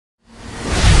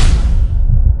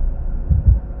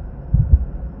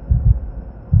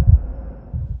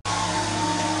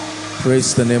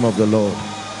Praise the name of the Lord.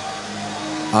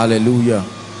 Hallelujah.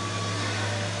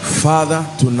 Father,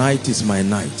 tonight is my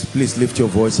night. Please lift your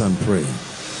voice and pray.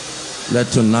 Let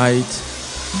tonight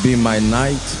be my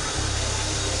night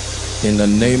in the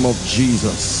name of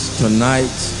Jesus. Tonight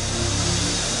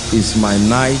is my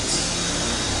night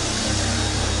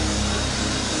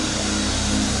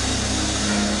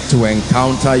to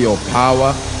encounter your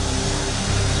power.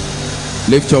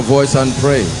 Lift your voice and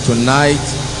pray. Tonight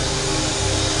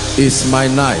is my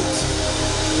night.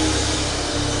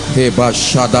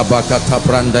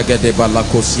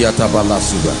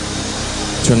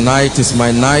 Tonight is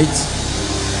my night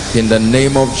in the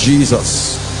name of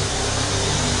Jesus.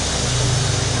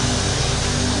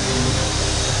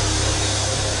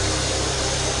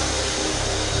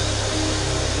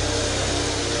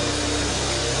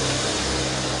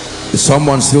 Is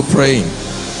someone still praying?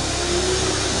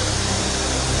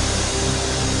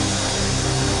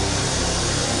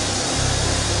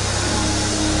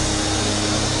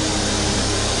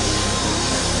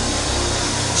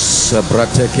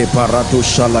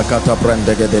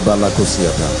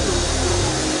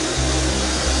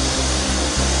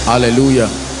 Hallelujah.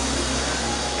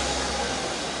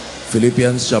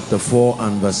 Philippians chapter 4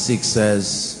 and verse 6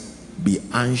 says, be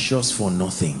anxious for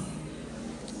nothing.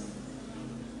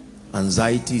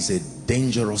 Anxiety is a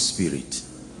dangerous spirit.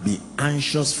 Be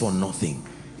anxious for nothing.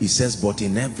 He says, but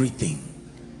in everything,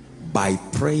 by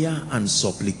prayer and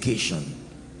supplication,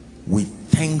 with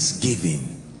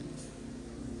thanksgiving.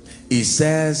 He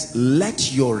says,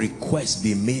 let your request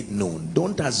be made known.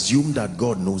 Don't assume that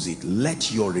God knows it.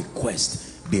 Let your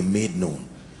request be made known.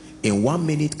 In 1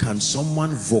 minute, can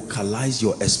someone vocalize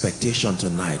your expectation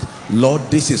tonight? Lord,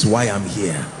 this is why I'm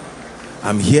here.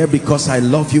 I'm here because I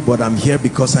love you, but I'm here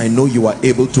because I know you are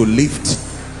able to lift.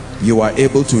 You are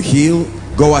able to heal.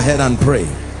 Go ahead and pray.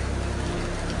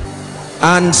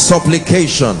 And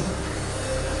supplication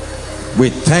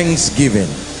with thanksgiving.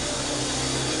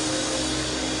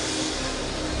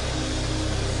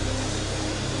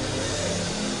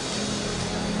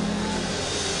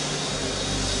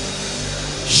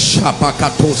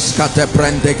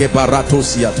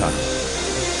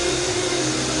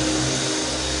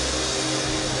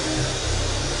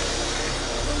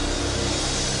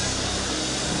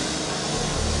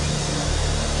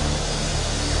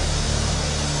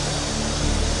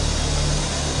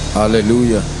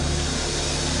 Hallelujah.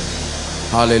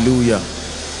 Hallelujah.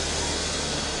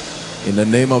 In the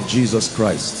name of Jesus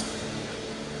Christ.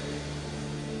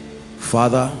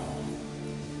 Father,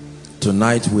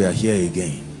 tonight we are here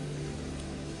again.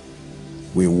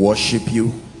 We worship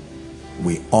you.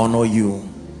 We honor you.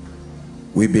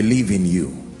 We believe in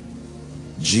you.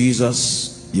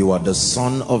 Jesus, you are the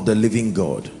Son of the living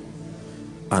God.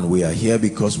 And we are here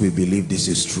because we believe this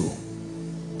is true.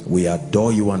 We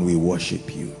adore you and we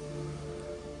worship you.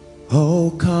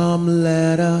 Oh, come,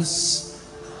 let us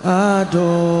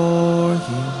adore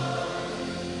him.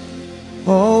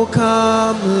 Oh,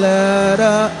 come, let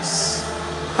us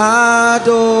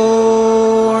adore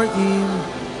him.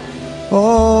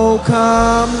 Oh,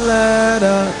 come, let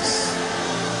us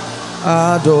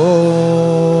adore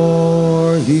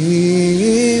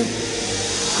him.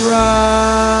 Cry.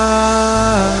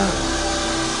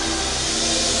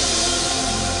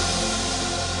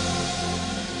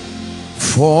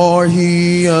 For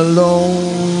he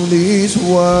alone is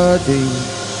worthy.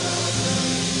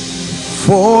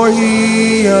 For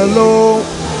he alone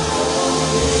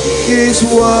is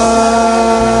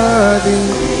worthy.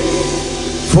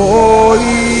 For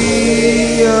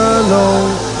he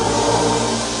alone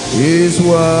is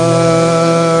worthy.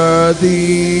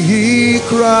 He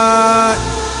cried.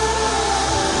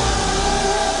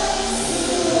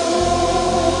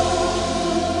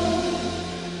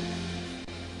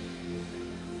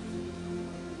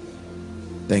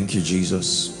 Thank you,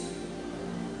 Jesus.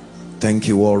 Thank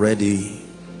you already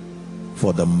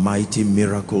for the mighty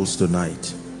miracles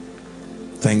tonight.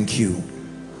 Thank you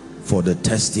for the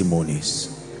testimonies.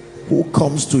 Who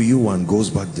comes to you and goes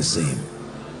back the same?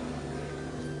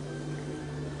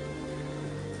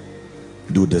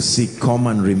 Do the sick come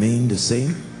and remain the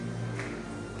same?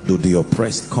 Do the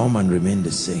oppressed come and remain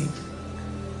the same?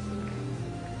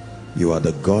 You are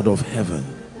the God of heaven,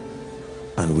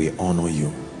 and we honor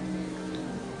you.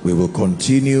 We will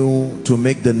continue to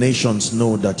make the nations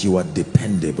know that you are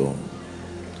dependable.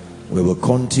 We will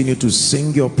continue to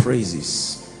sing your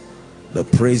praises, the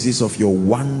praises of your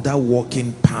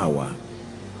wonder-working power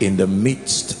in the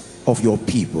midst of your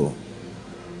people.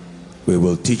 We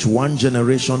will teach one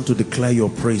generation to declare your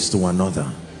praise to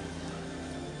another,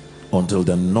 until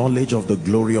the knowledge of the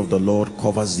glory of the Lord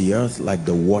covers the earth like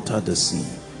the water the sea.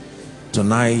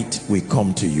 tonight we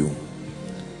come to you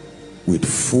with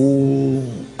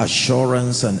full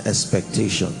assurance and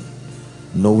expectation,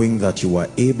 knowing that you are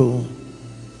able,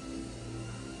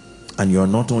 and you are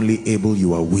not only able,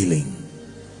 you are willing.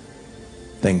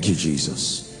 Thank you,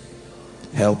 Jesus.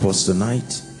 Help us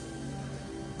tonight,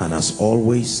 and as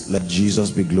always, let Jesus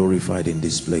be glorified in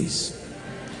this place.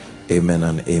 Amen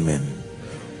and amen.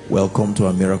 Welcome to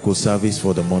our miracle service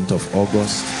for the month of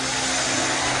August.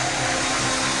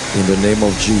 In the name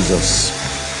of Jesus,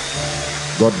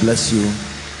 God bless you.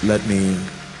 Let me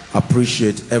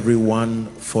appreciate everyone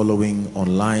following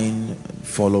online,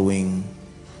 following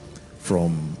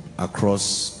from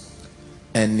across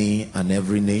any and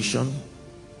every nation.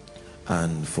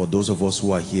 And for those of us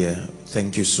who are here,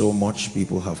 thank you so much.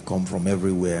 People have come from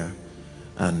everywhere,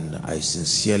 and I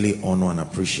sincerely honor and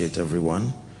appreciate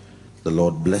everyone. The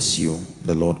Lord bless you.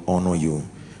 The Lord honor you.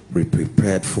 Be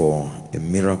prepared for a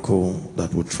miracle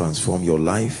that will transform your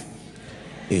life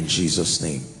in Jesus'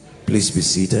 name. Please be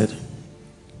seated.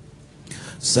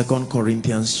 2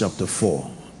 Corinthians chapter 4.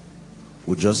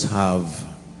 We'll just have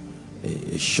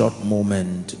a short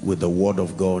moment with the word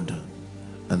of God,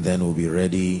 and then we'll be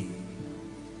ready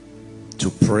to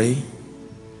pray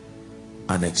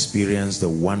and experience the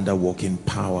wonder-working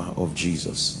power of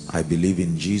Jesus. I believe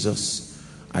in Jesus.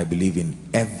 I believe in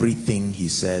everything he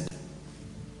said.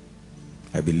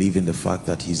 I believe in the fact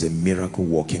that he's a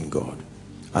miracle-working God.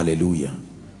 Hallelujah.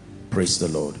 Praise the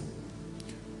Lord.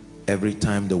 Every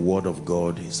time the word of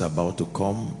God is about to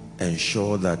come,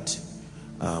 ensure that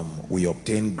we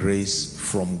obtain grace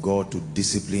from God to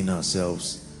discipline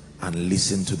ourselves and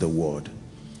listen to the word.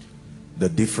 The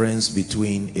difference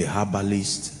between a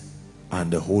herbalist and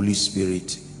the Holy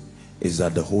Spirit is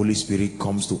that the Holy Spirit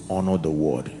comes to honor the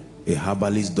word. A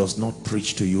herbalist does not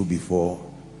preach to you before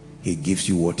he gives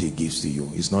you what he gives to you.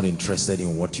 He's not interested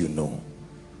in what you know.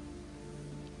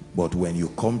 But when you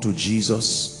come to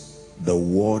Jesus, the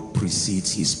word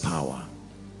precedes his power.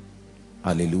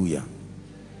 Hallelujah.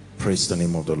 Praise the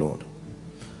name of the Lord.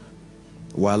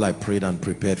 While I prayed and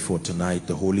prepared for tonight,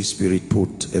 the Holy Spirit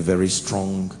put a very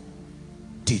strong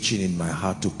teaching in my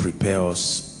heart to prepare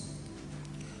us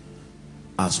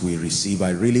as we receive. I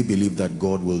really believe that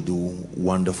God will do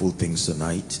wonderful things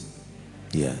tonight.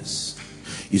 Yes.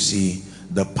 You see,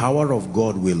 the power of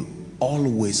God will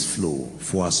always flow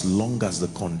for as long as the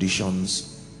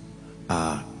conditions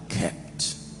are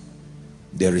kept.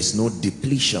 There is no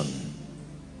depletion.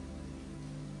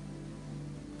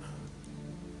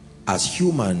 As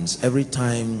humans, every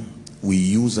time we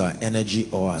use our energy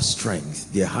or our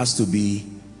strength, there has to be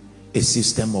a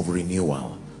system of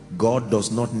renewal. God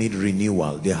does not need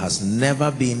renewal. There has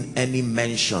never been any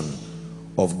mention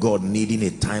of God needing a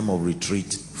time of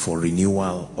retreat for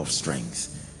renewal of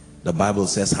strength. The Bible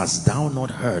says, hast thou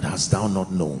not heard, hast thou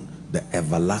not known, the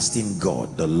everlasting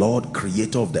God, the Lord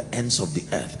creator of the ends of the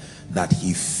earth, that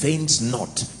he faints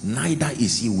not, neither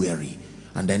is he weary.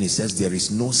 And then he says, there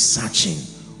is no searching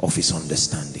of his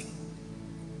understanding.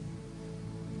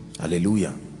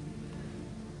 Hallelujah.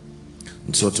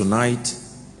 And so tonight,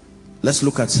 let's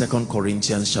look at 2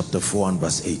 Corinthians chapter 4 and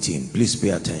verse 18. Please pay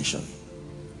attention.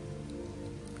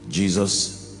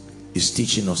 Jesus is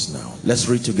teaching us now. Let's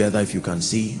read together if you can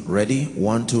see. Ready?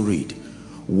 1, 2, read.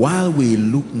 While we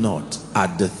look not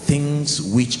at the things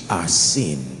which are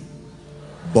seen,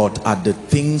 but at the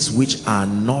things which are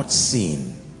not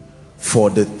seen. For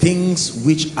the things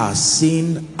which are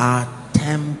seen are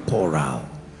temporal,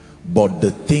 but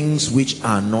the things which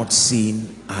are not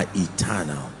seen are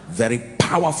eternal. Very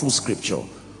powerful scripture.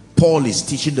 Paul is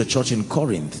teaching the church in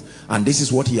Corinth, and this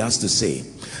is what he has to say,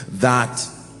 that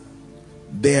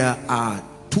there are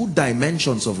two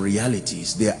dimensions of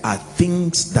realities. There are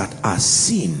things that are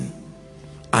seen,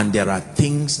 and there are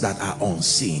things that are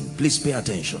unseen. Please pay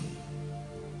attention.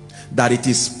 That it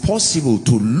is possible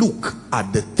to look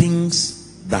at the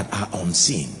things that are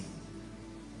unseen.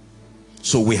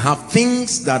 So we have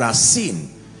things that are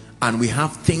seen, and we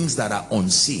have things that are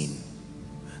unseen.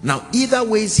 Now, either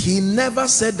ways, he never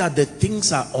said that the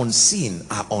things are unseen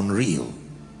are unreal.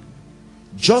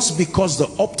 Just because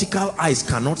the optical eyes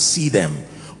cannot see them,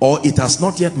 or it has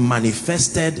not yet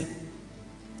manifested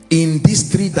in this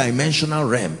three-dimensional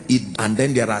realm, and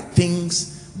then there are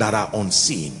things that are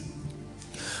unseen.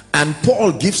 And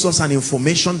Paul gives us an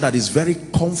information that is very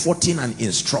comforting and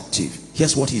instructive.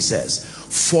 Here's what he says: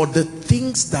 for the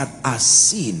things that are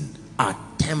seen are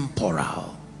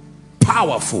temporal,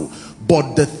 powerful,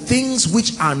 but the things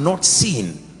which are not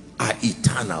seen are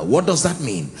eternal. What does that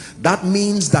mean? That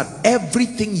means that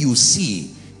everything you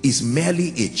see is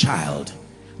merely a child.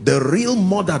 The real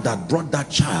mother that brought that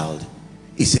child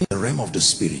is in the realm of the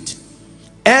spirit.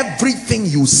 Everything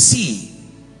you see,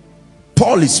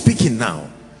 Paul is speaking now,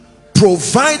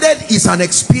 provided it's an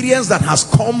experience that has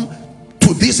come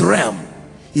to this realm,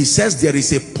 he says there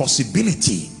is a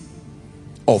possibility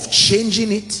of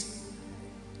changing it.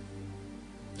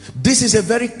 This is a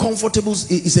very comfortable,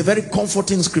 it's a very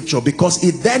comforting scripture, because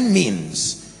it then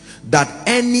means that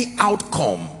any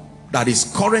outcome that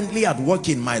is currently at work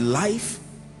in my life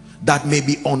that may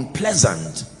be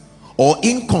unpleasant or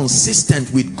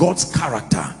inconsistent with God's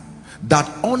character, that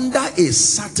under a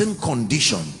certain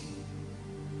condition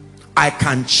I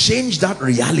can change that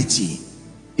reality.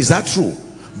 Is that true?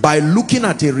 By looking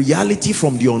at a reality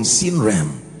from the unseen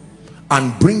realm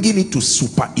and bringing it to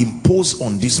superimpose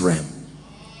on this realm.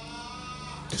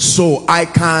 So I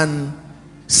can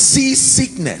see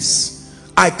sickness,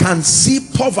 I can see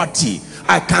poverty,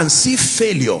 I can see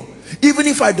failure. Even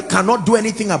if I cannot do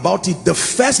anything about it, the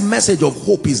first message of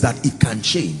hope is that it can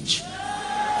change.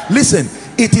 Listen,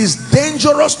 it is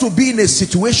dangerous to be in a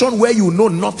situation where you know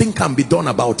nothing can be done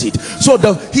about it. So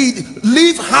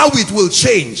leave how it will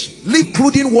change,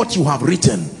 including what you have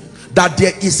written, that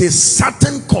there is a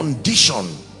certain condition.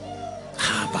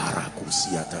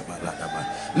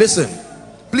 Listen,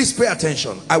 please pay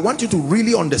attention. I want you to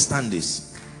really understand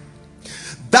this.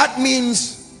 That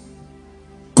means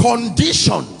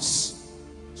conditions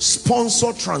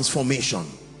sponsor transformation.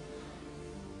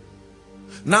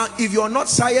 Now, if you're not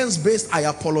science-based, I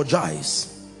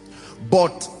apologize.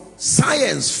 But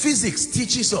science, physics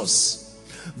teaches us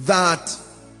that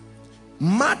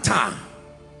matter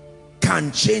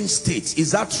can change states.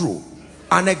 Is that true?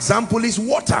 An example is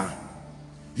water.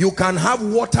 You can have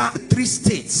water 3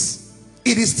 states.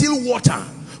 It is still water,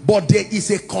 but there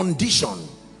is a condition.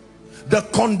 The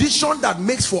condition that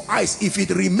makes for ice, if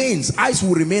it remains, ice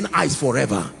will remain ice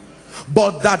forever.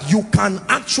 But that you can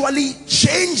actually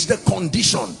change the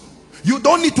condition. You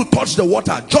don't need to touch the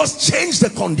water, just change the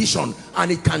condition and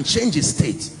it can change its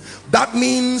state. That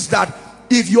means that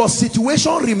if your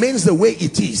situation remains the way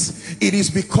it is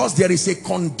because there is a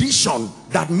condition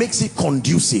that makes it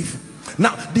conducive.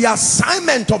 Now, the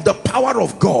assignment of the power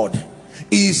of God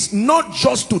is not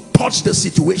just to touch the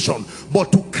situation,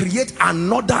 but to create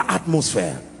another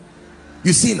atmosphere.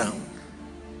 You see now,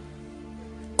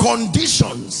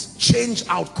 conditions change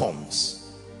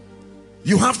outcomes.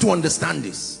 You have to understand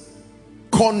this.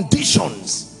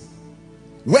 Conditions,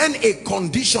 when a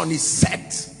condition is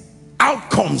set,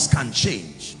 outcomes can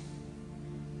change.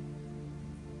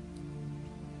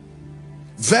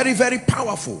 Very, very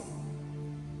powerful.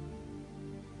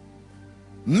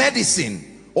 Medicine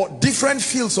or different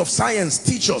fields of science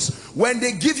teach us, when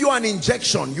they give you an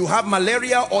injection, you have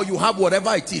malaria or you have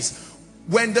whatever it is,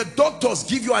 when the doctors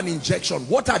give you an injection,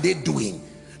 what are they doing?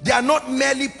 They are not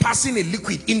merely passing a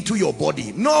liquid into your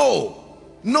body. No,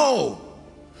 no.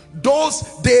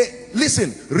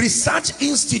 Listen, research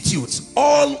institutes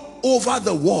all over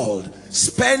the world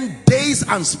spend days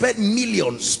and spend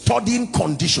millions studying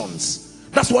conditions.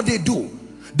 That's what they do.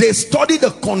 They study the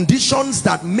conditions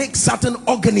that make certain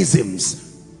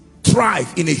organisms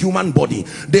thrive in a human body.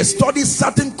 They study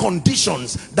certain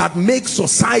conditions that make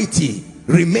society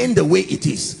remain the way it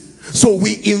is. So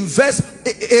we invest.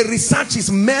 A research is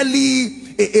merely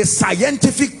a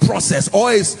scientific process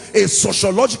or a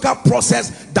sociological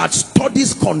process that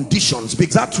studies conditions.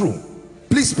 Is that true?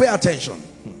 Please pay attention.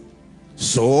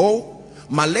 So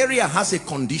malaria has a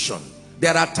condition.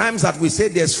 There are times that we say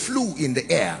there's flu in the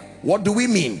air. What do we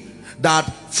mean? That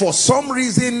for some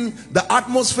reason the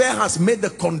atmosphere has made the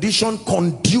condition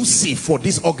conducive for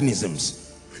these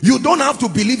organisms. You don't have to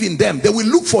believe in them. They will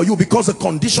look for you because the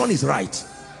condition is right.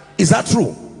 Is that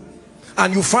true?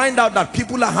 And you find out that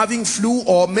people are having flu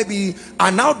or maybe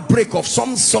an outbreak of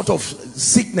some sort of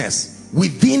sickness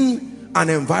within an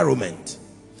environment.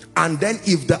 And then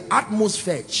if the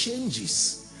atmosphere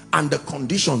changes and the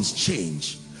conditions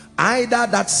change, either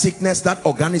that sickness, that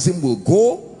organism will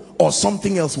go, or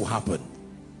something else will happen.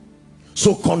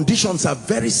 So conditions are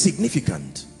very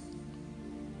significant.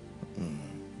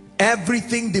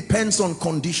 Everything depends on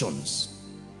conditions.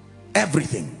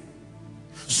 Everything.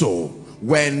 So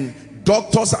when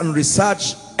doctors and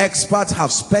research experts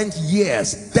have spent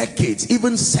years, decades,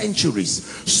 even centuries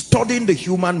studying the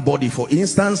human body, for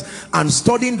instance, and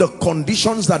studying the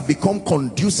conditions that become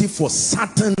conducive for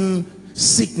certain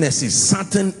sicknesses,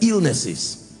 certain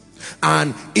illnesses,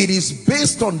 and it is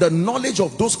based on the knowledge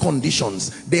of those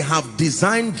conditions, they have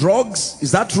designed drugs.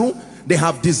 Is that true? They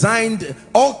have designed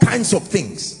all kinds of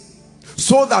things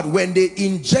so that when they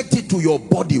inject it to your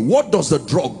body, what does the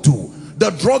drug do?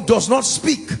 The drug does not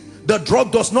speak, the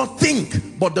drug does not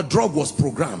think, but the drug was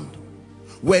programmed.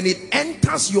 When it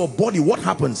enters your body, what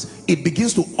happens? It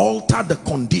begins to alter the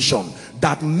condition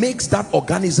that makes that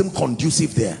organism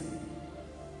conducive there.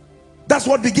 That's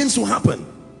what begins to happen.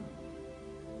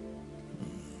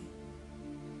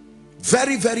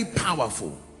 Very, very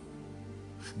powerful.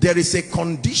 There is a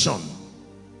condition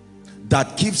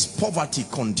that keeps poverty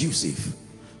conducive.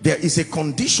 There is a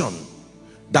condition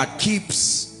that keeps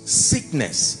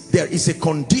sickness. There is a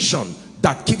condition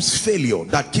that keeps failure,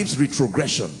 that keeps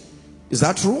retrogression. Is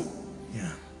that true?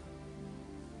 Yeah.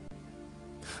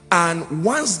 And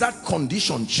once that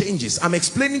condition changes, I'm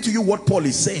explaining to you what Paul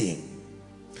is saying,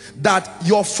 that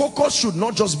your focus should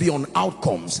not just be on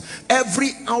outcomes.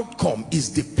 Every outcome is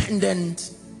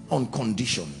dependent on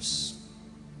conditions.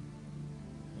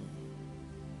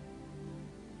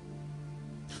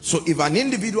 So if an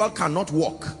individual cannot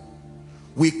walk,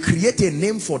 we create a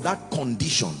name for that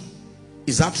condition.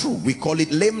 Is that true? We call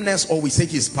it lameness, or we say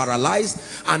he's paralyzed,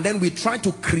 and then we try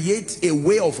to create a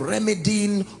way of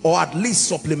remedying or at least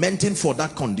supplementing for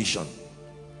that condition.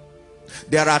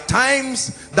 There are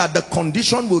times that the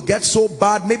condition will get so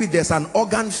bad, maybe there's an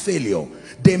organ failure.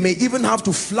 They may even have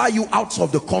to fly you out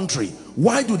of the country.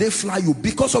 Why do they fly you?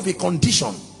 Because of a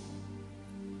condition.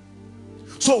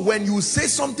 So when you say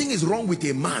something is wrong with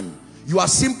a man, you are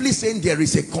simply saying there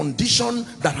is a condition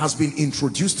that has been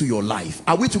introduced to your life.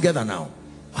 Are we together now?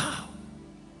 Wow.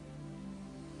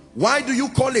 Why do you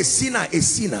call a sinner a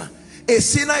sinner? A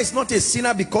sinner is not a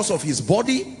sinner because of his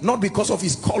body, not because of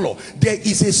his color. There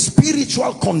is a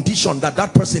spiritual condition that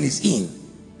that person is in.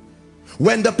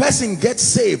 When the person gets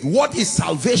saved, what is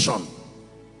salvation?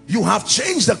 You have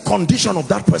changed the condition of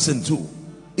that person too.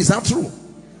 Is that true?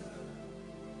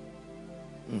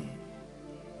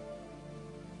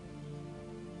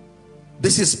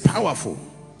 This is powerful.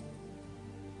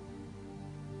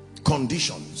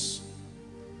 Conditions.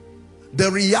 The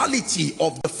reality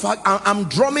of the fact, I'm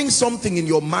drumming something in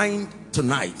your mind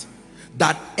tonight,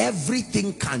 that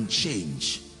everything can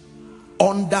change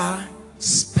under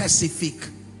specific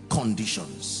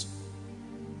conditions.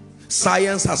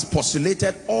 Science has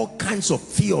postulated all kinds of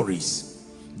theories.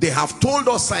 They have told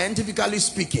us, scientifically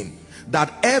speaking,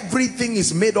 that everything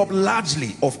is made up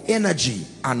largely of energy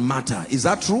and matter. Is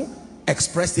that true?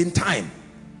 Expressed in time.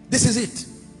 This is it.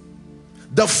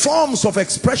 The forms of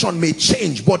expression may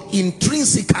change, but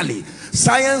intrinsically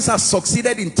science has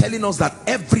succeeded in telling us that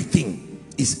everything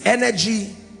is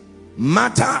energy,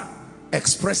 matter,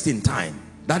 expressed in time.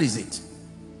 That is it.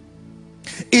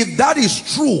 If that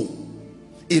is true,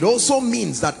 it also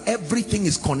means that everything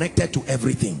is connected to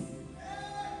everything.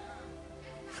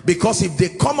 Because if they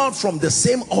come out from the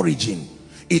same origin,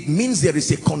 it means there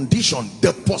is a condition.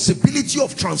 The possibility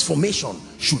of transformation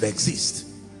should exist.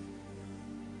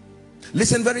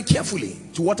 Listen very carefully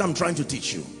to what I'm trying to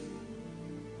teach you.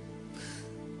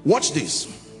 Watch this.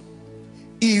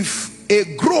 If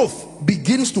a growth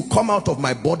begins to come out of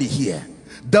my body here,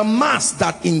 the mass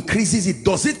that increases it,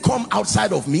 does it come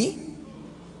outside of me?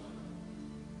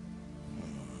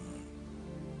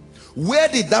 Where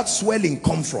did that swelling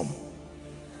come from?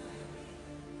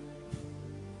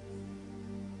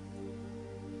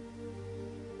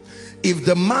 If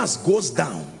the mass goes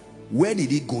down, where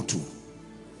did it go to?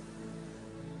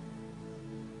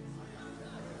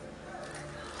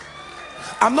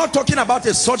 I'm not talking about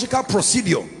a surgical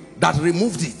procedure that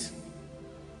removed it.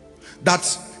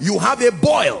 That you have a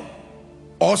boil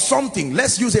or something,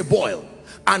 let's use a boil,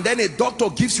 and then a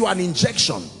doctor gives you an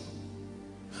injection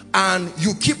and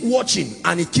you keep watching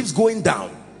and it keeps going down,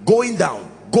 going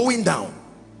down, going down.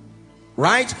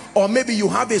 Right? Or maybe you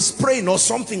have a sprain or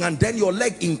something and then your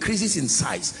leg increases in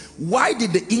size. Why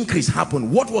did the increase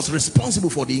happen? What was responsible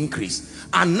for the increase?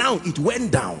 And now it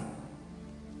went down.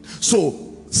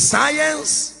 So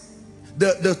science,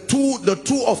 the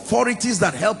two authorities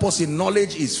that help us in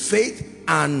knowledge is faith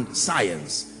and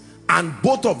science, and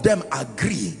both of them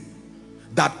agree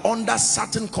that under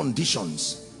certain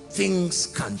conditions things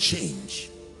can change.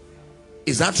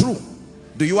 Is that true?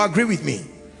 Do you agree with me?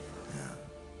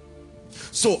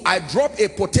 So I drop a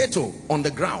potato on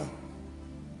the ground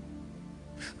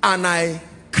and I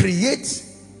create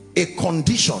a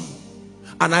condition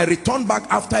and I return back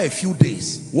after a few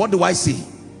days. What do I see?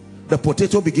 The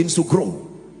potato begins to grow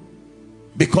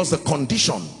because the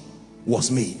condition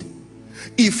was made.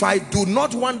 If I do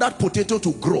not want that potato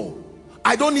to grow,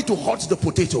 I don't need to hurt the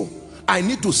potato. I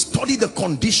need to study the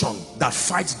condition that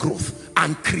fights growth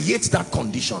and creates that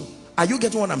condition. Are you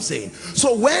getting what I'm saying?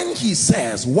 So when he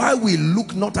says, why we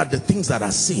look not at the things that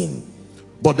are seen,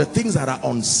 but the things that are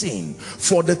unseen,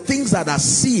 for the things that are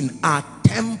seen are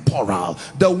temporal.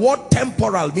 The word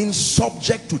temporal means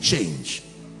subject to change.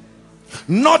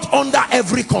 Not under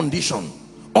every condition.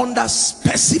 under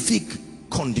specific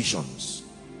conditions.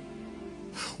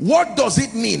 What does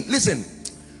it mean? Listen,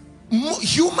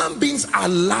 human beings are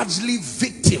largely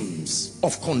victims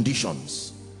of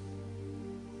conditions.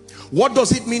 What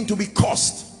does it mean to be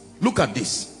cursed? Look at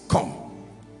this. Come.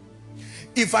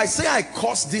 If I say I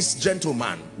cursed this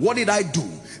gentleman, what did I do?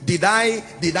 Did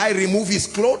I remove his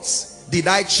clothes? Did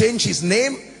I change his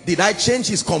name? Did I change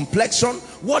his complexion?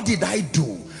 What did I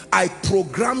do? I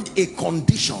programmed a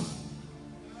condition,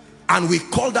 and we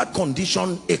call that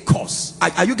condition a curse.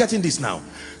 Are you getting this now?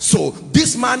 So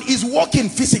this man is walking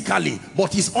physically,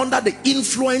 but he's under the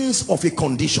influence of a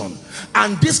condition,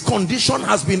 and this condition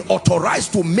has been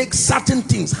authorized to make certain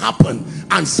things happen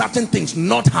and certain things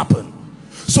not happen.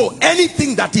 So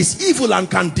anything that is evil and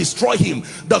can destroy him,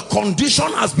 the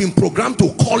condition has been programmed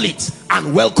to call it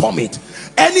and welcome it.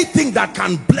 Anything that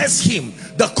can bless him,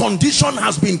 the condition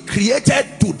has been created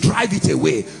to drive it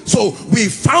away. So we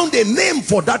found a name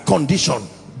for that condition: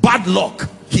 bad luck,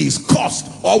 he is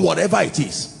cursed, or whatever it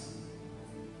is.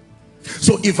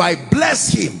 So if I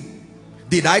bless him,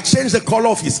 did I change the color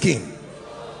of his skin?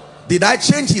 Did I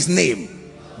change his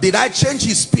name? Did I change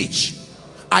his speech?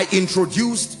 I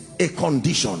introduced a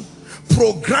condition.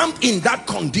 Programmed in that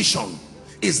condition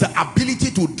is the ability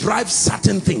to drive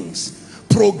certain things.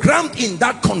 Programmed in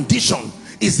that condition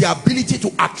is the ability to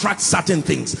attract certain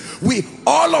things.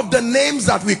 All of the names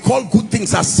that we call good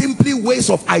things are simply ways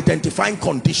of identifying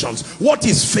conditions. What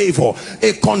is favor?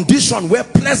 A condition where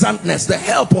pleasantness, the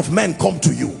help of men, come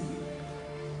to you.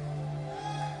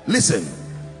 Listen,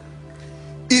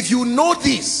 if you know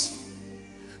this,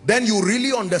 then you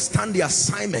really understand the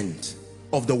assignment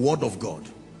of the word of God.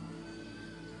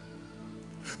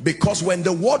 Because when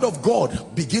the word of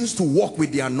God begins to walk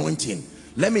with the anointing,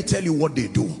 let me tell you what they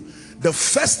do. The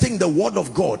first thing the word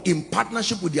of God in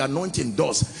partnership with the anointing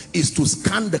does is to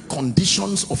scan the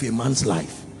conditions of a man's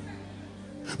life,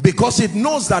 because it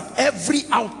knows that every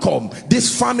outcome,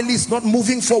 this family is not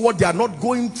moving forward, they are not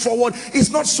going forward. It's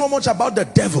not so much about the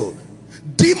devil.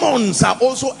 Demons are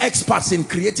also experts in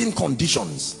creating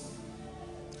conditions.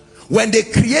 When they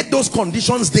create those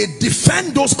conditions, they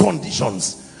defend those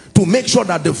conditions to make sure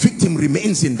that the victim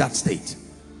remains in that state.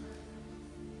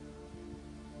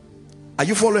 Are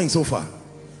you following so far?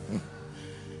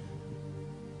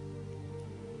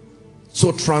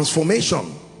 So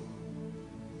transformation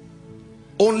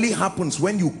only happens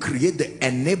when you create the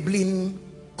enabling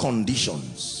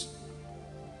conditions.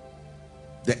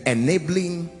 The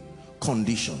enabling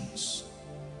conditions.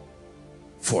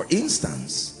 For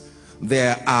instance,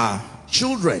 there are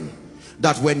children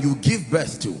that when you give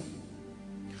birth to,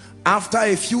 after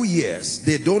a few years,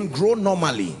 they don't grow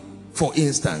normally. For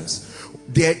instance,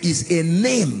 there is a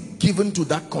name given to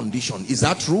that condition. Is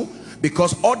that true?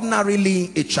 Because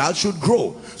ordinarily a child should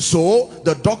grow. So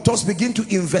the doctors begin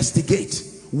to investigate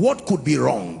what could be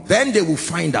wrong. Then they will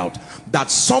find out that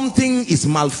something is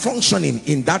malfunctioning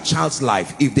in that child's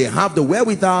life. If they have the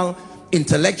wherewithal,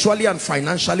 intellectually and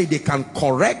financially, they can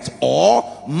correct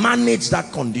or manage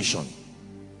that condition.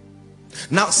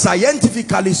 Now,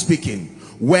 scientifically speaking,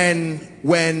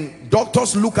 when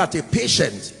doctors look at a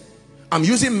patient, I'm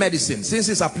using medicine since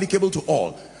it's applicable to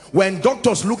all. When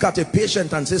doctors look at a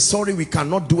patient and say, sorry, we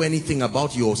cannot do anything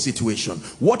about your situation,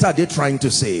 what are they trying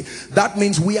to say? That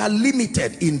means we are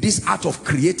limited in this art of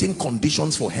creating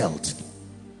conditions for health.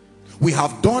 We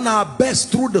have done our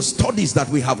best through the studies that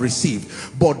we have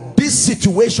received, but this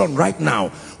situation right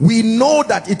now, we know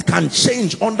that it can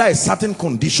change under a certain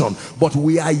condition, but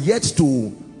we are yet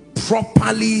to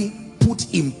properly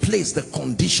put in place the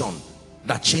condition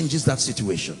that changes that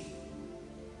situation.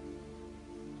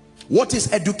 What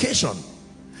is education?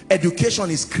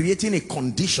 Education is creating a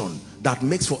condition that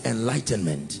makes for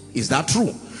enlightenment. Is that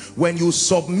true? When you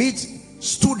submit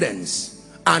students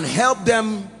and help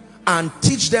them and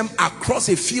teach them across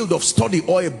a field of study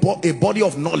or a body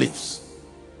of knowledge,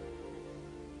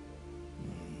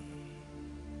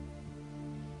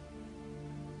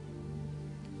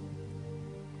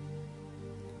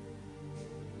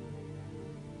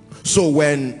 so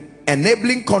when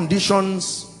enabling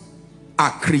conditions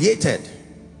are created,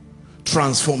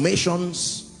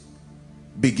 transformations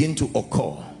begin to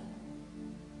occur.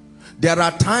 There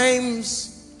are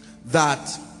times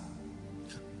that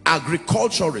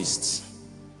agriculturists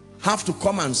have to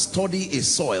come and study a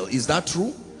soil. Is that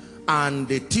true? And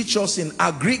they teach us in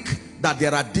agric that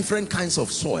there are different kinds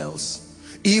of soils.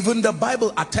 Even the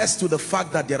Bible attests to the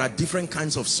fact that there are different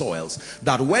kinds of soils,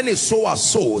 that when a sower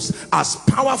sows, as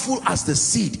powerful as the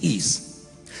seed is,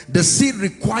 the seed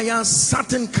requires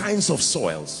certain kinds of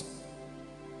soils.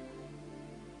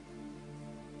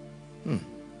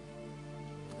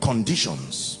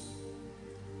 Conditions.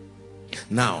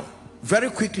 Now, very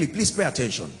quickly, please pay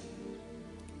attention.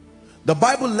 The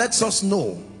Bible lets us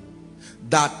know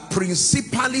that,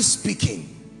 principally speaking,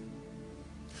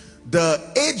 the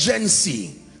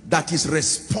agency that is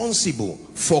responsible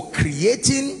for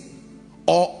creating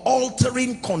or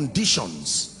altering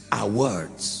conditions are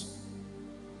words.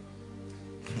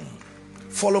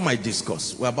 Follow my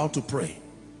discourse. We're about to pray.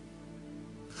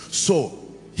 So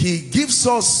he gives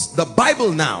us, the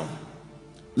Bible now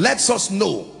lets us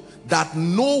know that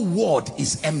no word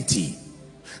is empty,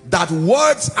 that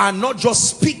words are not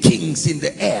just speakings in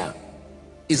the air.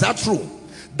 Is that true?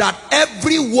 That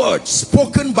every word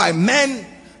spoken by men,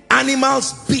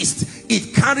 animals, beasts,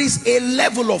 it carries a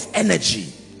level of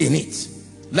energy in it.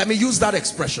 Let me use that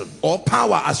expression, or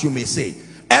power, as you may say.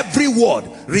 Every word,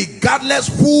 regardless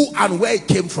who and where it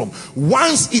came from,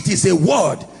 once it is a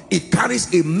word, it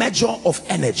carries a measure of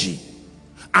energy,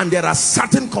 and there are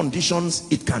certain conditions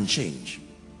it can change.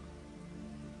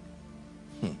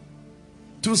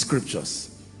 Two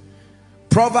scriptures.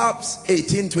 Proverbs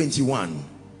 18:21.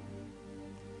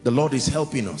 The Lord is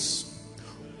helping us.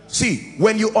 See,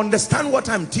 when you understand what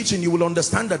I'm teaching, you will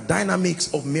understand the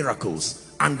dynamics of miracles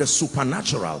and the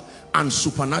supernatural and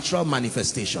supernatural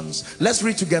manifestations. Let's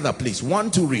read together, please. 1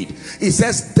 to read. It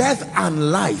says, death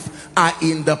and life are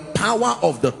in the power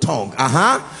of the tongue.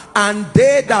 And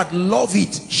they that love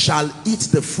it shall eat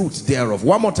the fruit thereof.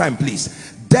 One more time,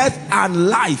 please. Death and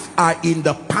life are in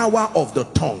the power of the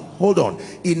tongue. Hold on.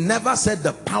 It never said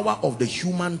the power of the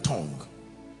human tongue.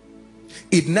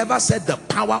 It never said the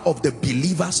power of the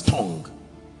believer's tongue.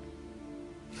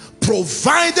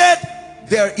 Provided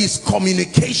there is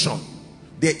communication,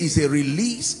 there is a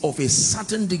release of a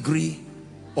certain degree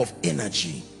of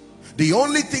energy. The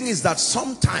only thing is that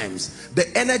sometimes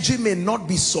the energy may not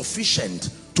be sufficient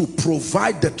to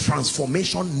provide the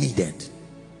transformation needed.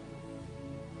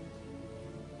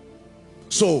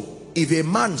 So if a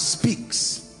man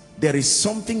speaks, there is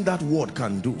something that word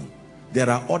can do. There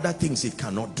are other things it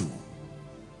cannot do.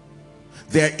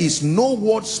 There is no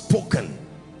word spoken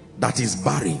that is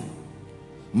barren.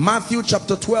 Matthew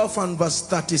chapter 12 and verse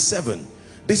 37.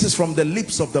 This is from the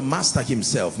lips of the master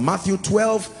himself. Matthew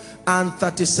 12 and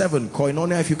 37.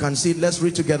 Koinonia, if you can see it, let's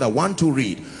read together. 1 to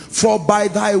read. For by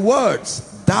thy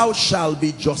words thou shalt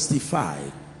be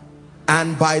justified,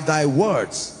 and by thy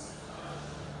words.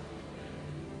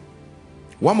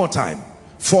 One more time.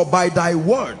 For by thy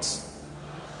words,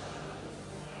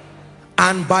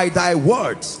 and by thy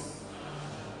words.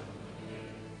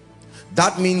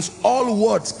 That means all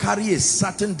words carry a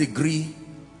certain degree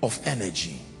of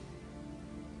energy.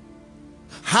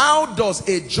 How does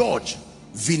a judge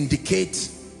vindicate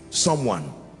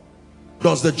someone?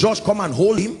 Does the judge come and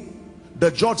hold him?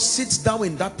 The judge sits down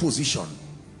in that position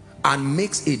and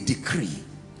makes a decree.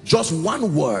 Just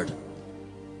one word.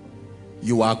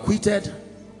 You are acquitted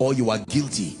or you are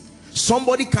guilty.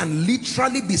 Somebody can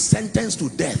literally be sentenced to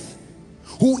death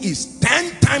who is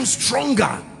 10 times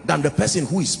stronger than the person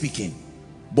who is speaking.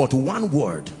 But one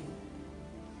word,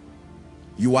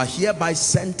 you are hereby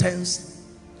sentenced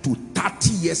to 30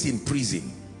 years in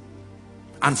prison,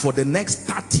 and for the next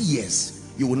 30 years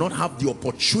you will not have the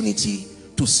opportunity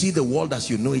to see the world as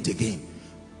you know it again,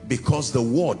 because the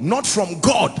word, not from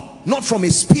God, not from a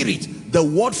spirit, the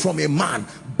word from a man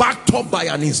backed up by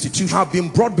an institution, have been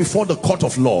brought before the court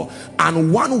of law,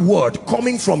 and one word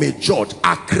coming from a judge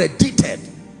accredited.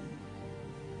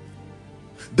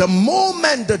 The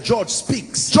moment the judge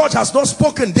speaks, judge has not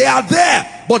spoken, they are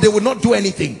there, but they will not do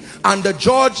anything. And the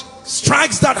judge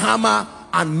strikes that hammer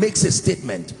and makes a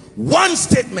statement. One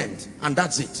statement, and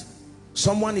that's it.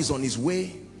 Someone is on his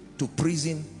way to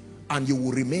prison, and you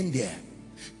will remain there.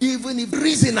 Even if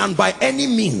reason and by any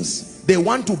means they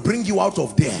want to bring you out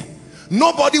of there,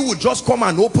 nobody will just come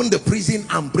and open the prison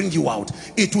and bring you out.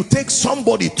 It will take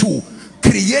somebody to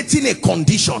creating a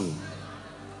condition.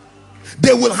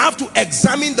 They will have to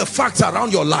examine the facts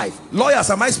around your life.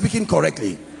 Lawyers, am I speaking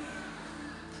correctly?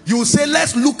 You say,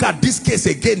 let's look at this case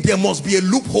again. There must be a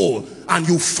loophole, and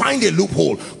you find a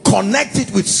loophole, connect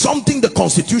it with something the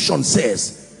Constitution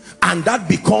says, and that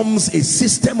becomes a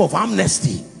system of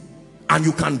amnesty, and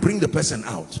you can bring the person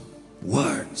out.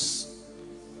 Words.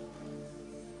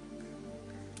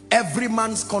 Every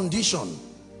man's condition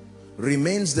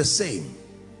remains the same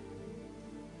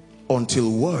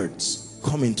until words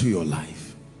come into your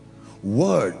life.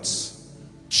 Words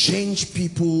change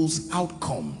people's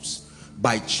outcomes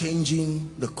by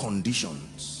changing the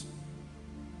conditions.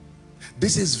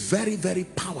 This is very, very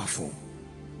powerful.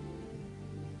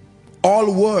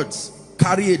 All words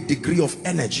carry a degree of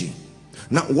energy.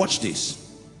 Now watch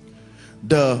this.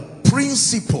 The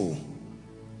principle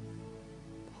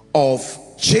of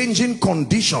changing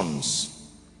conditions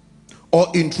or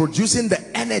introducing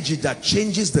the energy that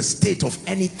changes the state of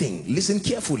anything. Listen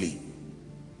carefully.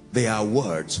 They are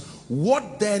words.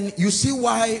 What then? You see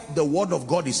why the word of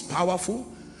God is powerful?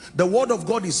 The word of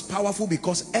God is powerful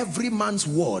because every man's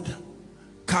word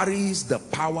carries the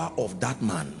power of that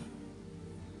man.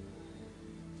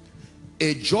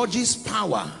 A judge's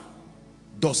power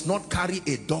does not carry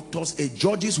a doctor's. A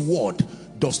judge's word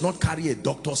does not carry a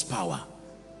doctor's power.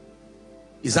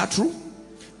 Is that true?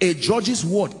 A judge's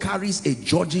word carries a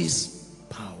judge's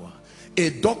power. A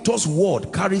doctor's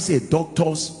word carries a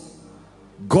doctor's.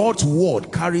 God's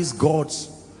word carries God's.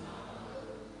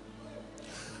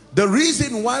 The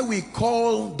reason why we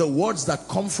call the words that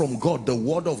come from God the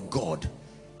word of God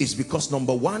is because,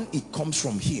 number one, it comes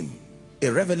from him,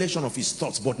 a revelation of his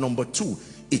thoughts. But number two,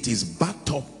 it is backed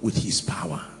up with his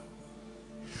power.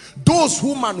 Those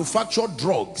who manufacture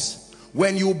drugs,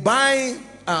 when you buy,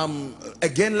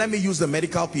 again, let me use the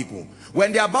medical people.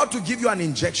 When they're about to give you an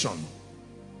injection,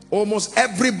 almost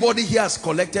everybody here has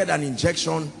collected an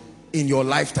injection in your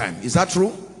lifetime. Is that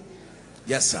true?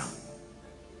 Yes, sir.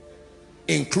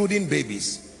 Including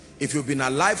babies. If you've been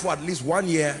alive for at least 1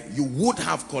 year, you would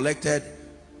have collected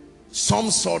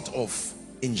some sort of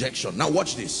injection. Now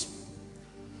watch this.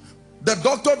 The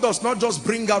doctor does not just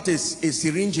bring out a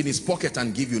syringe in his pocket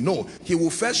and give you. No, he will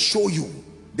first show you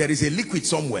there is a liquid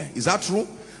somewhere. Is that true?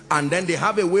 And then they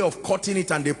have a way of cutting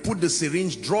it, and they put the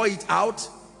syringe, draw it out,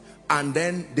 and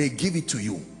then they give it to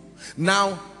you.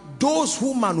 Now, those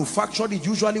who manufactured it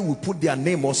usually will put their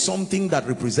name or something that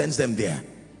represents them there.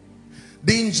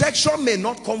 The injection may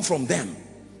not come from them,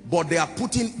 but they are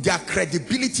putting their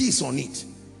credibility is on it.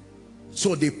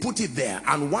 So they put it there,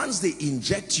 and once they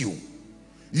inject you,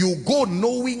 you go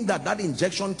knowing that that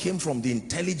injection came from the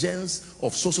intelligence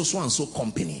of so and so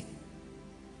company.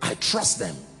 I trust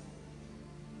them.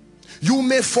 You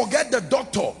may forget the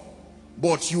doctor,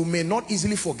 but you may not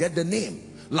easily forget the name.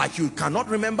 Like you cannot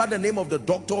remember the name of the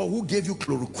doctor who gave you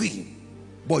chloroquine,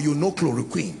 but you know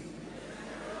chloroquine.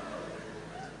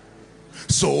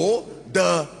 So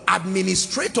the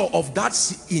administrator of that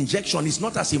injection is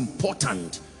not as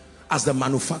important as the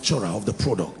manufacturer of the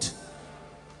product.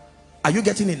 Are you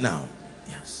getting it now?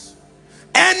 Yes.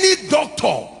 Any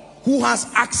doctor who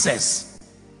has access,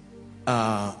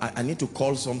 I need to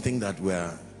call something that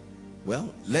we're,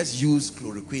 well, let's use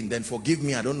chloroquine. Then forgive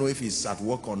me, I don't know if it's at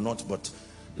work or not, but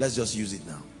let's just use it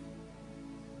now.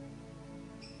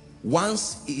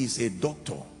 Once he is a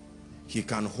doctor, he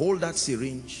can hold that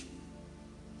syringe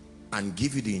and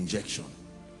give you the injection,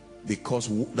 because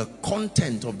the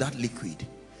content of that liquid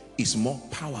is more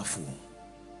powerful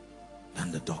than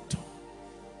the doctor.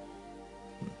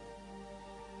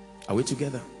 Are we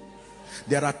together?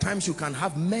 There are times you can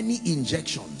have many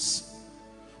injections,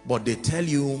 but they tell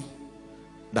you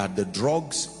that the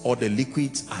drugs or the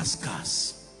liquids are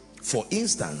scarce. For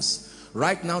instance,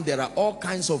 right now there are all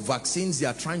kinds of vaccines they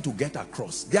are trying to get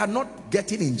across. They are not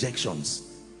getting injections.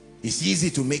 It's easy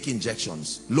to make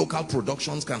injections. Local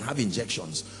productions can have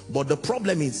injections, but the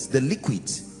problem is the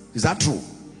liquids. Is that true?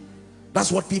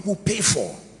 That's what people pay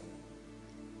for.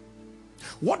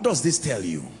 What does this tell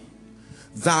you?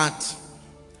 That,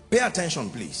 pay attention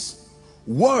please,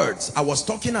 words, I was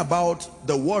talking about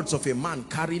the words of a man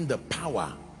carrying the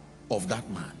power of that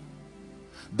man.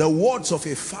 The words of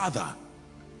a father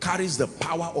carries the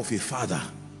power of a father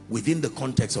within the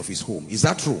context of his home. Is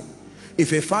that true?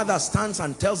 If a father stands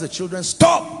and tells the children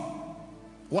stop,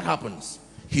 what happens?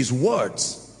 His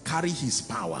words carry his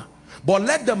power. But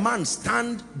let the man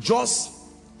stand just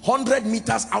 100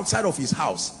 meters outside of his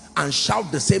house and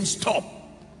shout the same stop.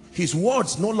 His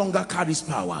words no longer carries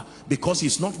power because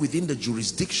he's not within the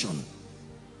jurisdiction.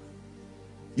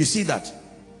 You see that?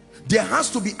 There has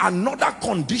to be another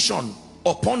condition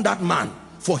upon that man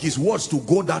for his words to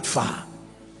go that far.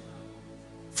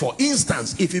 For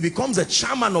instance, if he becomes a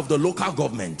chairman of the local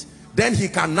government, then he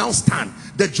can now stand.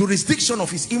 The jurisdiction of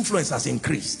his influence has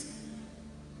increased.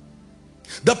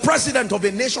 The president of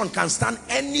a nation can stand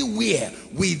anywhere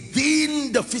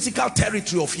within the physical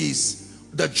territory of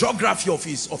the geography of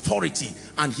his authority,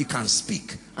 and he can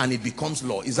speak, and it becomes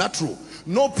law. Is that true?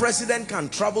 No president can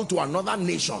travel to another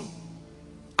nation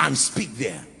and speak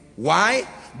there. Why?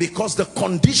 Because the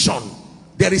condition,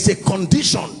 there is a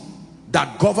condition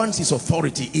that governs his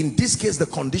authority. In this case, the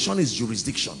condition is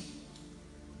jurisdiction.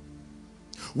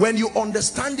 When you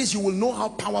understand this, you will know how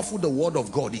powerful the word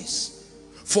of God is.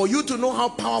 For you to know how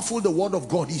powerful the word of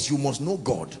God is, you must know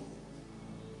God.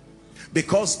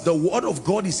 Because the word of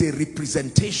God is a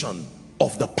representation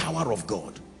of the power of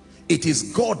God. It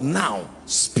is God now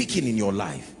speaking in your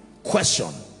life.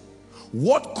 Question: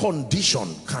 What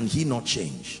condition can he not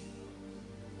change?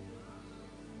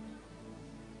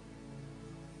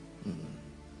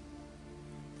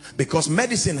 Because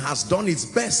medicine has done its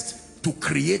best to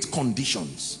create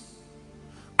conditions.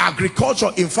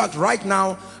 Agriculture, in fact, right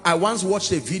now, I once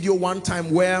watched a video one time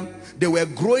where they were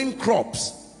growing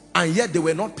crops and yet they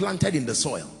were not planted in the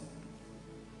soil.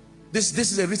 This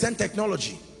is a recent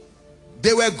technology.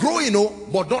 They were growing,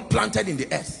 but not planted in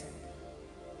the earth.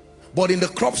 But in the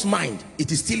crop's mind,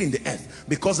 it is still in the earth,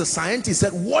 because the scientist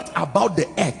said, what about the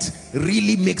earth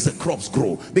really makes the crops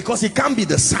grow? Because it can't be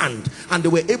the sand, and they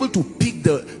were able to pick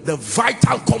the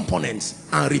vital components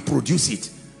and reproduce it.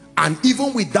 And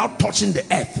even without touching the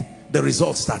earth, the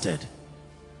results started.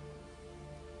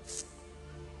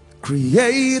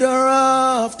 Creator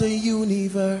of the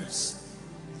universe,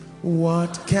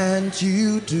 what can't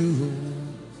you do?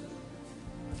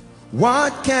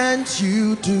 What can't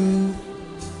you do,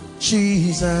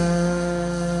 Jesus?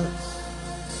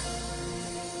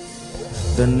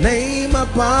 The name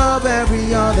above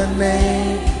every other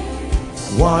name.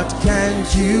 What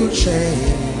can't you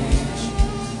change?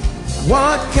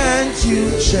 What can't you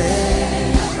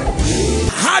change?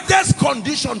 Hardest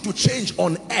condition to change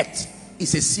on earth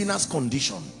is a sinner's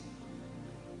condition.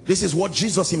 This is what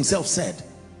Jesus himself said,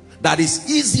 that it's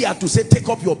easier to say take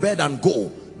up your bed and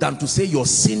go than to say your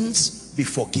sins be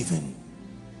forgiven.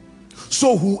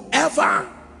 So whoever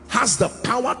has the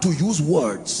power to use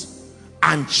words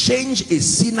and change a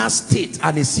sinner's state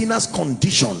and a sinner's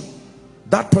condition,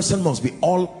 that person must be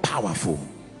all powerful.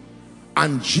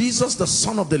 And Jesus, the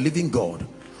Son of the living God,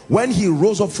 when he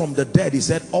rose up from the dead, he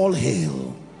said, all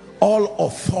hail, all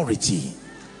authority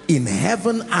in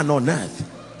heaven and on earth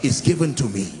is given to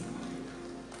me.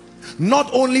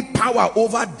 Not only power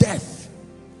over death,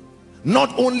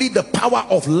 not only the power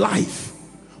of life,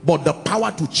 but the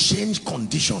power to change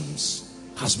conditions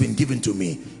has been given to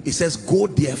me. It says, go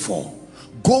therefore,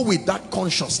 go with that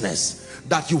consciousness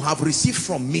that you have received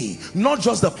from me, not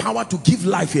just the power to give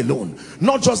life alone,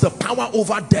 not just the power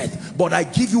over death, but I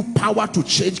give you power to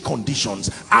change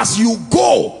conditions. As you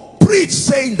go, preach,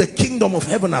 saying the kingdom of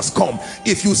heaven has come.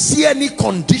 If you see any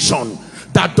condition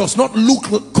that does not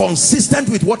look consistent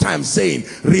with what I am saying,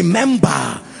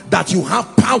 remember that you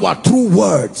have power through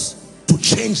words to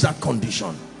change that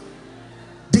condition.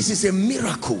 This is a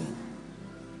miracle.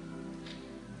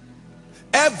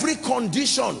 Every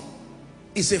condition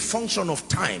is a function of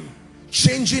time.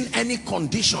 Changing any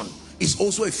condition is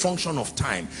also a function of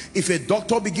time. If a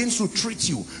doctor begins to treat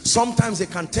you, sometimes they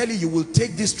can tell you, you will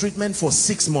take this treatment for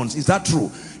 6 months. Is that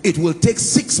true? It will take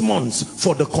 6 months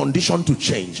for the condition to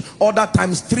change. Other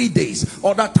times 3 days,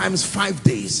 other times 5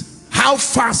 days. How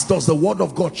fast does the word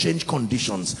of God change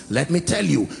conditions? Let me tell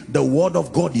you, the word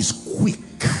of God is quick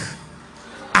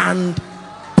and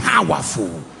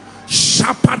powerful,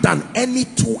 sharper than any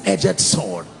two-edged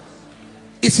sword.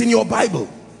 It's in your Bible.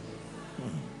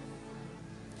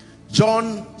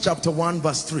 John chapter 1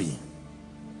 verse 3.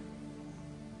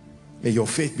 May your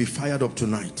faith be fired up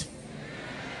tonight.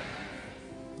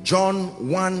 John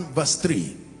 1 verse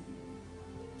 3.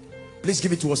 Please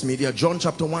give it to us, media. John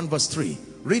chapter 1 verse 3.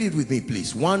 Read it with me,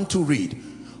 please. 1, 2, read.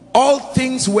 All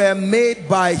things were made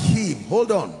by him.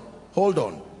 Hold on, hold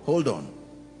on, hold on.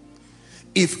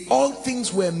 If all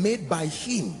things were made by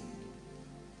him,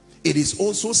 it is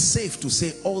also safe to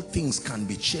say all things can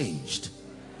be changed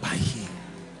by him.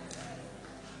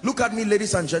 Look at me,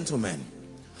 ladies and gentlemen.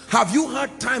 Have you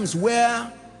heard times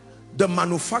where the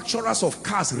manufacturers of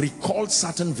cars recalled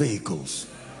certain vehicles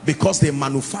because they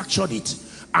manufactured it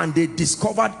and they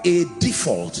discovered a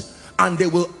default, and they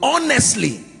will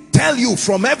honestly tell you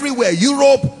from everywhere,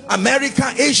 Europe,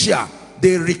 America, Asia,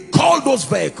 they recall those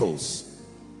vehicles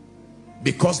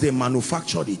because they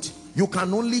manufactured it. You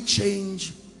can only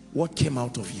change what came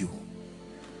out of you.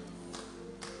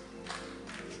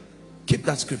 Keep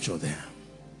that scripture there.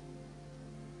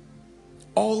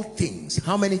 All things,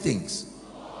 how many things?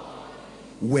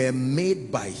 Were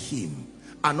made by him.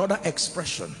 Another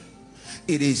expression,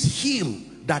 it is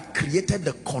him that created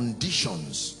the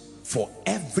conditions for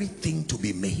everything to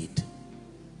be made.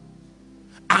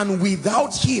 And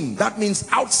without him, that means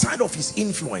outside of his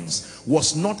influence,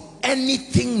 was not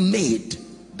anything made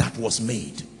that was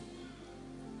made.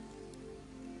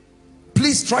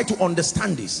 Please try to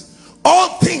understand this.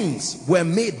 All things were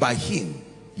made by him.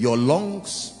 Your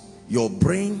lungs, your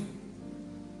brain,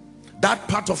 that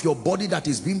part of your body that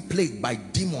is being plagued by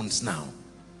demons now,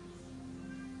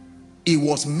 it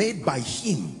was made by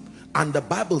him. And the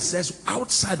Bible says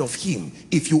outside of him,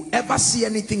 if you ever see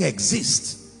anything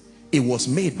exist, it was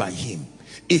made by him.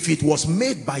 If it was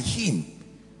made by him,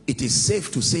 it is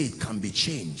safe to say it can be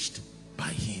changed by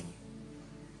him.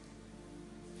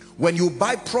 When you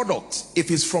buy products,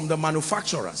 if it's from the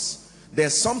manufacturers,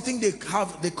 there's something they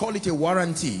call it a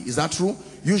warranty. Is that true?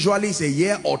 Usually it's a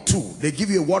year or two. They give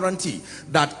you a warranty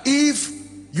that if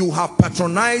you have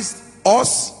patronized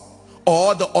us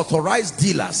or the authorized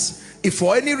dealers, if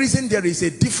for any reason there is a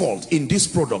default in this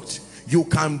product, you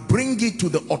can bring it to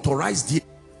the authorized dealer.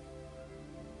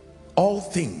 All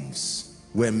things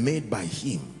were made by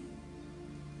him,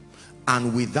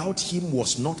 and without him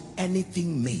was not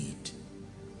anything made.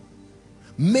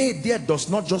 Made there does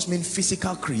not just mean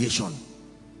physical creation.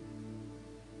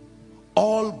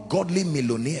 All godly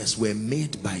millionaires were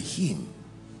made by him,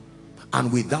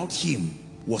 and without him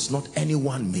was not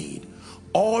anyone made.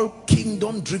 All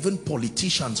kingdom-driven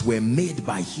politicians were made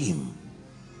by him.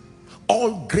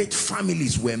 All great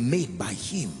families were made by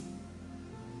him.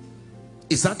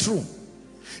 Is that true?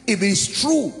 If it is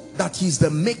true that he is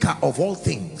the maker of all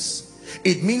things,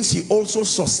 it means he also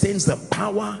sustains the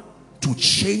power to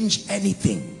change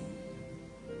anything.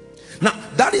 Now,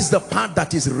 that is the part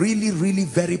that is really, really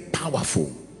very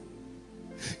powerful.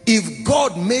 If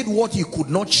God made what he could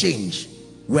not change,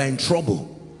 we're in trouble.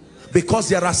 Because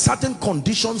there are certain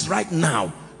conditions right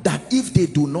now that if they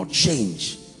do not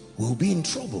change, we'll be in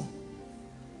trouble.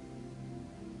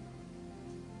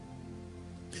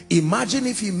 Imagine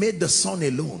if he made the sun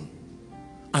alone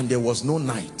and there was no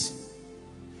night.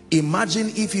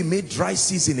 Imagine if he made dry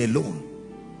season alone.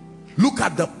 Look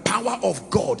at the power of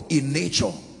God in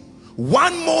nature.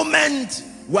 One moment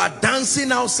we are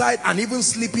dancing outside and even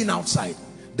sleeping outside.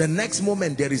 The next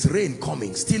moment there is rain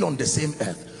coming, still on the same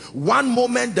earth. One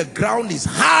moment the ground is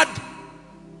hard.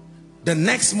 The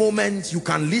next moment you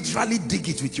can literally dig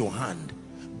it with your hand.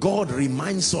 God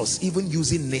reminds us, even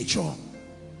using nature,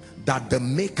 that the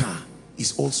maker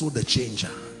is also the changer.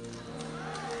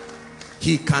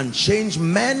 He can change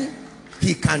men,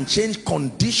 he can change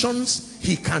conditions,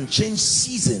 he can change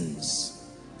seasons.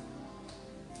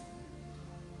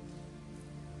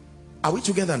 Are we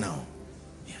together now?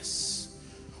 Yes.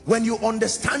 When you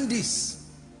understand this,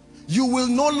 you will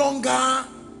no longer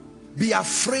be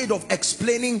afraid of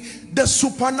explaining. The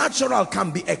supernatural can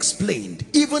be explained,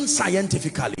 even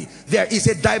scientifically. There is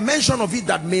a dimension of it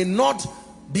that may not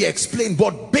be explained,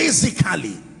 but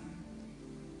basically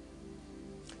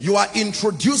you are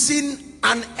introducing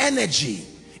an energy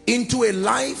into a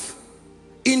life,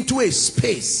 into a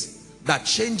space that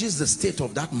changes the state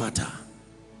of that matter.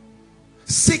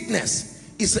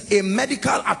 Sickness is a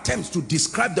medical attempt to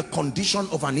describe the condition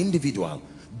of an individual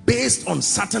based on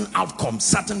certain outcomes,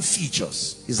 certain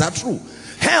features. Is that true?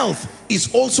 Health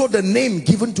is also the name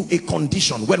given to a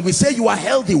condition. When we say you are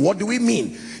healthy, what do we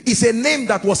mean? It's a name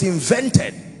that was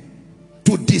invented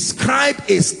to describe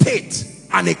a state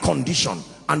and a condition.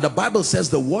 And the Bible says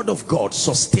the word of God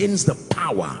sustains the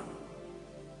power.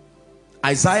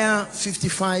 Isaiah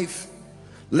 55,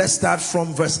 let's start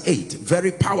from verse 8,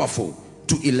 very powerful,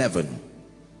 to 11.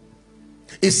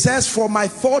 It says, for my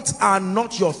thoughts are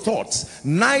not your thoughts,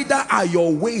 neither are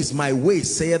your ways my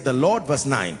ways, saith the Lord. Verse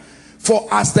 9. For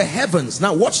as the heavens,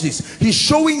 now watch this, he's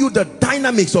showing you the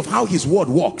dynamics of how his word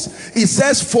works. It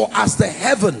says, for as the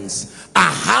heavens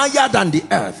are higher than the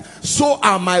earth, so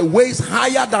are my ways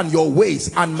higher than your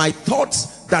ways, and my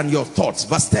thoughts than your thoughts.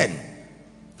 Verse 10.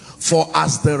 For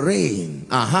as the rain,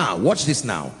 watch this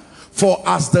now. For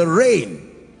as the rain,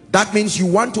 that means you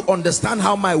want to understand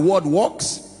how my word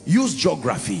works. Use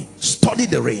geography, study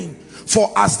the rain.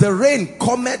 For as the rain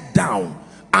cometh down,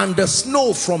 and the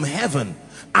snow from heaven,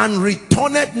 and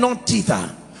returneth not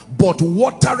thither, but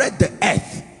watereth the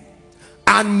earth,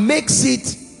 and makes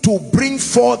it to bring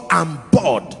forth and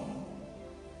bud,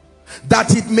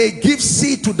 that it may give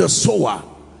seed to the sower.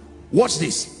 Watch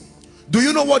this. Do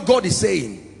you know what God is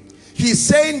saying? He's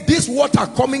saying this water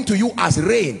coming to you as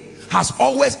rain has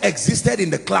always existed in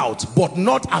the clouds, but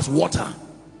not as water.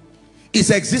 It's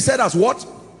existed as what?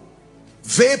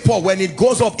 Vapor. When it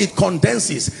goes up, it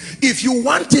condenses. If you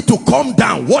want it to come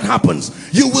down, what happens?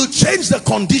 You will change the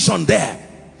condition there.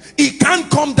 It can't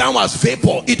come down as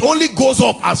vapor. It only goes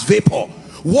up as vapor.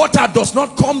 Water does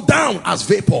not come down as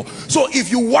vapor. So if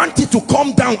you want it to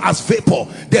come down as vapor,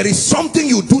 there is something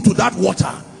you do to that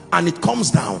water and it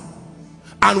comes down.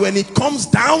 And when it comes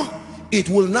down, it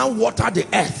will now water the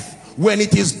earth. When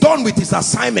it is done with its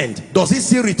assignment, does it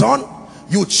still return?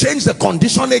 You change the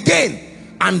condition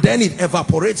again, and then it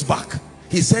evaporates back.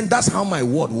 He said, that's how my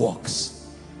word works.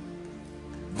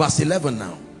 Verse 11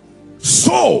 now.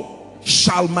 So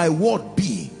shall my word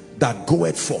be that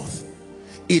goeth forth.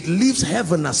 It leaves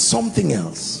heaven as something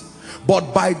else,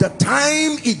 but by the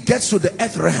time it gets to the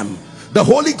earth realm, the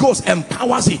Holy Ghost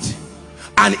empowers it,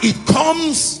 and it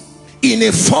comes in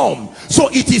a form. So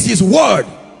it is his word.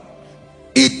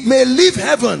 It may leave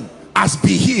heaven as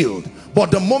be healed,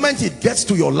 but the moment it gets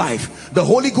to your life, the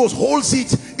Holy Ghost holds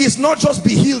it. It's not just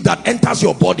be healed that enters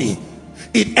your body.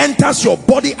 It enters your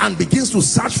body and begins to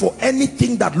search for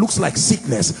anything that looks like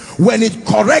sickness. When it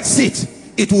corrects it,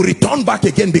 it will return back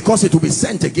again because it will be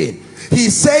sent again.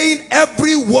 He's saying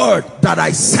every word that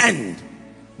I send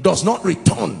does not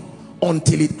return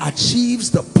until it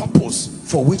achieves the purpose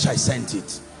for which I sent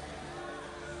it.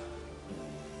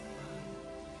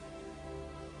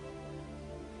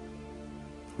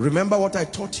 Remember what I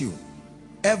taught you.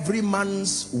 Every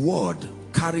man's word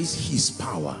carries his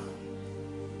power.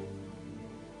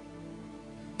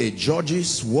 A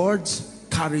judge's words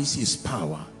carries his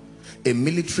power. A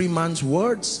military man's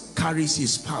words carries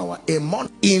his power.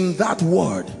 In that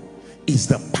word is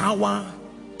the power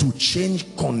to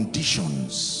change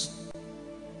conditions.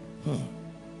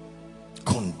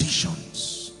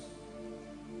 Conditions.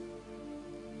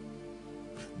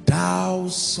 Thou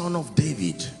son of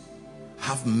David,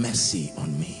 have mercy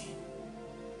on me.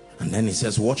 And then he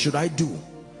says, what should I do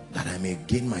that I may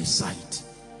gain my sight?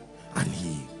 And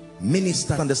he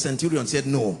ministered, and the centurion said,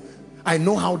 no, I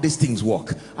know how these things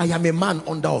work. I am a man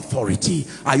under authority.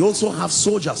 I also have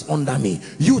soldiers under me.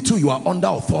 You too, you are under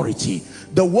authority.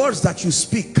 The words that you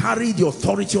speak carry the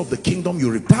authority of the kingdom.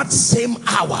 You repeat. That same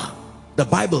hour, the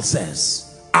Bible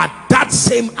says, at that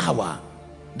same hour,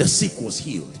 the sick was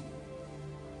healed.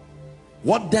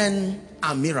 What then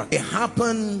a miracle? It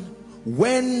happened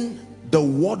when the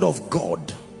word of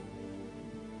God,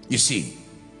 you see,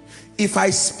 if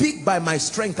I speak by my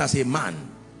strength as a man,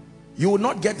 you will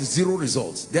not get 0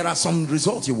 results. There are some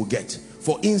results you will get.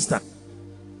 For instance,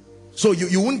 so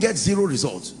you won't get 0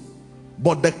 results.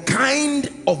 But the kind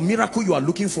of miracle you are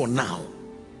looking for now,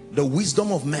 the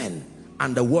wisdom of men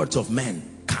and the words of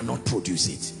men cannot produce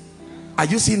it. Are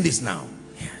you seeing this now?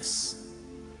 Yes.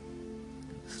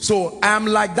 So I am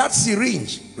like that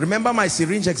syringe. Remember my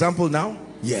syringe example now?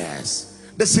 Yes.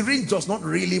 The syringe does not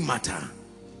really matter.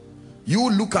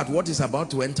 You look at what is about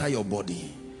to enter your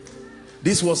body.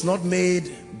 This was not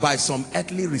made by some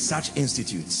earthly research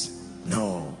institutes.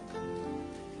 No.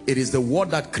 It is the word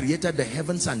that created the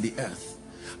heavens and the earth.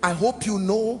 I hope you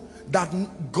know that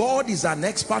God is an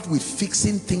expert with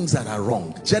fixing things that are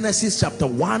wrong. Genesis chapter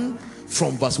 1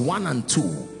 from verse 1 and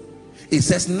 2. It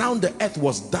says, now the earth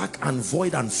was dark and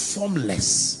void and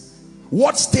formless.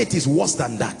 What state is worse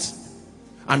than that?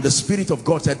 And the Spirit of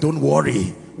God said, don't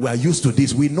worry, we are used to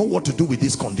this. We know what to do with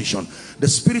this condition. The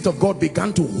Spirit of God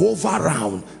began to hover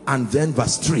around. And then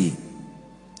verse 3,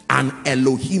 and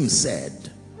Elohim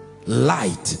said,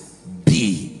 light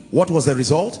be. What was the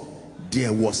result?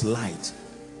 There was light.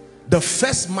 The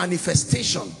first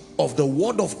manifestation of the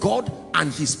word of God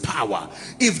and his power.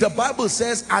 If the Bible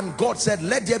says, and God said,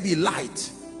 let there be light,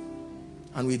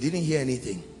 and we didn't hear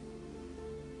anything,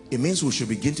 it means we should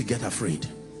begin to get afraid.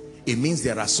 It means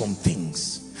there are some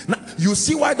things. Now, you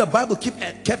see why the Bible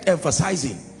kept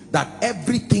emphasizing that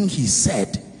everything he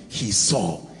said, he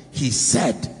saw. He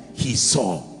said, he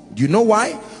saw. Do you know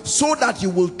why? So that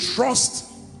you will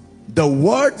trust the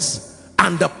words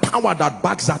and the power that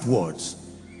backs that words.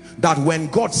 That when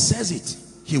God says it,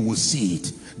 he will see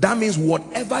it. That means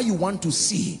whatever you want to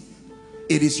see,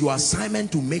 it is your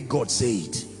assignment to make God say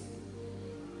it.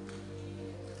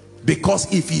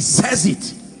 Because if he says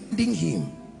it, telling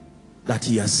him that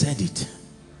he has said it.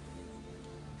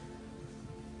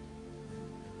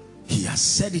 He has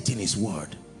said it in his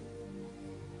word.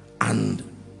 And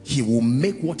he will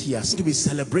make what he has to be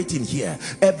celebrating here.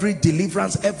 Every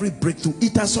deliverance, every breakthrough,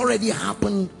 it has already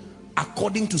happened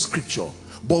according to scripture.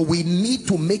 But we need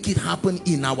to make it happen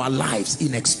in our lives,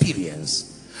 in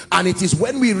experience. And it is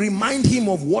when we remind him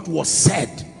of what was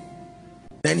said,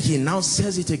 then he now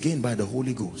says it again by the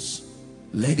Holy Ghost.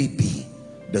 Let it be.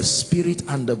 The Spirit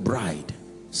and the bride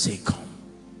say, come.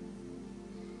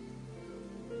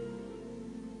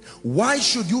 Why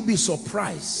should you be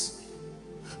surprised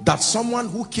that someone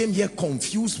who came here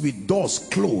confused with doors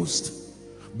closed,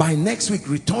 by next week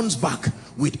returns back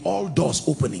with all doors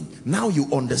opening? Now you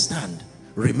understand.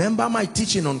 Remember my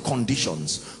teaching on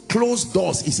conditions. Closed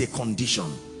doors is a condition.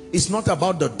 It's not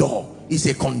about the door, it's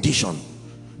a condition.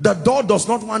 The door does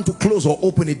not want to close or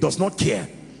open, it does not care.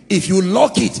 If you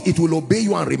lock it, it will obey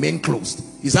you and remain closed.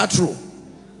 Is that true?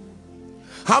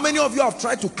 How many of you have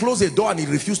tried to close a door and it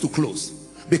refused to close?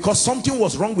 Because something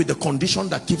was wrong with the condition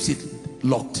that keeps it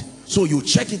locked. So you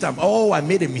check it and, oh, I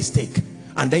made a mistake.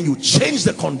 And then you change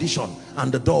the condition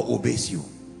and the door obeys you.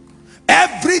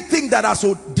 Everything that has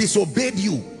disobeyed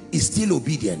you is still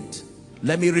obedient.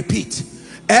 Let me repeat.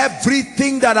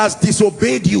 Everything that has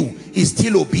disobeyed you is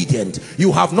still obedient.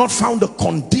 You have not found a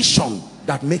condition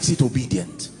that makes it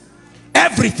obedient.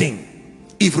 everything.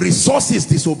 If resources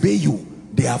disobey you,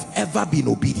 they have ever been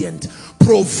obedient.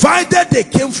 Provided they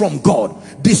came from God,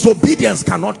 disobedience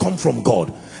cannot come from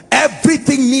God.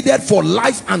 Everything needed for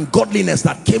life and godliness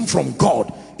that came from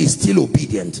God is still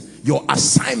obedient. Your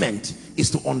assignment is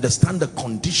to understand the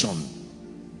condition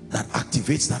that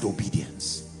activates that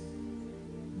obedience.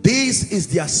 This is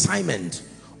the assignment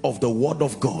of the word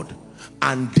of God,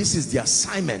 and this is the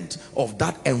assignment of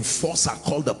that enforcer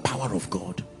called the power of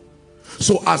God.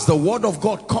 So as the word of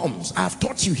God comes, I have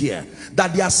taught you here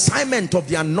that the assignment of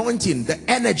the anointing, the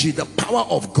energy, the power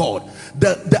of God,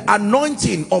 the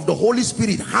anointing of the Holy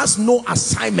Spirit has no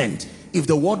assignment if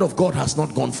the word of God has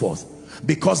not gone forth,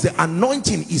 because the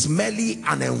anointing is merely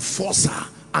an enforcer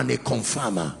and a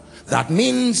confirmer. That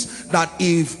means that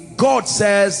if God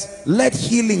says let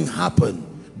healing happen,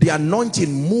 the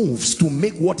anointing moves to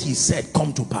make what he said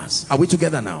come to pass. Are we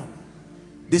together now?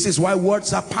 This is why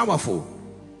words are powerful.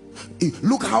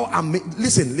 Look how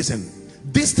listen,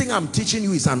 this thing I'm teaching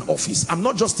you is an office. I'm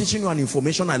not just teaching you an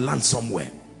information I learned somewhere.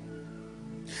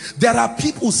 There are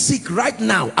people sick right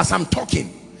now as I'm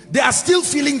talking. They are still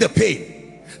feeling the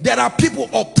pain. There are people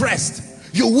oppressed.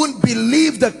 You wouldn't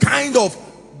believe the kind of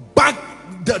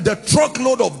the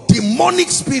truckload of demonic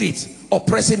spirits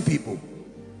oppressing people.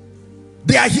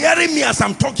 They are hearing me as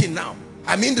I'm talking now.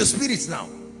 I'm in the spirits now,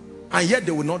 and yet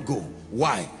they will not go.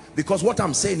 Why? Because what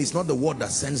I'm saying is not the word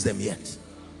that sends them yet.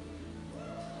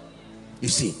 You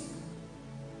see.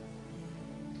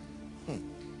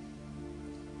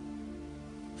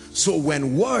 So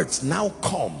when words now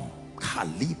come,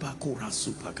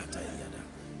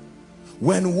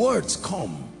 when words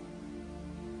come,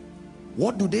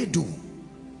 what do?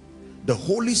 The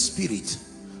Holy Spirit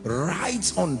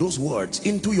rides on those words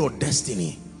into your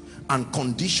destiny, and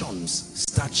conditions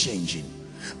start changing.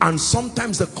 And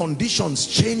sometimes the conditions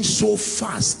change so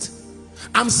fast.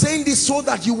 I'm saying this so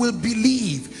that you will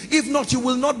believe. If not, you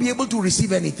will not be able to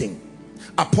receive anything.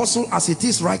 Apostle, as it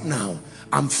is right now,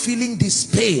 I'm feeling this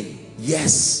pain.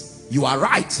 Yes, you are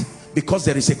right, because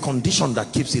there is a condition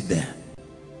that keeps it there.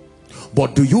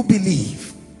 But do you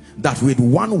believe that with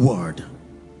one word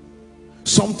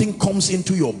something comes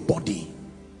into your body?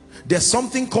 There's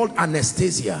something called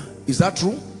anesthesia. Is that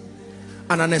true?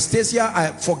 An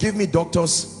anesthesia, forgive me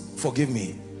doctors, forgive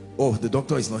me. Oh, the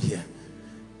doctor is not here.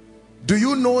 Do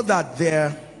you know that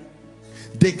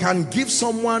they can give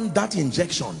someone that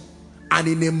injection, and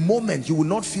in a moment you will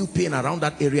not feel pain around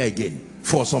that area again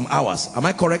for some hours? Am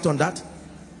I correct on that?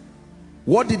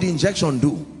 What did the injection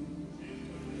do?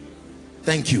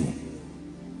 Thank you.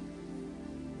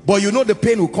 But you know the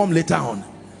pain will come later on.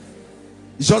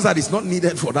 It's just that it's not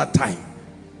needed for that time.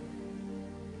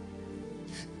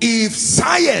 If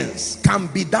science can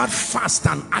be that fast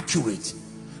and accurate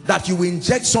that you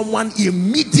inject someone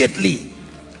immediately,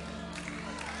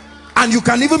 and you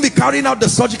can even be carrying out the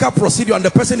surgical procedure and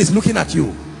the person is looking at you,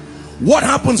 what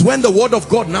happens when the word of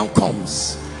God now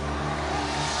comes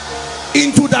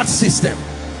into that system?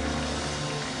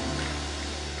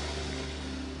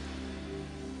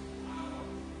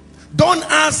 Don't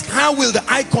ask how will the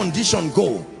eye condition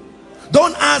go.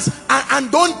 Don't ask,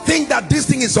 and don't think that this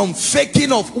thing is some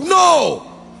faking of. No,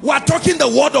 we're talking the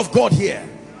word of God here.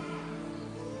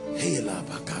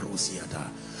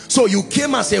 So you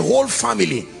came as a whole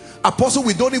family. Apostle,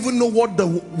 we don't even know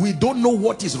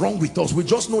what is wrong with us. We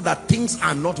just know that things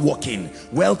are not working.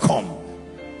 Welcome.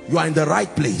 You are in the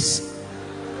right place.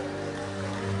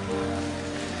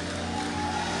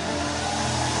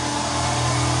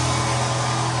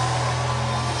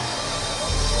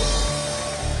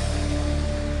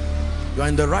 You are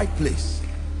in the right place.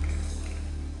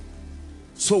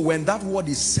 So when that word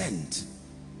is sent,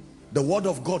 the word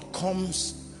of God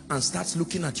comes and starts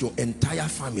looking at your entire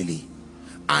family,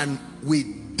 and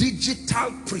with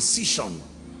digital precision,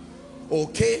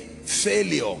 okay,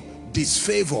 failure,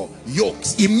 disfavor,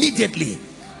 yokes, immediately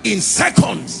in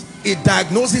seconds it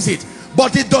diagnoses it.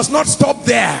 But it does not stop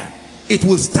there. It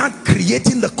will start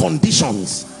creating the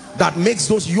conditions that makes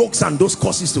those yokes and those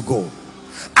causes to go.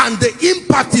 And the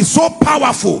impact is so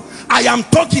powerful. I am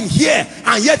talking here,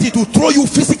 and yet it will throw you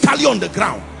physically on the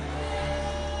ground.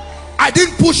 I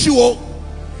didn't push you.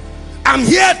 I'm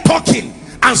here talking,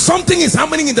 and something is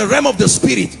happening in the realm of the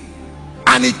spirit,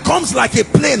 and it comes like a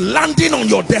plane landing on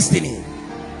your destiny.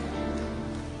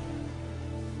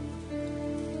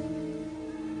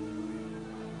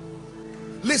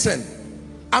 Listen,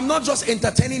 I'm not just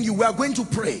entertaining you. We are going to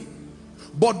pray.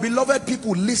 But beloved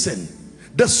people, listen.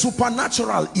 The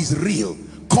supernatural is real.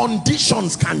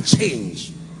 Conditions can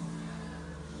change.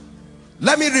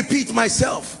 Let me repeat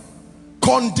myself.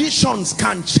 Conditions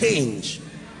can change.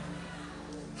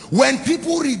 When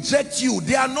people reject you,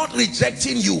 they are not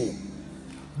rejecting you.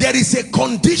 There is a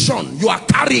condition you are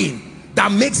carrying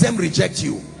that makes them reject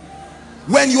you.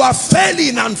 When you are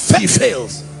failing and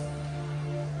fails,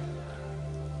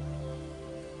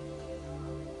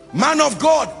 man of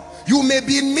God, you may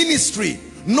be in ministry,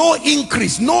 no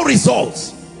increase, no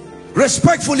results.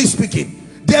 Respectfully speaking,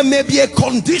 there may be a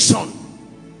condition.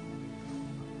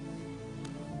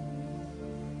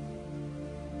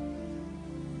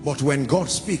 But when God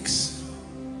speaks,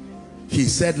 he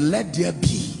said, let there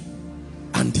be,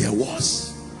 and there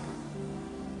was.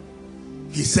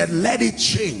 He said, let it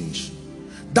change.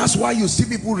 That's why you see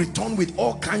people return with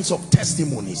all kinds of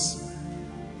testimonies.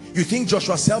 You think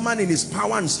Joshua Selman in his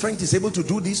power and strength is able to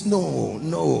do this? No,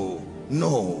 no,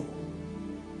 no.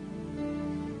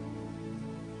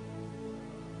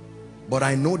 But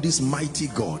I know this mighty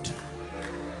God.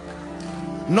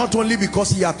 Not only because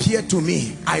he appeared to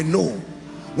me, I know.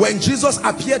 When Jesus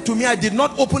appeared to me, I did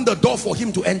not open the door for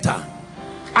him to enter.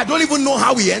 I don't even know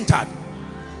how he entered.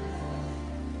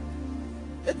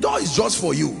 The door is just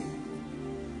for you.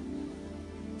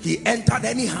 He entered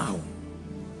anyhow.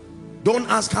 Don't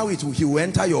ask how he will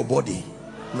enter your body.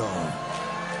 No.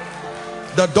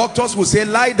 The doctors will say,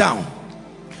 lie down.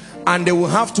 And they will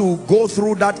have to go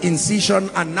through that incision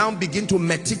and now begin to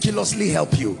meticulously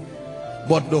help you.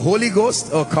 But the Holy Ghost,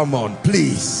 oh come on,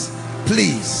 please,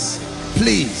 please,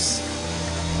 please.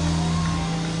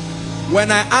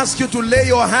 When I ask you to lay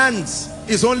your hands,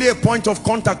 it's only a point of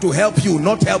contact to help you,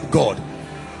 not help God.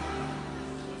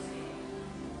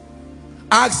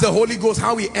 Ask the Holy Ghost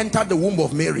how he entered the womb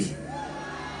of Mary.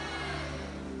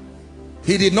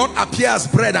 He did not appear as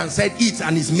bread and said, eat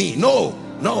and it's me. No,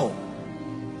 no.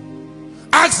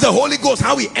 Ask the Holy Ghost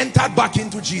how he entered back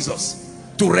into Jesus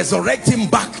to resurrect him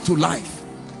back to life.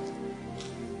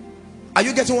 Are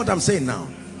you getting what I'm saying now?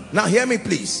 Now hear me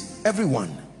please,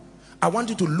 everyone. I want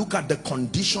you to look at the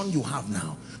condition you have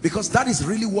now, because that is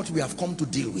really what we have come to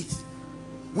deal with.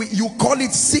 You call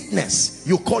it sickness,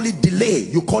 you call it delay,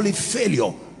 you call it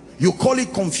failure, you call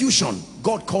it confusion.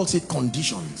 God calls it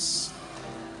conditions.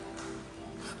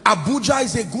 Abuja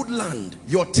is a good land,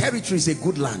 your territory is a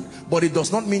good land, but it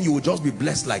does not mean you will just be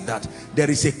blessed like that. There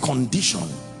is a condition.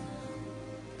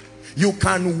 You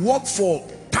can work for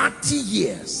 30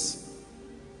 years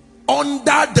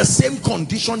under the same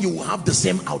condition, you will have the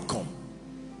same outcome.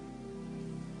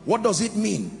 What does it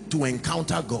mean to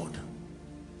encounter God?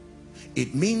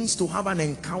 It means to have an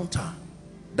encounter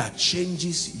that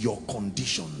changes your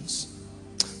conditions.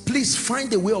 Please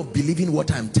find a way of believing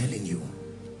what I'm telling you.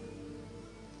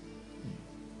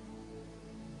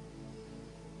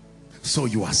 So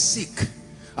you are sick.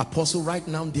 Apostle, right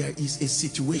now there is a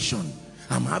situation.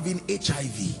 I'm having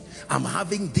HIV. I'm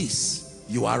having this.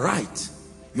 You are right.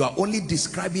 You are only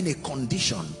describing a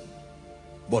condition.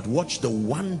 But watch the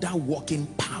wonder-working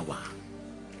power.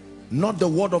 Not the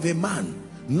word of a man.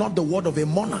 Not the word of a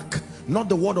monarch. Not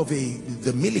the word of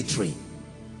the military.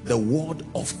 The word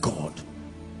of God.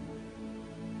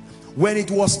 When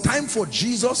it was time for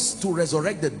Jesus to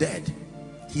resurrect the dead,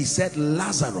 he said,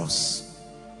 Lazarus.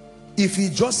 If he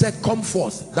just said, come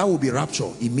forth, that will be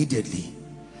rapture immediately.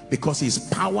 Because his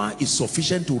power is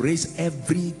sufficient to raise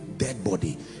every dead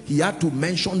body. He had to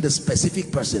mention the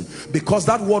specific person, because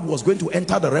that word was going to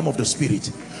enter the realm of the spirit.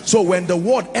 So when the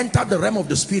word entered the realm of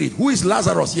the spirit, who is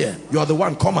Lazarus here? You are the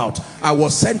one, come out. I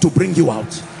was sent to bring you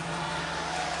out.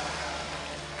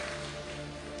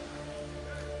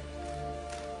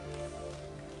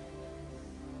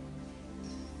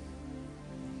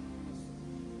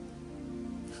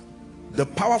 The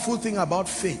powerful thing about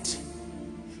faith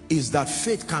is that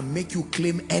faith can make you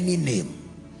claim any name.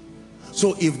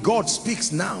 So if God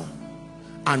speaks now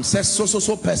and says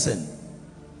so person,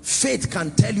 faith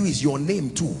can tell you is your name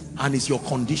too, and it's your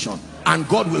condition, and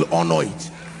God will honor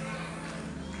it.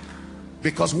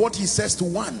 Because what he says to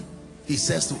one, he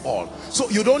says to all. So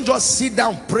you don't just sit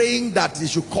down praying that he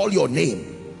should call your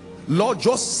name. Lord,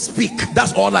 just speak.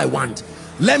 That's all I want.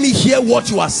 Let me hear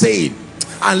what you are saying,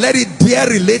 and let it dare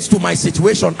relate to my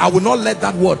situation. I will not let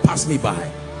that word pass me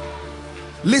by.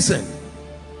 Listen,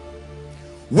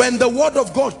 when the word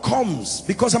of God comes,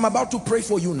 because I'm about to pray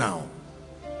for you now,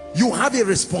 you have a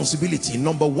responsibility.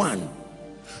 Number one,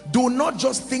 do not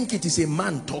just think it is a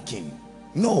man talking.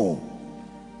 No,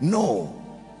 no.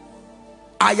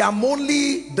 I am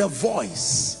only the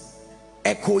voice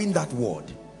echoing that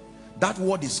word. That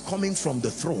word is coming from the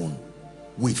throne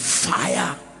with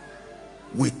fire,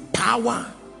 with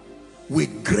power,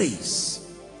 with grace.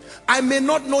 I may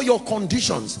not know your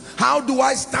conditions. How do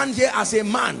I stand here as a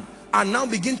man and now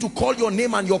begin to call your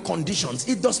name and your conditions?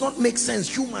 It does not make sense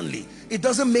humanly. It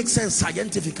doesn't make sense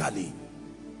scientifically.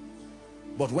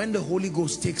 But when the Holy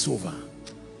Ghost takes over,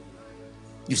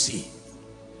 you see.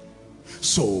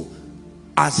 So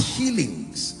as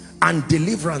healings and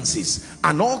deliverances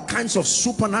and all kinds of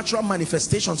supernatural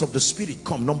manifestations of the Spirit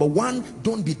come, number one,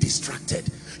 don't be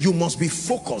distracted. You must be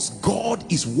focused.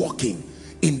 God is working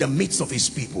in the midst of his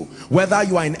people. Whether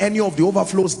you are in any of the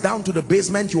overflows, down to the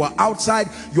basement, you are outside,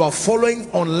 you are following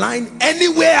online,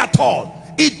 anywhere at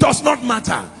all, it does not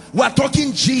matter. We are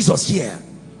talking Jesus here.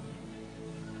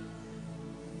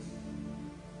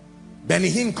 Benny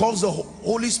Hinn calls the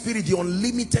Holy Spirit the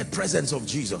unlimited presence of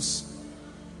Jesus.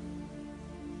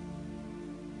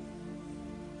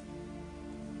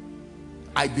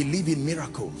 I believe in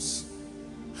miracles.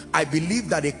 I believe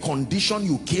that a condition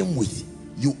you came with,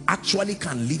 you actually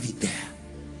can leave it there.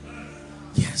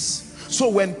 Yes. So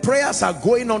when prayers are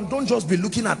going on, don't just be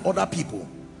looking at other people.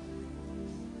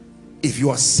 If you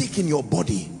are sick in your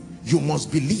body, you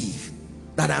must believe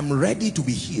that I'm ready to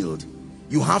be healed.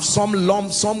 You have some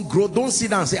lump, some growth, don't sit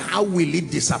down and say, how will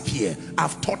it disappear?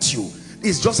 I've taught you.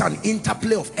 It's just an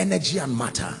interplay of energy and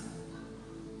matter.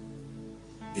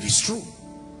 It is true.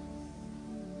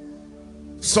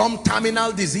 Some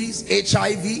terminal disease,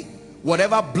 HIV,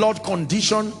 whatever blood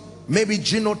condition, maybe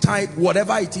genotype,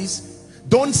 whatever it is,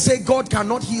 don't say God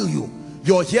cannot heal you.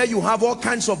 You're here, you have all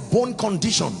kinds of bone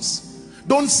conditions.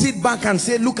 Don't sit back and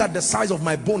say, look at the size of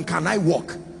my bone, can I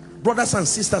walk? Brothers and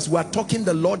sisters, we are talking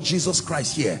the Lord Jesus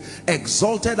Christ here,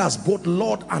 exalted as both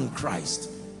Lord and Christ.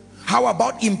 How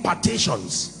about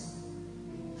impartations?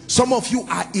 Some of you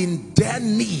are in their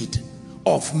need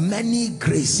of many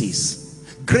graces.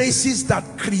 Graces that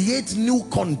create new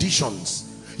conditions.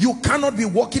 You cannot be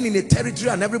walking in a territory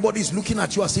and everybody is looking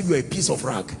at you as if you're a piece of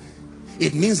rag.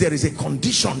 It means there is a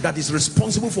condition that is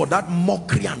responsible for that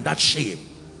mockery and that shame.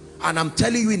 And I'm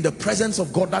telling you, in the presence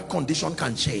of God, that condition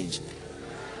can change.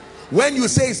 When you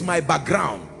say it's my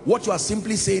background, what you are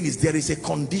simply saying is there is a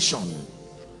condition.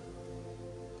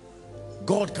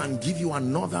 God can give you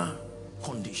another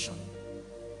condition.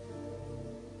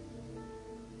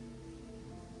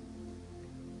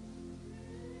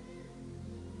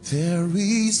 There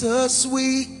is a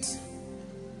sweet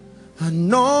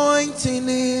anointing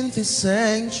in the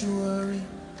sanctuary.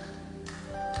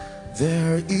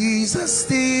 There is a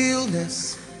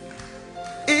stillness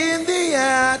in the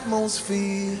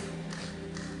atmosphere.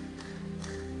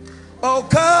 Oh,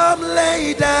 come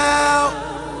lay down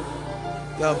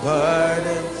your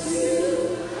burdens,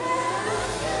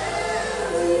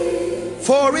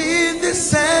 for in the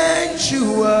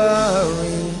sanctuary,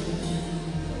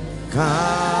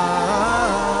 come.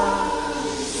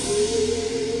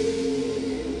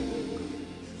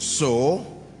 So,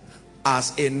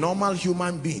 as a normal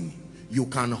human being, you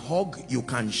can hug, you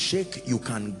can shake, you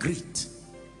can greet.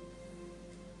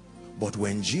 But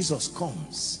when Jesus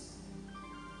comes,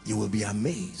 you will be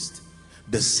amazed.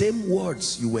 The same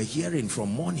words you were hearing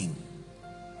from morning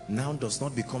now does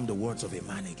not become the words of a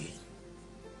man again.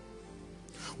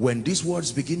 When these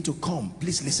words begin to come,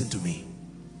 please listen to me.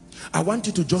 I want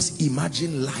you to just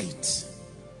imagine light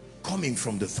coming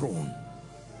from the throne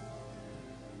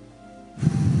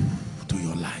to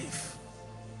your life.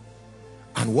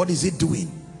 And what is it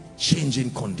doing? Changing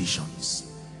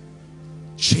conditions.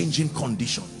 Changing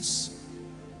conditions.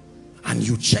 And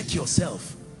you check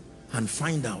yourself and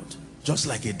find out, just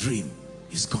like a dream,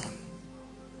 is gone.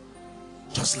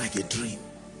 Just like a dream.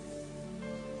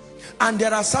 And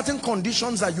there are certain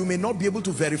conditions that you may not be able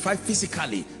to verify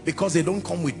physically because they don't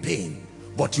come with pain,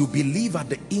 but you believe at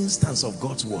the instance of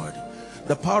God's word.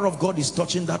 The power of God is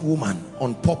touching that woman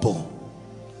on purple.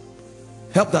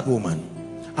 Help that woman.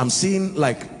 I'm seeing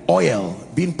like oil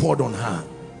being poured on her.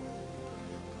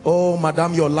 Oh,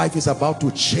 madam, your life is about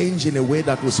to change in a way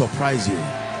that will surprise you.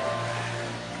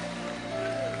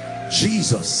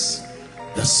 Jesus,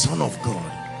 the Son of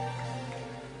God.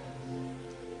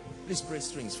 Please play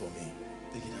strings for me.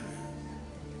 Take it higher.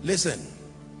 Listen,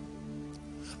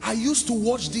 I used to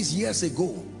watch this years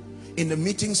ago in the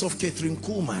meetings of Catherine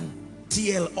Kuhlman,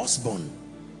 T.L. Osborne,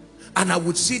 and I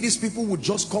would see these people would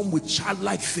just come with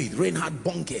childlike faith, Reinhard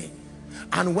Bonnke,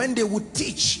 and when they would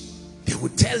teach, they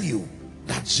would tell you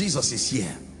that Jesus is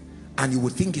here, and you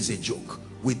would think it's a joke.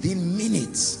 Within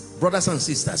minutes, brothers and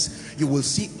sisters, you will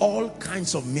see all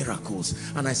kinds of miracles.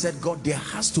 And I said, God, there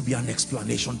has to be an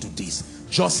explanation to this.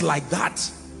 Just like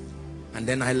that. And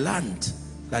then I learned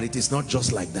that it is not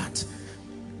just like that.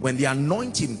 When the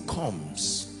anointing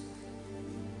comes,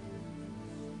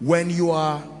 when you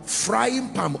are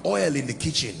frying palm oil in the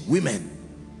kitchen, women,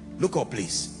 look up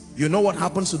please. You know what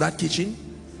happens to that kitchen?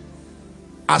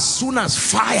 As soon as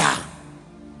fire,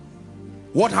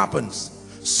 what happens?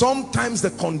 Sometimes the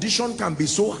condition can be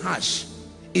so harsh,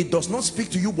 It does not speak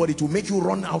to you, but it will make you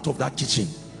run out of that kitchen.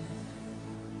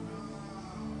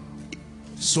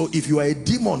 So if you are a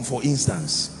demon, for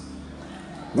instance,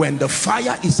 when the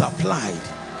fire is applied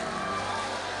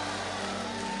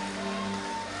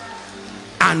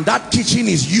and that kitchen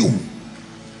is you,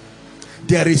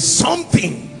 there is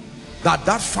something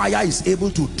that fire is able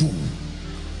to do,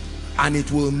 and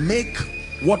it will make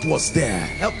what was there,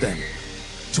 help them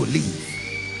to leave.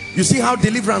 You see how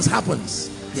deliverance happens?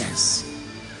 Yes.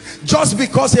 Just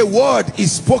because a word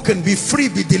is spoken, be free,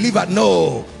 be delivered.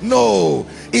 No,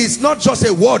 it's not just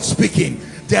a word speaking.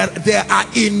 There are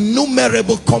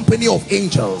innumerable company of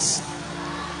angels,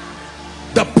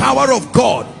 the power of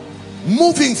God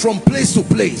moving from place to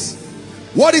place.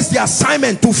 What is the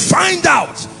assignment? To find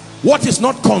out what is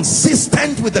not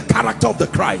consistent with the character of the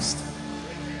Christ.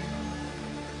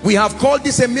 We have called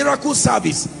this a miracle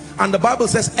service, and the Bible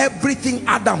says everything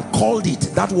Adam called it,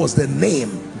 that was the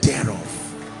name thereof.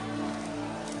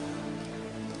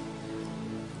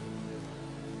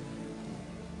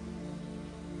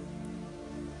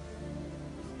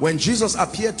 When Jesus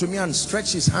appeared to me and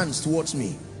stretched his hands towards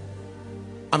me,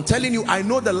 I'm telling you, I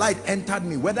know the light entered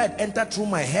me. Whether it entered through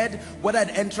my head, whether it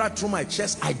entered through my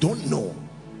chest, I don't know.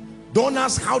 Don't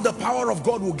ask how the power of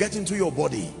God will get into your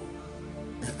body.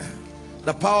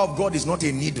 The power of God is not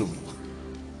a needle.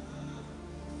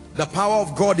 The power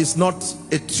of God is not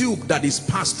a tube that is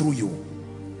passed through you.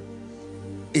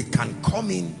 It can come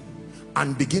in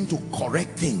and begin to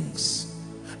correct things.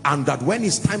 And that when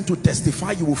it's time to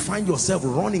testify, you will find yourself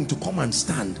running to come and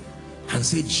stand and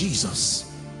say,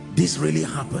 Jesus, this really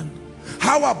happened.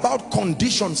 How about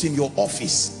conditions in your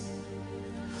office?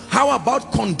 How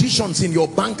about conditions in your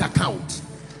bank account?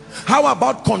 How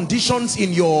about conditions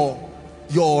in your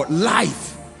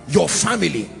life, your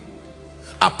family?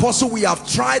 Apostle, we have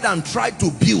tried and tried to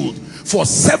build. For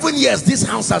 7 years, this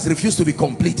house has refused to be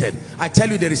completed. I tell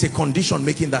you, there is a condition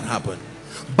making that happen.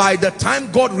 By the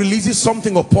time God releases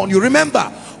something upon you,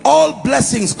 remember, all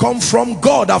blessings come from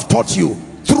God, I've taught you,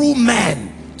 through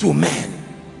man to man.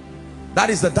 That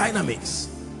is the dynamics.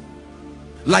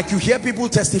 Like you hear people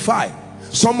testify.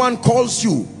 Someone calls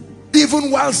you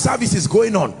even while service is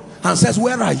going on and says,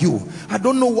 where are you? I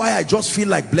don't know why, I just feel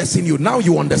like blessing you. Now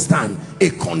you understand. A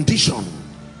condition.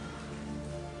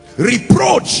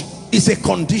 Reproach is a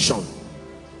condition.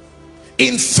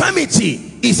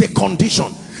 Infirmity is a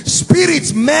condition.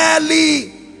 Spirits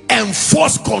merely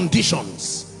enforce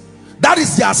conditions. That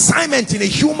is the assignment in a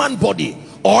human body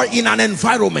or in an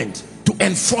environment, to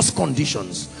enforce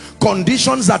conditions.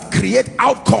 Conditions that create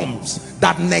outcomes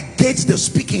that negate the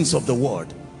speakings of the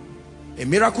word. A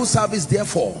miracle service,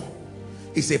 therefore,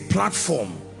 is a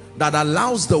platform that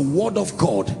allows the word of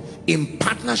God in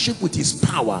partnership with his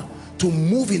power to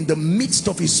move in the midst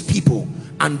of his people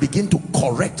and begin to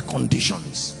correct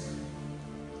conditions.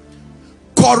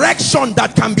 Correction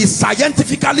that can be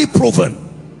scientifically proven,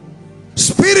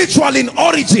 spiritual in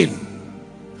origin.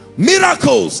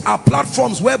 Miracles are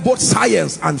platforms where both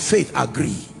science and faith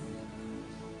agree.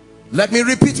 Let me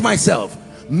repeat myself.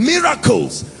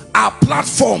 Miracles are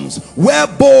platforms where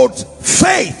both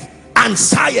faith and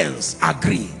science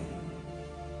agree.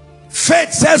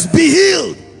 Faith says be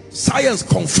healed. Science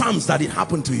confirms that it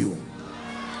happened to you.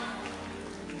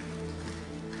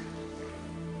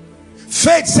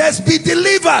 Faith says be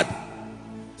delivered.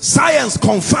 Science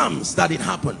confirms that it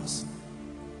happens.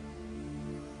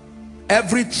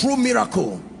 Every true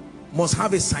miracle must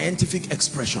have a scientific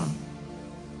expression,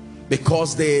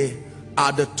 because they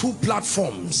are the two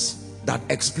platforms that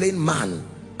explain man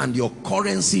and the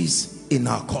occurrences in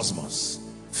our cosmos.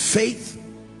 Faith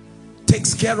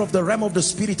takes care of the realm of the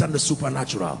spirit and the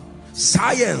supernatural.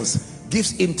 Science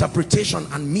gives interpretation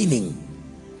and meaning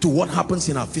to what happens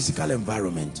in our physical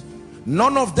environment.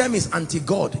 None of them is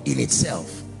anti-God in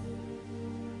itself.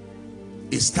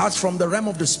 It starts from the realm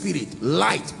of the spirit,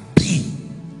 light, be,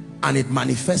 and it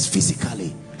manifests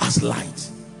physically as light.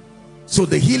 So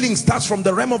the healing starts from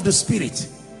the realm of the spirit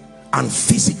and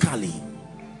physically.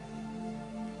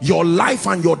 Your life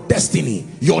and your destiny,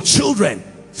 your children,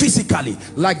 physically,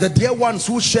 like the dear ones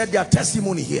who shared their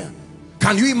testimony here.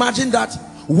 Can you imagine that?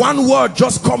 One word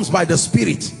just comes by the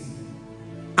spirit,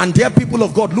 and dear people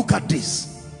of God, look at this.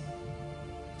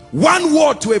 One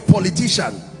word to a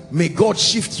politician, may God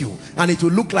shift you, and it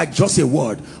will look like just a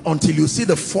word until you see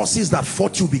the forces that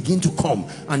fought you begin to come,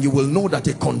 and you will know that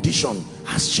a condition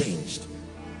has changed.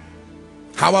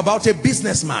 How about a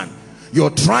businessman? You're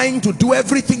trying to do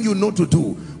everything you know to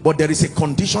do, but there is a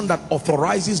condition that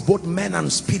authorizes both men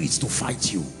and spirits to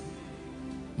fight you.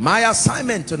 My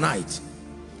assignment tonight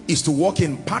is to walk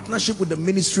in partnership with the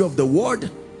ministry of the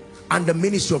word and the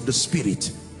ministry of the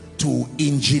spirit, to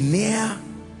engineer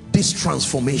this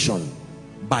transformation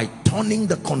by turning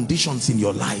the conditions in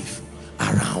your life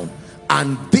around.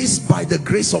 And this, by the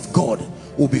grace of God,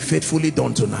 will be faithfully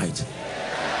done tonight.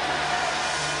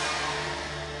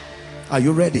 Are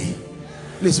you ready?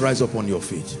 Please rise up on your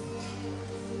feet.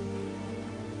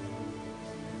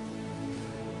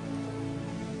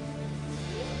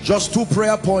 Just 2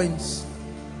 prayer points,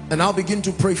 and I'll begin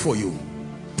to pray for you.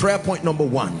 Prayer point number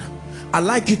 1. I'd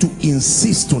like you to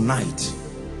insist tonight.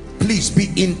 Please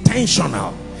be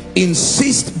intentional.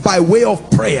 Insist by way of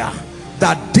prayer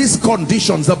that these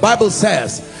conditions, the Bible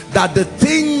says that the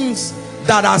things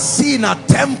that are seen are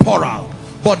temporal,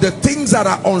 but the things that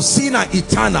are unseen are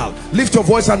eternal. Lift your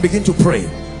voice and begin to pray.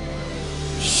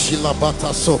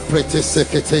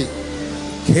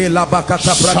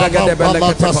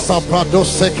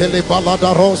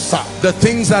 The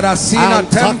things that are seen are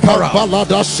temporal.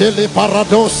 The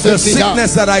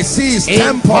sickness that I see is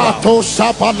temporal.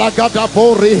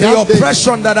 The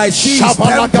oppression that I see is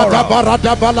temporal.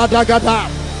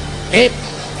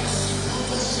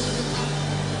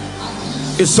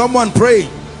 Is someone praying?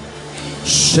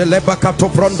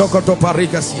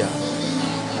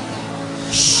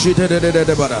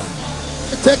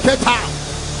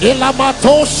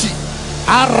 Elamatoshi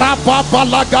araba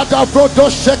balagada brodo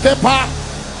shekepa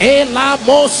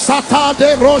elamosata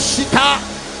de roshika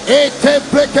ete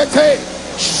brekete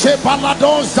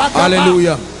shebalado zakapa.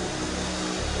 Hallelujah.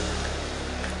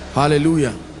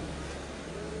 Hallelujah.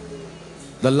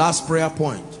 The last prayer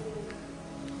point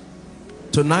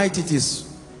tonight, it is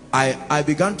I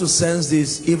began to sense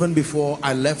this even before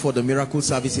I left for the miracle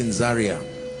service in Zaria.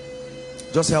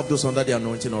 Just help those under the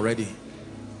anointing already.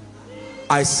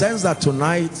 I sense that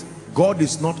tonight God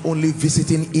is not only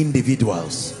visiting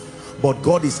individuals, but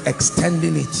God is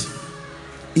extending it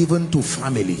even to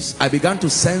families. I began to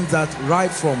sense that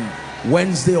right from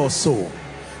Wednesday or so,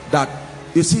 that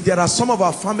you see there are some of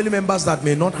our family members that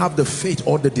may not have the faith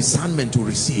or the discernment to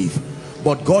receive,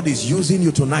 but God is using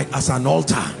you tonight as an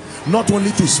altar, not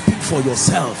only to speak for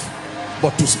yourself,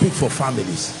 but to speak for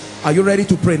families. Are you ready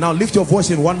to pray? Now lift your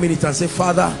voice in 1 minute and say,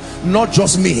 Father, not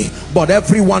just me, but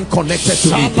everyone connected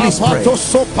to me. Please pray.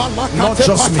 Not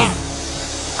just me.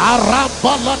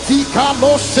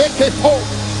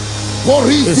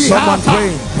 Is someone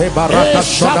praying?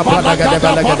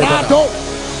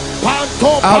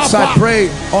 Outside pray,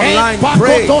 online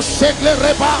pray.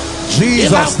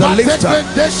 Jesus the lifter,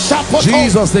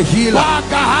 Jesus the healer,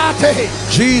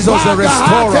 Jesus the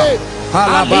restorer.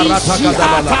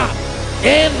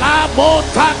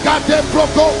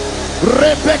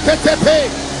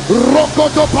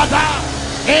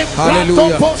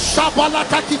 Hallelujah.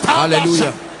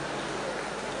 Hallelujah.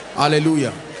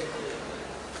 Hallelujah.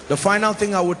 The final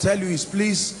thing I would tell you is,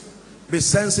 please be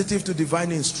sensitive to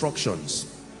divine instructions.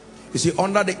 You see,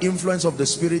 under the influence of the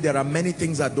Spirit, there are many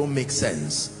things that don't make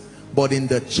sense, but in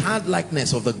the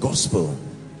childlikeness of the gospel,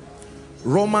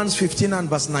 Romans 15 and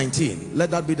verse 19,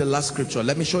 let that be the last scripture.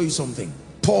 Let me show you something.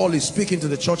 Paul is speaking to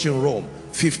the church in Rome.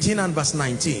 15 and verse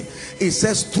 19, it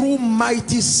says, through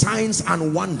mighty signs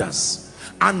and wonders,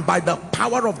 and by the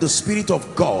power of the Spirit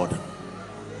of God.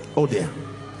 Oh dear.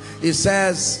 It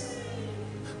says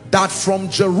that from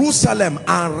Jerusalem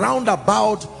and round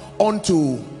about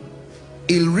unto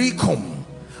Illyricum,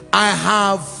 I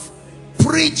have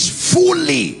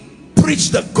fully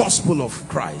preached the gospel of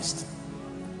Christ.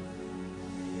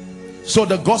 So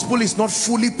the gospel is not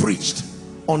fully preached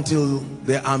until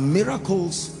there are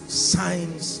miracles,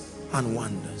 signs and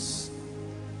wonders.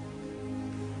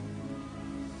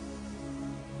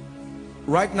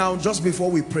 Right now, just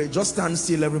before we pray, just stand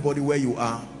still, everybody, where you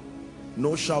are.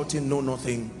 No shouting, no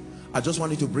nothing. I just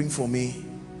want you to bring for me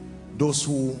those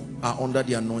who are under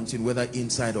the anointing, whether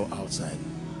inside or outside.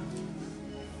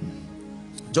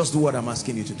 Just do what I'm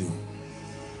asking you to do.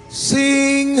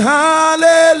 Sing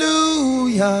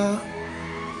hallelujah,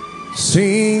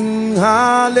 sing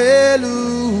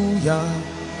hallelujah,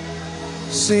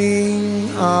 sing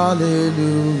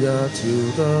hallelujah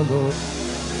to the Lord.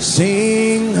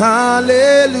 Sing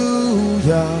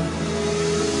hallelujah,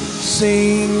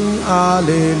 sing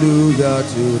hallelujah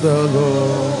to the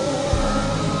Lord.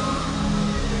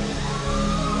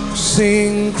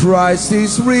 Sing Christ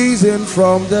is risen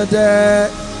from the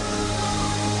dead.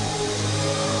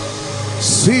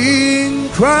 Sing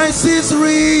Christ is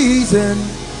risen.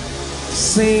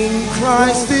 Sing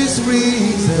Christ is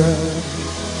risen.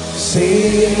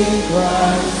 Sing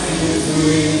Christ is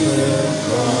risen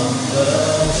from the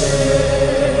dead.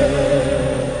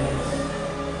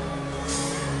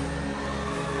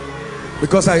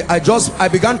 Because I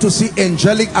began to see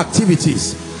angelic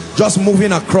activities. just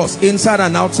moving across, inside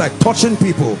and outside, touching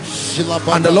people.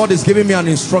 And the Lord is giving me an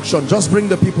instruction. Just bring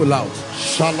the people out.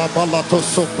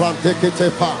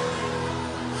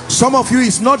 Some of you,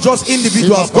 it's not just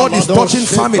individuals. God is touching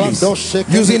families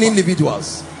using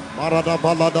individuals.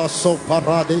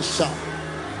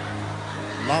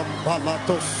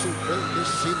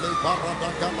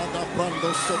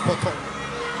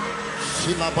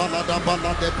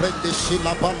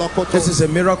 This is a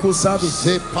miracle service.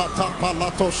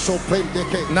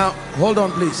 Now hold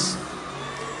on please,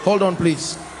 hold on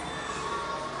please.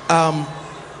 The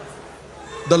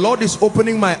Lord is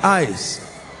opening my eyes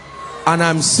and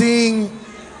I'm seeing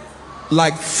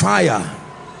like fire.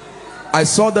 I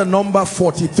saw the number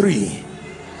 43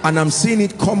 and I'm seeing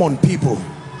it come on people,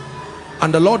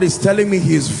 and the Lord is telling me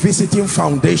he is visiting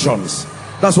foundations.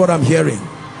 That's what I'm hearing.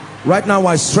 Right now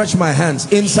I stretch my hands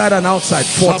inside and outside.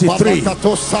 43 in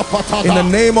the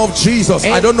name of Jesus.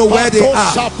 I don't know where they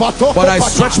are, but I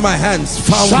stretch my hands.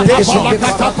 Foundations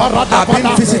have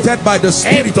been visited by the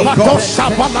Spirit of God.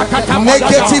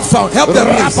 Negative foundation, help them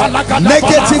please.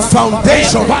 Negative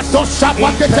foundation.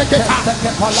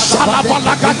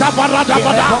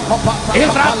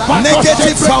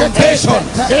 Negative foundation.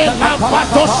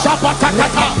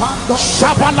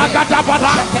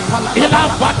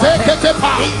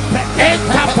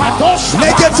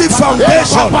 Negative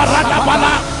foundation.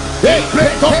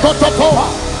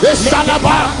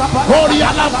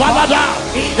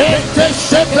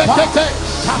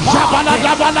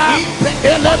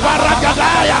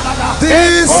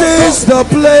 This is the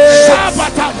place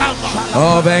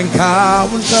of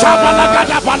encounter.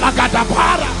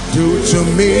 Do to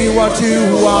me what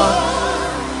you want.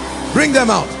 Bring them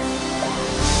out.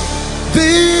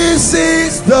 This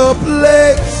is the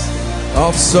place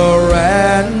of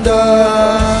surrender.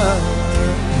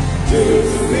 Do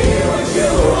to me what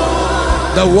you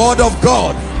want. The word of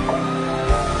God.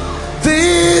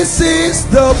 This is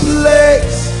the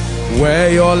place where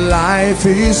your life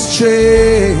is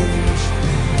changed.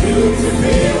 Do to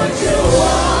me what you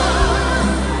want.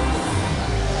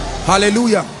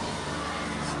 Hallelujah.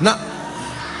 Now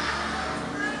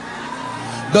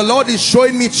the Lord is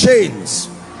showing me chains.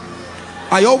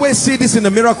 I always see this in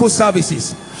the miracle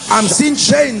services. I'm seeing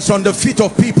chains on the feet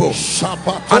of people,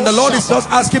 and the Lord is just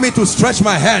asking me to stretch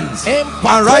my hands. And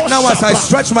right now as I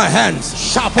stretch my hands,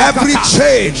 every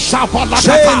chains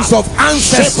of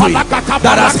ancestry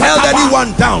that has held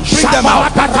anyone down, bring them out.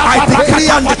 I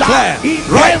decree and declare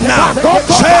right now,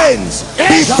 chains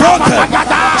be broken,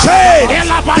 chains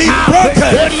be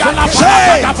broken,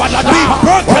 chains be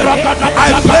broken. I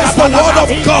place the word of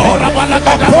God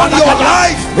upon your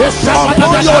life,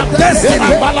 upon your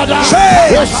destiny.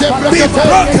 Chains be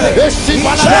broken.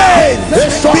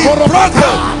 Chains be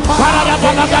broken.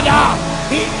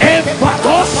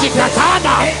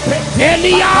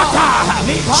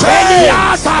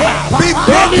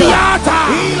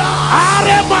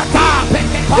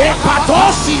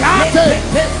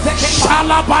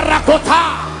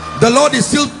 The Lord is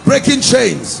still breaking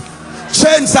chains.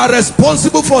 Chains are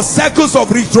responsible for cycles of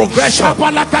retrogression.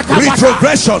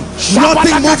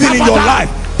 Nothing moving in your life.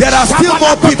 There are still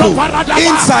more people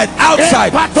inside,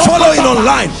 outside, following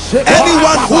online.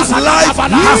 Anyone whose life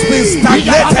has been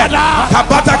stagnated,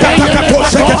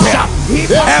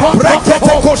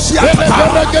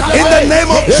 in the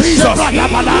name of Jesus,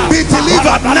 be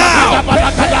delivered now.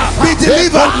 Be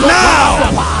delivered now.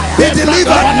 Be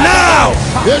delivered now.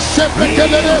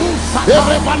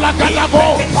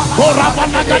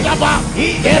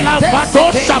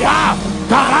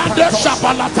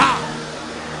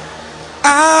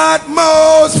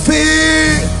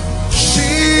 Atmosphere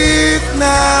shift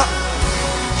now.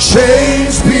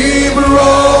 Chains be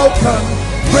broken.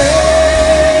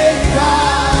 Break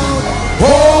down.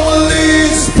 Holy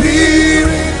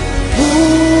Spirit,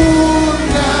 move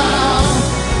now.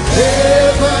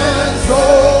 Heavens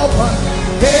open.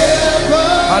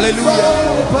 Heavens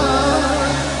Hallelujah. Open.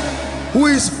 Who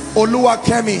is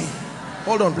Oluwakemi?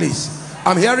 Hold on please.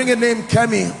 I'm hearing a name,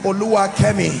 Kemi.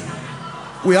 Oluwakemi.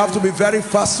 We have to be very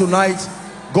fast tonight.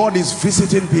 God is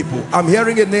visiting people. I'm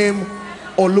hearing a name,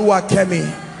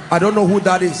 Oluwakemi. I don't know who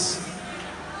that is.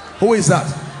 Who is that?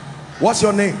 What's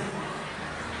your name?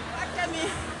 Akemi.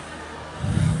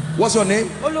 What's your name?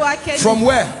 Oluwakemi. From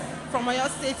where? From Oyo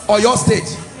State. Oyo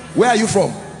State. Where are you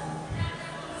from?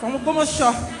 From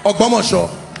Ogbomoso. Ogbomoso.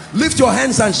 Lift your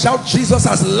hands and shout Jesus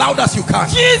as loud as you can.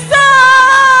 Jesus!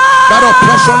 That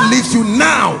oppression leaves you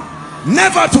now,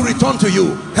 never to return to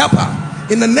you. Help her.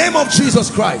 In the name of Jesus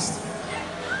Christ.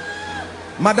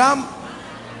 Madam,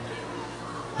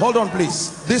 hold on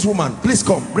please. This woman, please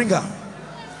come, bring her.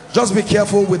 Just be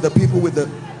careful with the people with the...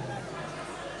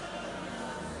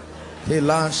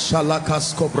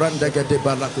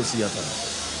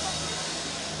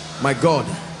 My God,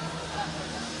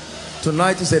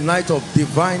 tonight is a night of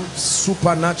divine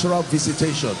supernatural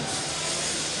visitation.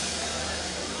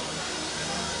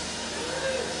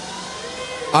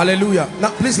 Hallelujah.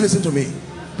 Now please listen to me.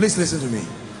 Please listen to me.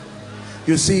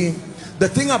 You see, the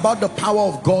thing about the power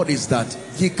of God is that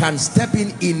he can step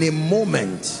in a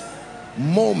moment.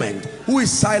 Who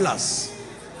is Silas?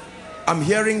 I'm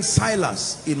hearing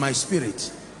Silas in my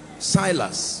spirit.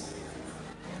 Silas.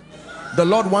 The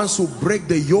Lord wants to break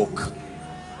the yoke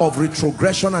of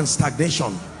retrogression and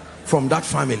stagnation from that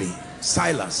family.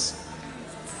 Silas.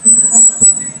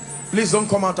 Please don't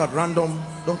come out at random.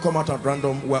 Don't come out at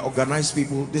random. We're organized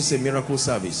people. This is a miracle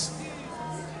service.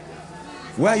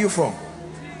 Where are you from?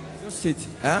 Edo State.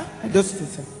 Huh? Edo State,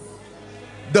 sir.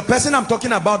 The person I'm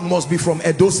talking about must be from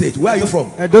Edo State. Where are you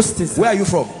from? Edo State, sir. Where are you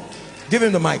from? Give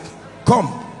him the mic. Come.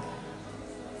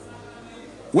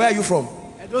 Where are you from?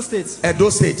 Edo State. Edo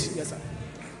State. Yes, sir.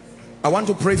 I want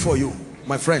to pray for you,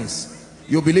 my friends.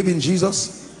 You believe in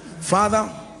Jesus? Father,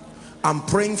 I'm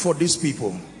praying for these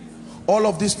people. All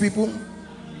of these people,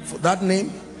 for that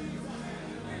name,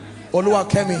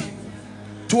 Oluwakemi.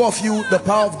 Two of you, the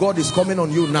power of God is coming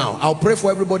on you now. I'll pray for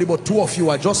everybody, but two of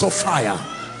you are just on fire.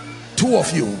 Two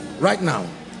of you, right now.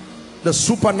 The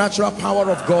supernatural power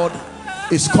of God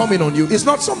is coming on you. It's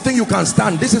not something you can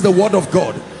stand. This is the word of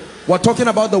God. We're talking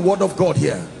about the word of God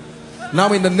here.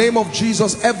 Now in the name of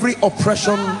Jesus, every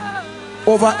oppression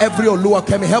over every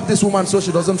Oluwakemi, help this woman so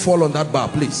she doesn't fall on that bar,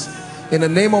 please. In the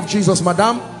name of Jesus,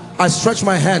 madam, I stretch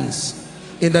my hands.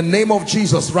 In the name of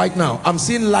Jesus right now, I'm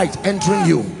seeing light entering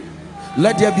you.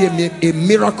 Let there be a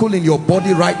miracle in your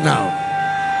body right now.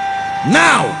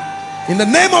 Now, in the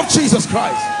name of Jesus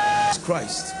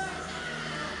Christ.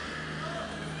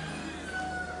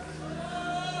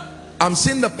 I'm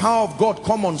seeing the power of God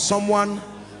come on someone.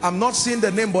 I'm not seeing the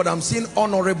name, but I'm seeing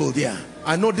honorable there.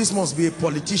 I know this must be a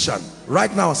politician.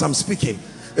 Right now as I'm speaking,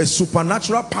 a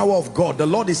supernatural power of God. The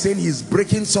Lord is saying he's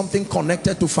breaking something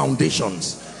connected to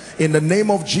foundations. In the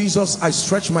name of Jesus, I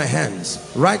stretch my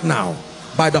hands right now.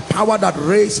 By the power that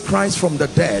raised Christ from the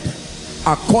dead,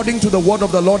 according to the word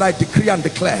of the Lord, I decree and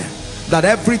declare that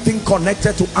everything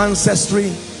connected to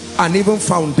ancestry and even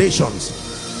foundations,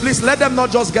 please let them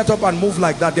not just get up and move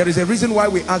like that. There is a reason why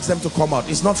we ask them to come out.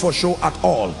 It's not for show at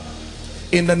all.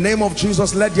 In the name of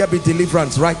Jesus, let there be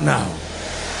deliverance right now.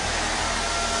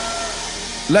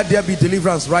 Let there be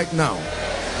deliverance right now.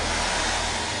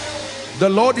 The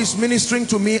Lord is ministering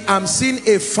to me. I'm seeing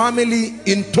a family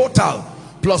in total,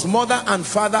 plus mother and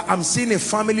father. I'm seeing a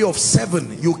family of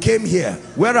 7. You came here.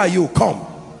 Where are you? Come.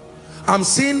 I'm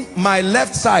seeing my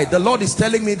left side. The Lord is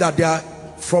telling me that they are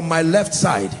from my left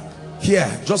side.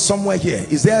 Here, just somewhere here.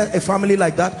 Is there a family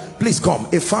like that? Please come.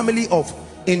 A family of,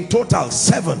 in total,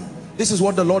 7. This is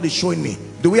what the Lord is showing me.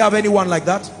 Do we have anyone like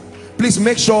that? Please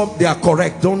make sure they are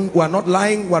correct. We're not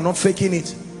lying. We're not faking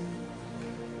it.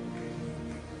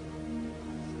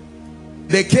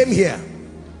 They came here.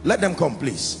 Let them come,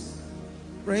 please.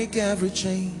 Break every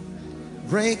chain.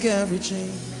 Break every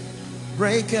chain.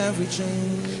 Break every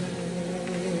chain.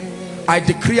 I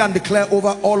decree and declare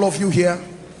over all of you here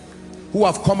who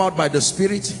have come out by the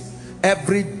Spirit,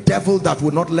 every devil that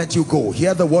will not let you go,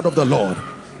 hear the word of the Lord.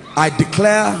 I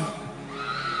declare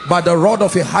by the rod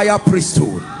of a higher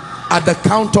priesthood, at the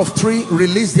count of 3,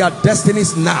 release their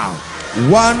destinies now.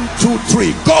 1, 2,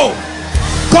 3. Go.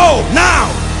 Go now.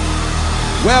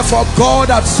 Wherefore God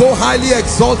hath so highly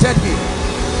exalted him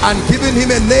and given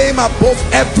him a name above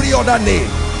every other name.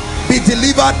 Be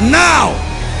delivered now.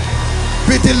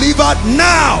 Be delivered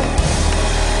now.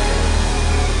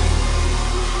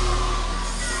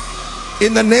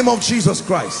 In the name of Jesus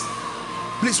Christ.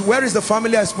 Please, where is the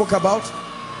family I spoke about?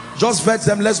 Just vet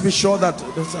them. Let's be sure that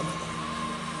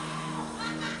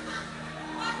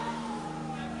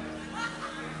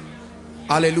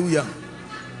hallelujah.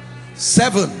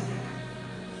 7.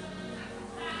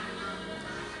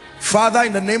 Father,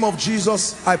 in the name of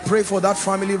Jesus, I pray for that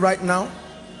family right now.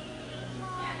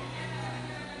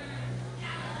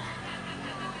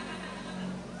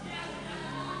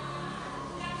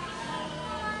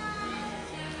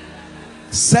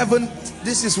 Seven.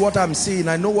 This is what I'm seeing.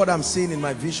 I know what I'm seeing in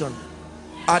my vision.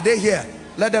 Are they here?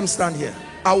 Let them stand here.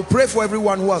 I will pray for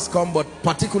everyone who has come, but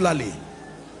particularly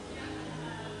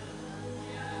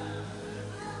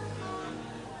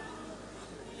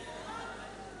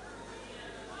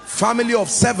family of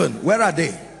 7. Where are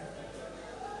they?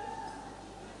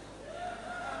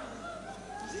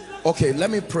 Okay, let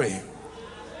me pray.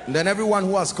 And then everyone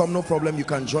who has come, no problem, you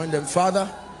can join them. Father,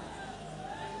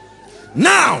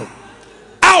 now,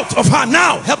 out of her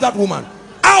now. Help that woman.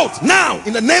 Out now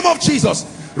in the name of Jesus.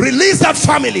 Release that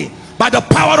family by the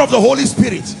power of the Holy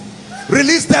Spirit.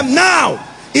 Release them now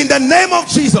in the name of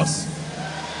Jesus.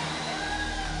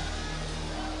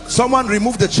 Someone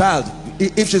remove the child.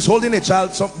 If she's holding a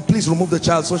child, please remove the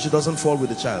child so she doesn't fall with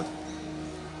the child.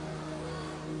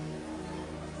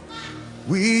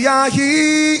 We are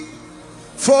here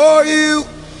for you.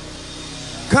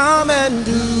 Come and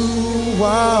do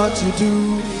what you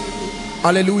do.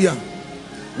 Hallelujah.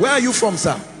 Where are you from,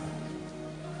 sir?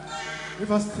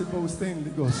 River State, but we stay in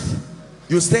Lagos.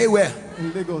 You stay where?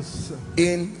 In Lagos, sir.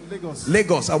 In Lagos.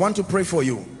 Lagos. I want to pray for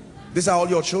you. These are all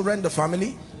your children, the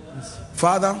family? Yes.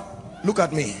 Father, look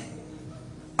at me.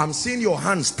 I'm seeing your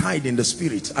hands tied in the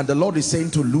spirit, and the Lord is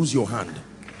saying to lose your hand.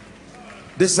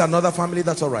 This is another family.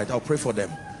 That's all right. I'll pray for them.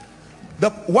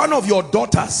 One of your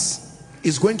daughters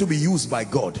is going to be used by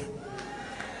God,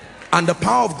 and the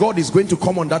power of God is going to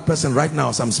come on that person right now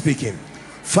as I'm speaking.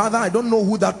 Father, I don't know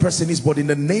who that person is, but in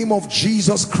the name of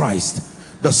Jesus Christ,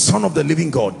 the Son of the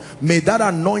living God, may that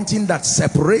anointing that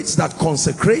separates, that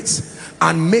consecrates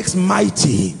and makes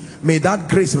mighty, may that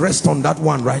grace rest on that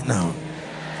one right now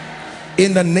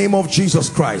in the name of Jesus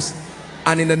Christ.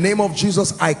 And in the name of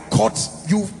Jesus, I cut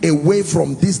you away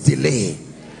from this delay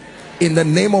in the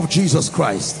name of Jesus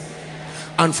Christ.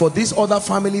 And for this other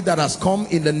family that has come,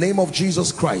 in the name of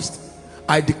Jesus Christ,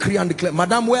 I decree and declare.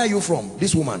 Madam, where are you from?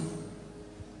 This woman,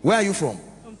 where are you from?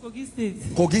 From Kogi State.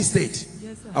 Kogi State.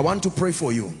 Yes, sir. I want to pray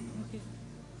for you. Okay.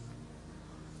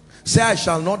 Say, I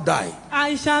shall not die.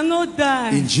 I shall not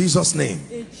die. In Jesus' name.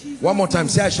 In Jesus' One more time. name.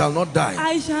 Say, I shall not die.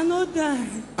 I shall not die.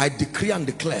 I decree and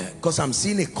declare, because I'm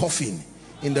seeing a coffin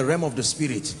in the realm of the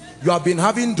spirit. You have been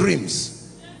having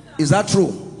dreams. Is that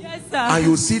true? Yes, sir. And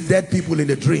you see dead people in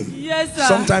the dream. Yes, sir.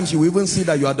 Sometimes you even see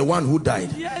that you are the one who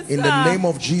died. Yes, in sir. the name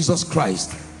of Jesus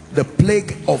Christ, the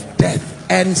plague of death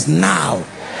ends now.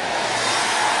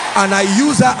 And I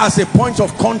use her as a point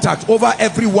of contact over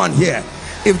everyone here.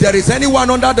 If there is anyone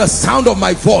under the sound of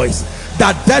my voice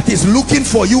that death is looking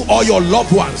for you or your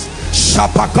loved ones,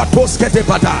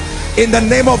 in the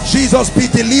name of Jesus, be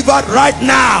delivered right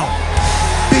now.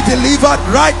 Be delivered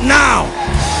right now.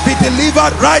 Be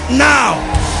delivered right now.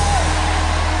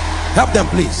 Help them,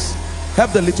 please.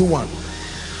 Help the little one.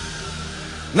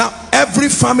 Now, every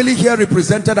family here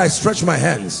represented, I stretch my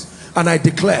hands and I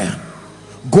declare,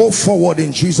 go forward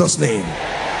in Jesus' name.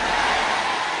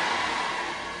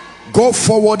 Go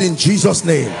forward in Jesus'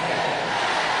 name.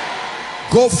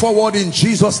 Go forward in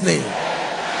Jesus' name.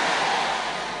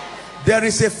 There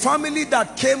is a family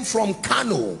that came from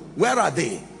Kano. Where are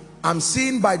they? I'm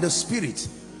seeing by the Spirit.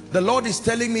 The Lord is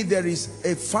telling me there is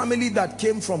a family that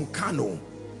came from Kano.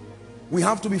 We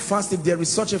have to be fast. If there is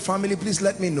such a family, please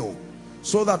let me know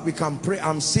so that we can pray.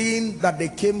 I'm seeing that they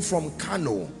came from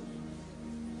Kano.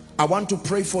 I want to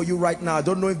pray for you right now. I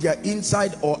don't know if they are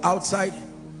inside or outside.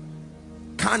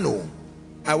 Kano,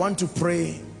 I want to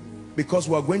pray because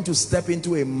we are going to step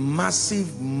into a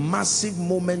massive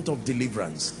moment of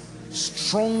deliverance.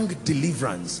 Strong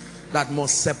deliverance that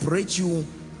must separate you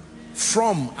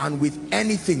from and with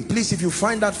anything. Please, if you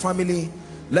find that family,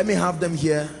 let me have them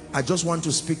here. I just want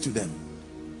to speak to them.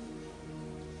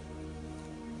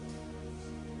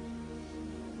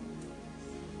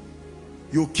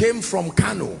 You came from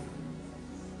Kano.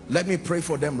 Let me pray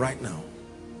for them right now.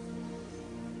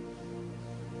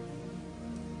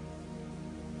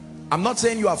 I'm not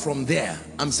saying you are from there.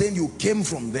 I'm saying you came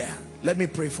from there. Let me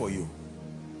pray for you.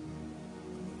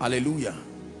 Hallelujah.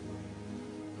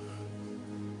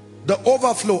 The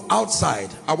overflow outside,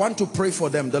 I want to pray for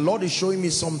them. The Lord is showing me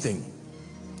something.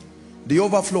 The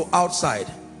overflow outside.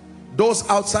 Those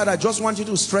outside, I just want you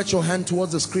to stretch your hand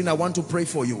towards the screen. I want to pray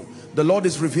for you. The Lord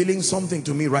is revealing something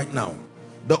to me right now.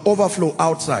 The overflow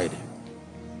outside.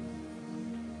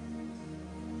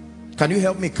 Can you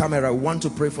help me, camera? I want to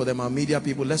pray for them. Our media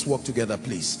people, let's work together,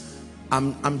 please.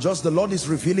 The Lord is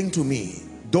revealing to me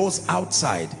those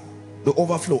outside, the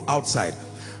overflow outside.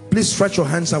 Please stretch your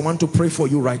hands. I want to pray for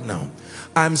you right now.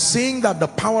 I'm seeing that the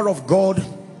power of God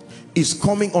is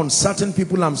coming on certain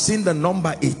people. I'm seeing the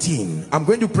number 18. I'm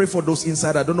going to pray for those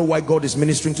inside. I don't know why God is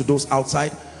ministering to those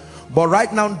outside, but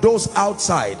right now, those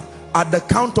outside, at the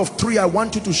count of 3, I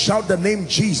want you to shout the name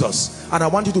Jesus, and I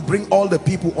want you to bring all the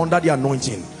people under the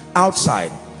anointing.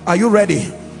 Outside, are you ready?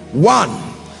 1,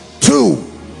 2,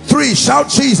 3. Shout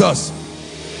Jesus.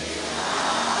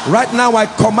 Right now, I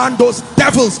command those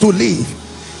devils to leave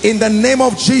in the name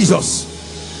of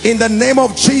Jesus. In the name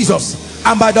of Jesus,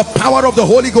 and by the power of the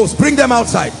Holy Ghost, bring them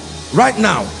outside right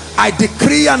now. I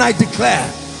decree and I declare,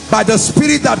 by the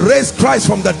Spirit that raised Christ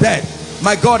from the dead,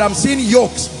 my God, I'm seeing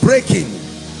yokes breaking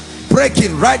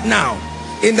right now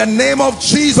in the name of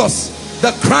Jesus.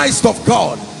 the Christ of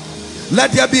God.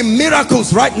 Let there be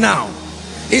miracles right now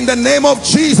in the name of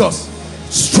Jesus.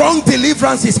 Strong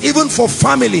deliverances even for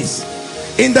families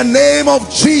in the name of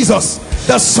Jesus,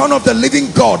 the Son of the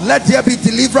living God. Let there be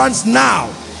deliverance now.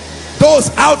 Those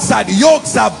outside,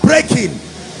 yokes are breaking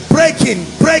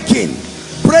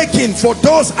for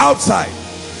those outside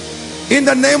in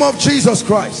the name of Jesus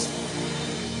Christ.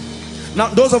 Now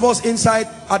those of us inside,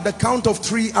 at the count of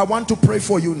 3, I want to pray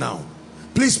for you now.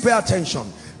 Please pay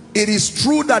attention. It is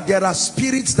true that there are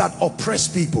spirits that oppress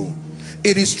people.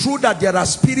 It is true that there are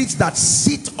spirits that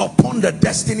sit upon the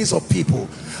destinies of people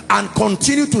and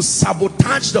continue to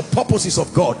sabotage the purposes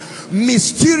of God.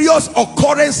 Mysterious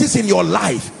occurrences in your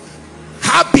life,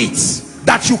 habits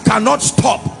that you cannot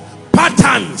stop,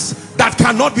 patterns that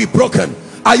cannot be broken.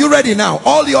 Are you ready now?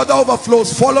 All the other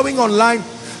overflows following online,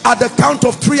 at the count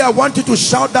of 3, I want you to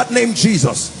shout that name,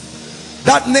 Jesus.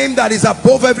 That name that is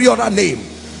above every other name.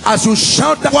 As you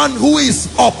shout that one who is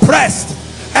oppressed,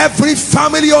 every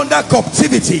family under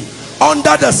captivity,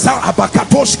 under the sound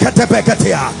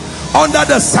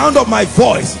of my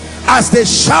voice, as they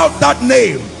shout that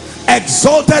name,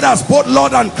 exalted as both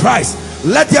Lord and Christ,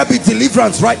 let there be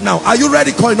deliverance right now. Are you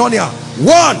ready, Koinonia?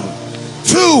 1,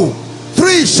 2,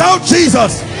 3, shout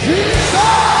Jesus.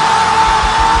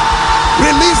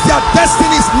 Release their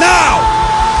destinies now.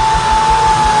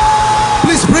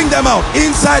 Please bring them out,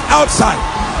 inside, outside.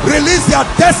 Release their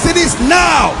destinies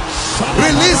now.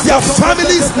 Release their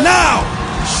families now.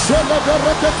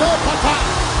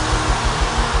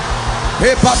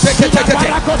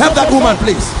 Help that woman,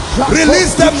 please.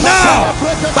 Release them now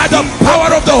by the power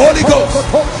of the Holy Ghost.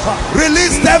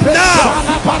 Release them now.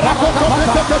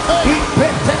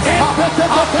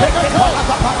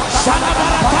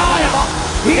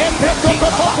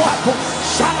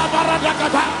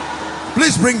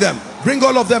 Please bring them. Bring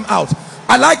all of them out.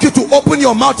 I'd like you to open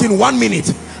your mouth in 1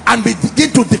 minute and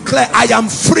begin to declare, I am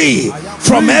free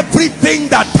from everything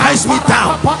that ties me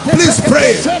down. Please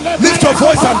pray. Lift your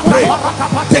voice and pray.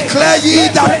 Declare ye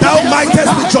that thou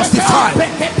mightest be justified.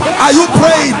 Are you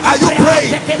praying? Are you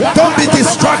praying? Don't be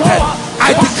distracted.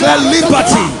 I declare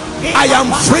liberty. I am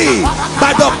free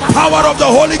by the power of the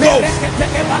Holy Ghost.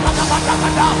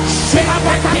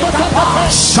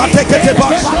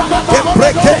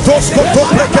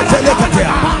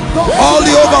 All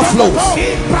the overflows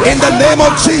in the name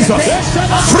of Jesus.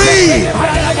 Free.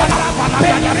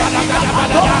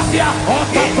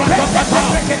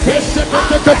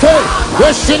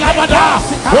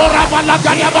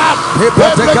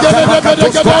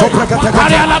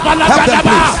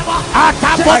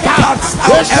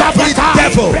 Every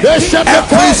devil,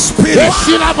 every spirit,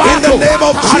 in the name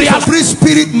of Jesus, every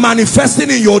spirit manifesting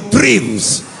in your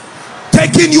dreams,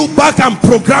 taking you back and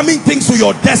programming things to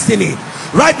your destiny.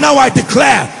 Right now I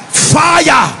declare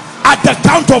fire at the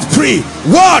count of 3.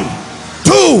 1,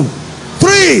 2,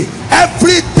 3.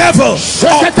 Every devil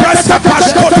from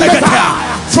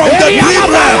the dream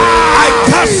realm, I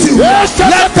cast you.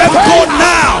 Let them go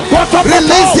now.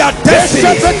 Release their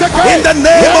destiny in the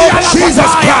name of Jesus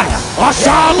Christ.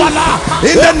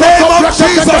 In the name of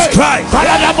Jesus Christ.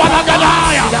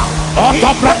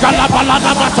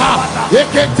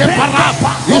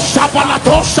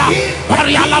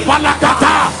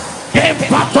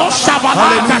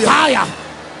 Hallelujah.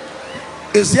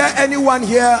 Is there anyone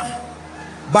here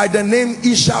by the name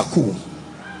Ishaku?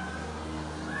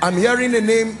 I'm hearing the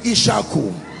name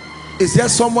Ishaku. Is there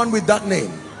someone with that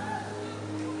name?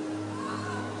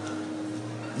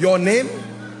 Your name?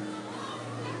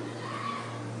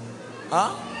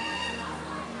 Huh?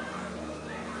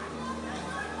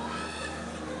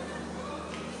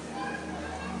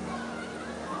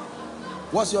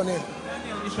 What's your name?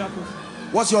 Daniel Ishaku.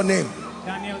 What's your name?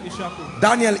 Daniel Ishaku.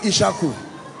 Daniel Ishaku.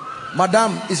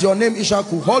 Madam, is your name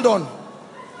Ishaku? Hold on.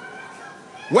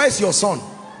 Where's your son?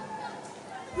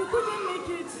 You couldn't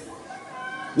make it.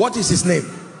 What is his name?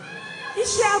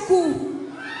 Ishaku.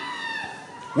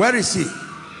 Where is he? Yes,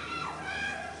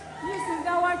 in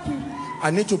Dawaki.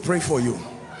 I need to pray for you.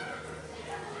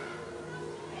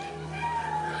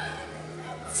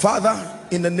 Father,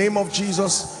 in the name of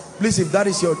Jesus, please, if that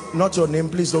is not your name,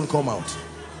 please don't come out.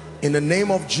 In the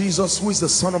name of Jesus, who is the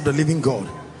Son of the living God,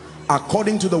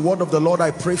 according to the word of the Lord,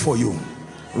 I pray for you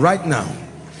right now.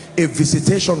 A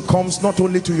visitation comes not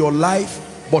only to your life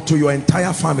but to your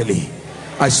entire family.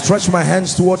 I stretch my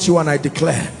hands towards you and I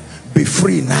declare, be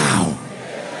free now.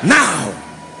 Now.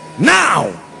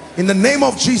 Now. In the name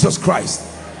of Jesus Christ,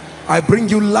 I bring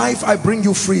you life, I bring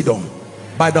you freedom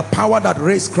by the power that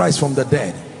raised Christ from the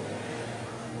dead.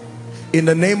 In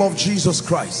the name of Jesus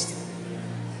Christ.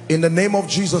 In the name of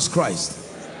Jesus Christ.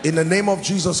 In the name of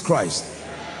Jesus Christ.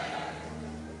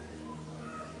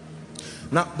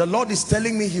 Now, the Lord is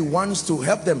telling me he wants to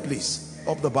help them, please,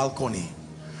 up the balcony.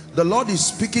 The Lord is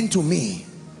speaking to me.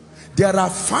 There are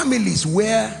families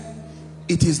where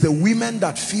it is the women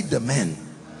that feed the men.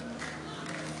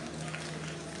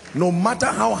 No matter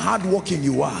how hardworking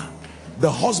you are,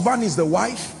 the husband is the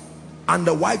wife and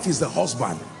the wife is the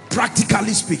husband,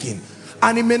 practically speaking.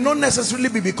 And it may not necessarily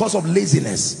be because of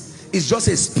laziness. It's just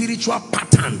a spiritual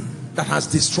pattern that has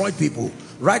destroyed people.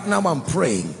 Right now I'm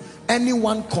praying,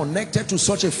 anyone connected to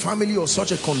such a family or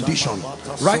such a condition,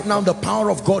 right now the power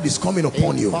of God is coming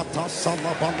upon you.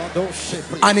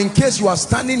 And in case you are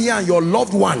standing here and your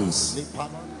loved ones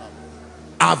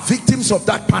are victims of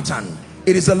that pattern,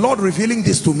 it is the Lord revealing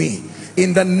this to me.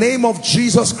 In the name of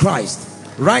Jesus Christ,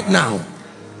 right now,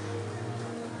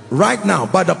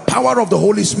 by the power of the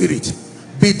Holy Spirit,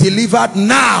 be delivered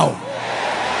now.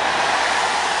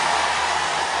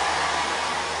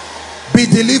 Be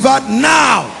delivered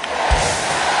now.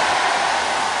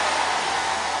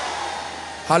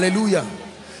 Hallelujah.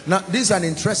 Now, this is an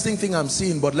interesting thing I'm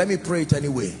seeing, but let me pray it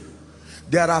anyway.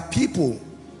 There are people,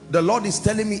 the Lord is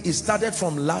telling me, it started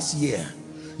from last year,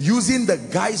 using the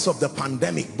guise of the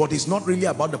pandemic, but it's not really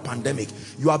about the pandemic.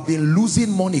 You have been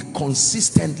losing money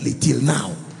consistently till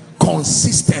now.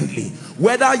 Consistently.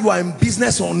 Whether you are in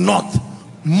business or not,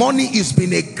 money is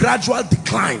been a gradual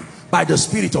decline by the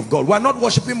Spirit of God. We are not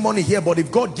worshiping money here, but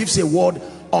if God gives a word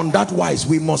on that wise,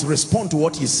 we must respond to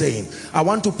what he's saying. I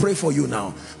want to pray for you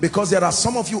now, because there are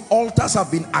some of you, altars have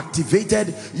been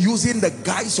activated using the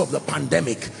guise of the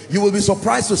pandemic. You will be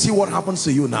surprised to see what happens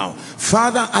to you now.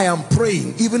 Father, I am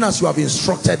praying even as you have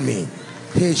instructed me.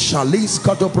 There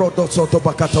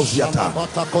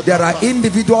are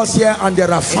individuals here and there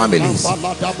are families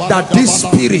that this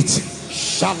spirit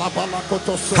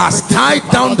has tied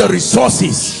down the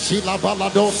resources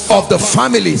of the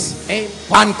families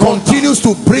and continues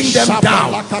to bring them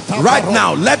down. Right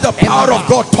now, let the power of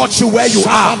God touch you where you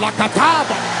are.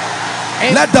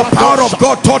 Let the power of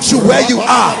God touch you where you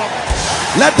are.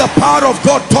 Let the power of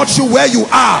God touch you where you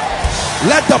are.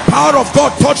 Let the power of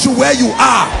God touch you where you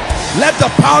are. Let the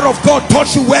power of God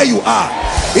touch you where you are.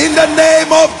 In the name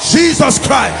of Jesus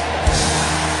Christ.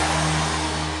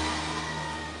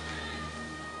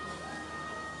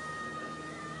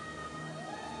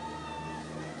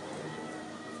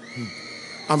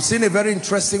 I'm seeing a very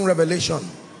interesting revelation.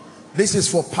 This is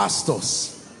for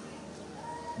pastors.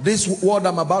 This word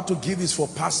I'm about to give is for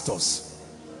pastors.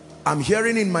 I'm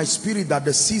hearing in my spirit that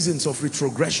the seasons of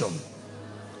retrogression,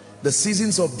 the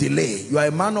seasons of delay, you are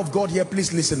a man of God here,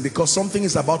 please listen, because something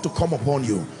is about to come upon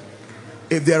you.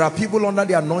 If there are people under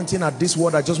the anointing at this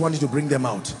word, I just want you to bring them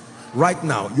out. Right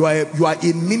now, you are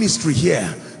in ministry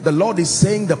here. The Lord is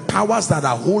saying the powers that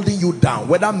are holding you down,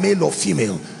 whether male or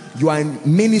female, you are in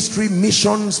ministry,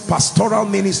 missions, pastoral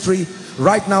ministry.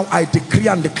 Right now, I decree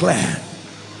and declare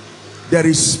there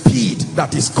is speed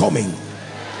that is coming.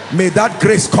 May that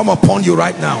grace come upon you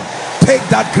right now. Take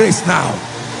that grace now.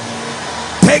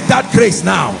 Take that grace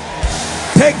now.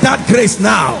 Take that grace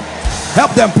now.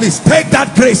 Help them, please. Take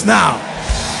that grace now.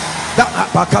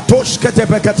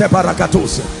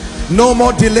 No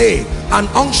more delay. An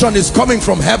unction is coming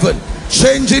from heaven,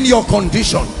 changing your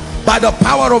condition by the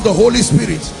power of the Holy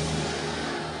Spirit.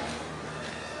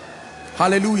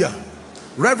 Hallelujah.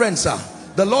 Reverend sir,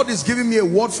 the Lord is giving me a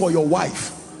word for your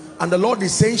wife, and the Lord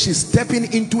is saying she's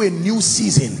stepping into a new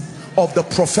season of the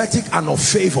prophetic and of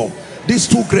favor. These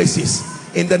two graces,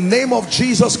 in the name of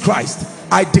Jesus Christ,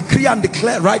 I decree and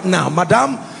declare right now,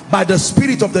 madam, by the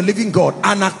Spirit of the living God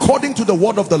and according to the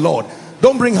word of the Lord,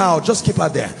 don't bring her out, just keep her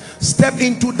there. Step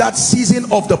into that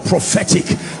season of the prophetic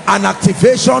and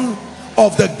activation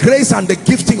of the grace and the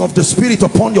gifting of the Spirit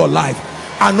upon your life,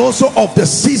 and also of the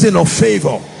season of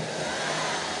favor,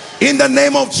 in the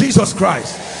name of Jesus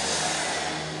Christ.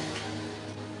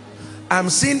 I'm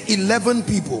seeing 11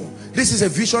 people. This is a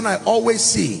vision I always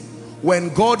see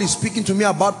when God is speaking to me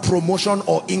about promotion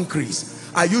or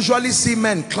increase. I usually see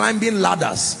men climbing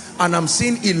ladders, and I'm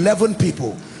seeing 11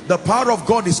 people. The power of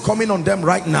God is coming on them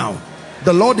right now.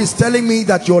 The Lord is telling me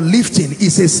that your lifting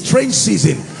is a strange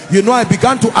season. You know, I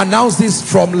began to announce this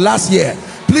from last year.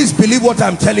 Please believe what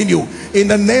I'm telling you. In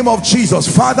the name of Jesus,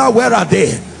 Father, where are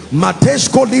they?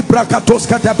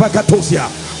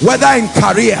 Whether in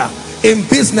career, in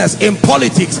business, in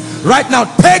politics, right now,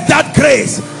 take that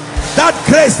grace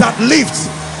that lifts.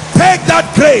 Take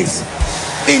that grace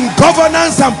in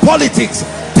governance and politics.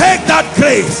 Take that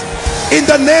grace in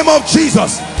the name of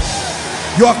Jesus.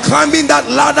 You are climbing that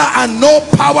ladder and no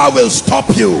power will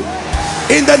stop you,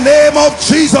 in the name of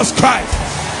Jesus Christ.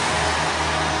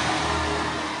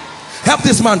 Help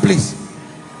this man, please.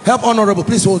 Help honorable,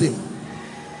 please hold him.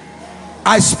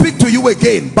 I speak to you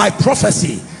again by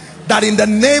prophecy that in the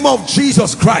name of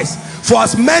Jesus Christ, for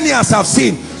as many as I've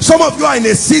seen, some of you are in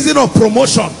a season of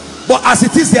promotion, but as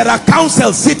it is, there are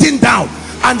councils sitting down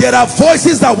and there are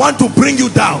voices that want to bring you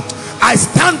down. I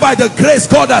stand by the grace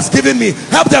God has given me.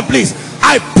 Help them please.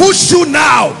 I push you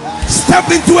now.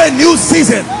 Step into a new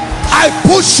season. I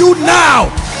push you now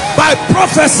by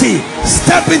prophecy.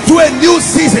 Step into a new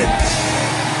season.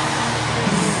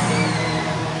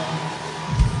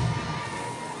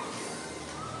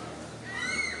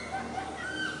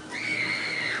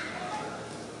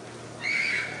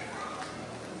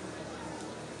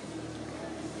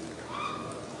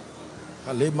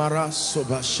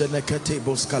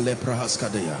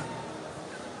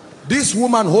 This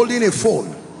woman holding a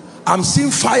phone, I'm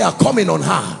seeing fire coming on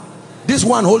her. This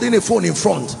one holding a phone in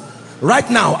front right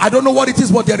now. I don't know what it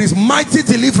is, but there is mighty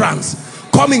deliverance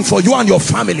coming for you and your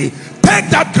family. Take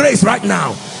that grace right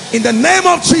now in the name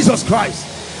of Jesus Christ.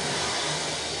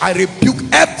 I rebuke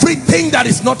everything that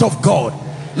is not of God.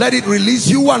 Let it release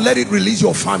you and let it release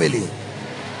your family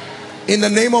in the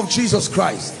name of Jesus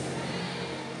Christ.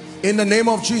 In the name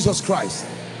of Jesus Christ.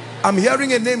 I'm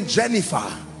hearing a name, Jennifer.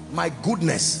 My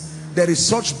goodness, there is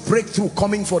such breakthrough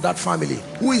coming for that family.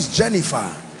 Who is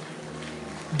Jennifer?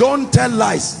 Don't tell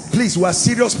lies, please. We are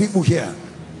serious people here.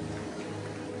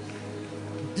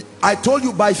 I told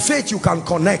you by faith you can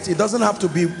connect. It doesn't have to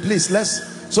be, please,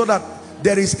 so that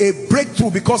there is a breakthrough,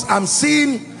 because I'm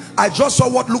seeing, I just saw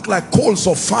what looked like coals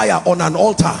of fire on an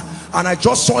altar, and I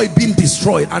just saw it being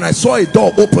destroyed, and I saw a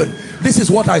door open. This is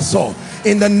what I saw.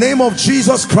 In the name of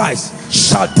Jesus Christ,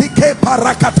 Shatike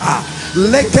parakata,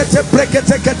 lekete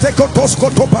brekete keteko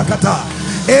toskoto pakata,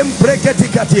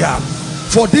 embreketikatia.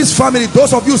 For this family,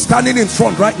 those of you standing in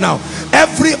front right now,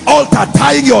 every altar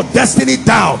tying your destiny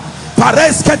down,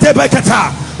 pareskete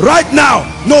beketa, right now,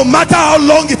 no matter how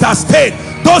long it has stayed,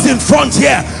 those in front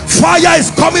here, fire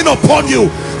is coming upon you.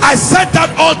 I set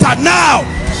that altar now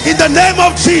in the name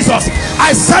of Jesus.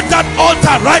 I set that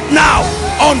altar right now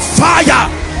on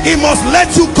fire. He must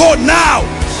let you go now.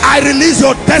 I release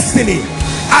your destiny.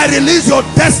 I release your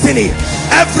destiny.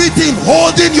 Everything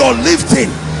holding your lifting,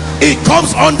 it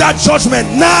comes under judgment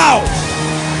now.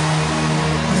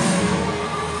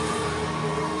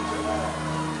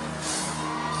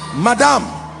 Madam,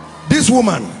 this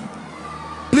woman,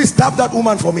 please tap that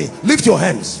woman for me. Lift your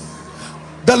hands.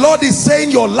 The Lord is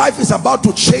saying your life is about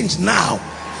to change now.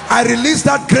 I release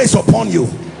that grace upon you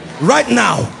right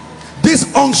now.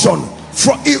 This unction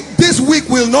from this week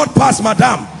will not pass,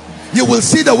 madam. You will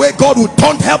see the way God will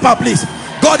turn. Help her please.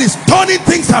 God is turning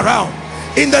things around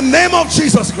in the name of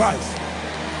Jesus Christ.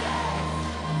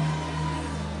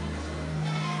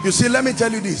 You see, let me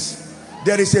tell you this,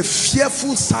 there is a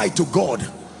fearful side to God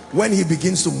when he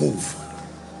begins to move.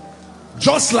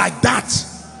 Just like that,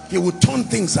 he will turn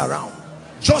things around.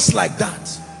 Just like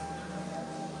that.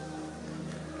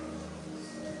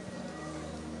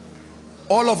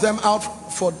 All of them out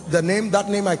for the name, that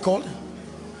name I called?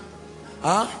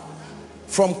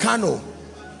 From Kano.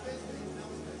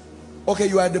 Okay,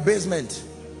 you are at the basement.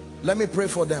 Let me pray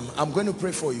for them. I'm going to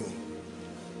pray for you.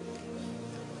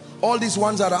 All these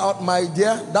ones that are out, my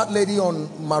dear, that lady on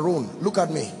maroon, look at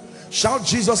me. Shout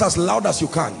Jesus as loud as you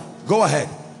can. Go ahead.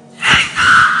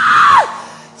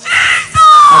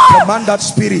 I command that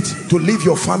spirit to leave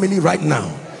your family right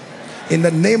now in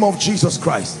the name of Jesus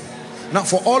Christ. Now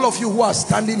for all of you who are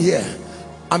standing here,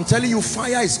 I'm telling you,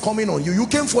 fire is coming on you. You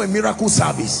came for a miracle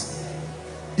service.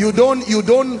 You don't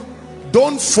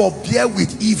forbear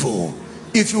with evil.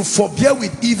 If you forbear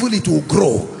with evil, it will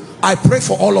grow. I pray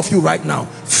for all of you right now.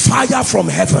 Fire from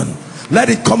heaven, let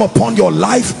it come upon your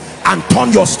life and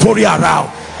turn your story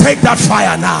around. Take that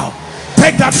fire now.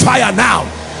 Take that fire now.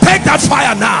 Take that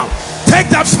fire now. Take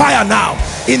that fire now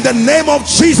in the name of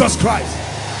Jesus Christ.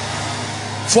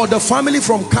 For the family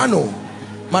from Kano,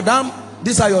 madam,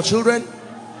 these are your children.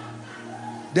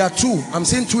 There are two. I'm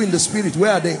seeing two in the spirit.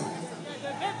 Where are they?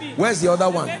 Where's the other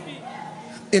one?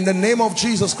 In the name of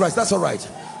Jesus Christ. That's all right.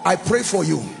 I pray for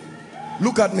you.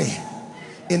 Look at me.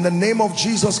 In the name of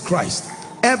Jesus Christ,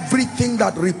 everything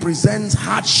that represents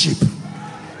hardship,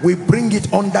 we bring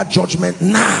it under judgment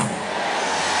now.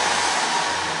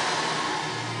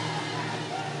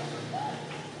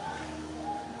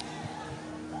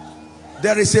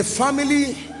 There is a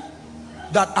family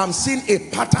that I'm seeing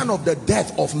a pattern of the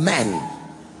death of men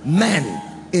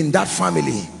in that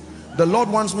family. The Lord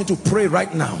wants me to pray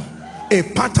right now. A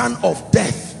pattern of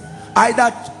death,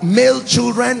 either male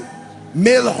children,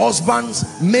 male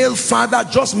husbands, male father,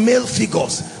 just male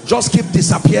figures just keep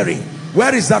disappearing.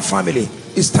 Where is that family?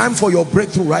 It's time for your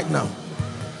breakthrough right now.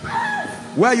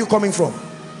 Where are you coming from?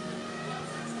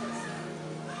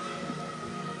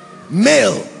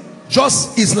 Male.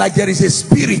 Just is like there is a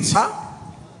spirit. Huh?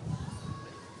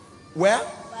 Where?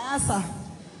 Bayelsa.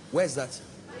 Where is that?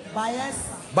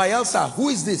 Bayelsa. Bayelsa. Who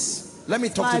is this? Let me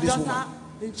talk to this woman. My daughter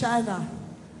in China.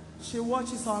 She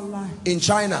watches online. In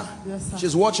China? Yes, sir.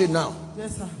 She's watching now.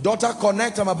 Yes, sir. Daughter,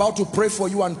 connect. I'm about to pray for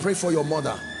you and pray for your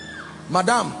mother.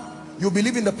 Madam, you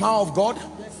believe in the power of God?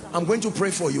 Yes, sir. I'm going to pray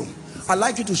for you. I'd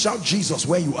like you to shout Jesus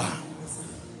where you are.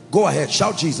 Go ahead,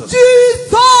 shout Jesus.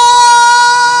 Jesus!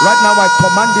 Right now I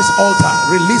command this altar,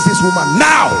 release this woman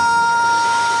now.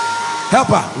 Help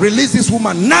her, release this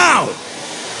woman now.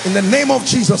 In the name of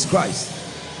Jesus Christ.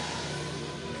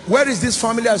 Where is this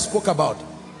family I spoke about?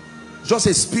 Just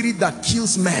a spirit that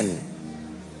kills men.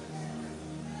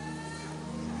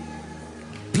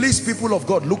 Please, people of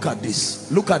God, look at this.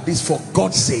 Look at this, for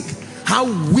God's sake. How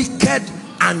wicked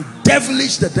and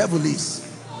devilish the devil is.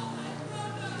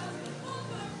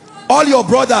 All your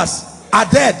brothers are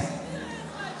dead.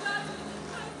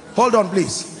 Hold on,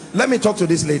 please. Let me talk to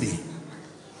this lady.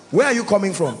 Where are you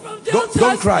coming from?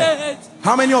 Don't cry.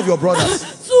 How many of your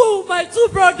brothers? Two, my two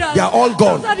brothers. They are all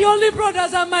gone. Those are the only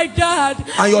brothers, and my dad.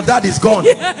 And your dad is gone.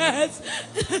 Yes.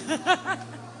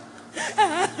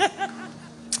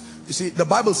 You see, the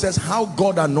Bible says how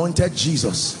God anointed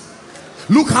Jesus.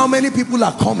 Look how many people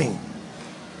are coming.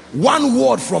 One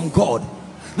word from God.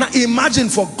 Now imagine,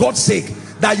 for God's sake,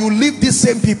 that you leave these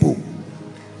same people,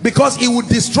 because it would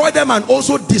destroy them and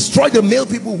also destroy the male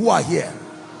people who are here.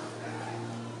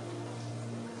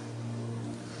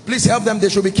 Please help them. They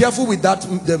should be careful with that,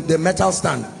 the metal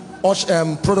stand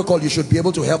protocol. You should be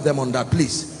able to help them on that,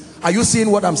 please. Are you seeing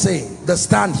what I'm saying? The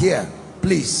stand here,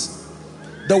 please.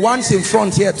 The ones in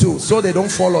front here too, so they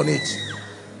don't fall on it.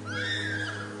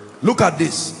 Look at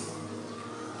this.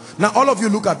 Now all of you,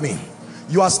 look at me.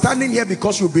 You are standing here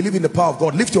because you believe in the power of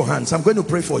God. Lift your hands. I'm going to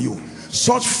pray for you.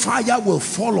 Such fire will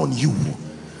fall on you.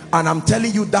 And I'm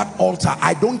telling you, that altar,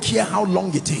 I don't care how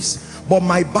long it is, but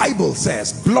my Bible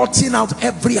says, blotting out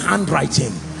every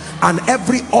handwriting and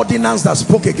every ordinance that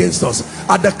spoke against us.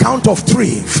 At the count of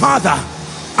 3, Father,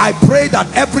 I pray that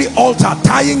every altar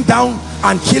tying down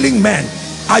and killing men.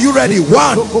 Are you ready?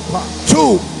 1,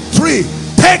 2, 3.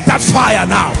 Take that fire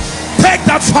now. Take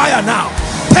that fire now.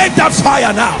 Take that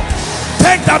fire now.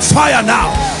 Take that fire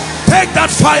now. Take that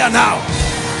fire now.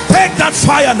 Take that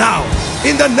fire now.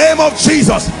 In the name of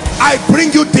Jesus, I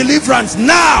bring you deliverance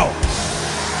now.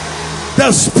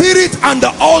 The spirit and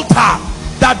the altar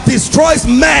that destroys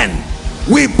men,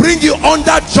 we bring you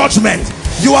under judgment.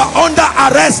 You are under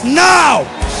arrest now.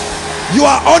 You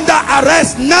are under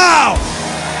arrest now.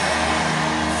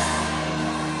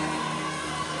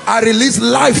 I release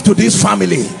life to this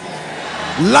family.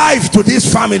 Life to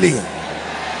this family.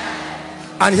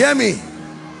 And hear me,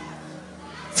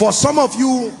 for some of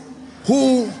you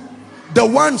who, the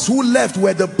ones who left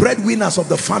were the breadwinners of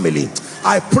the family,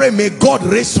 I pray, may God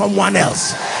raise someone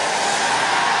else.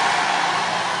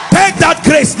 Take that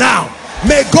grace now.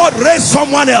 May God raise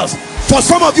someone else. For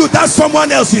some of you, that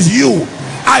someone else is you.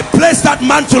 I place that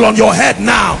mantle on your head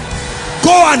now.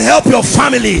 Go and help your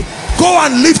family. Go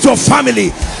and lift your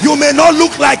family. You may not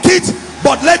look like it,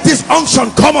 but let this unction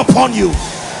come upon you.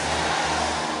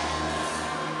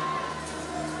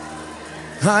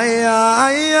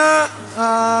 Hiya,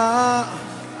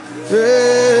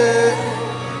 hey,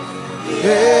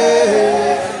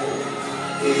 hey,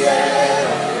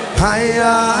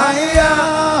 hiya,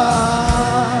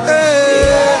 hey.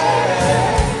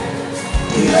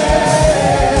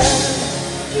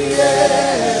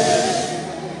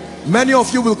 Many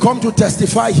of you will come to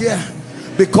testify here,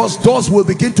 because doors will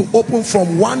begin to open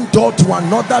from one door to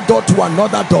another door to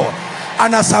another door.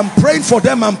 And as I'm praying for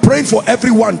them, I'm praying for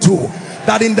everyone too,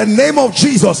 that in the name of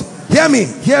Jesus, hear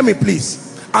me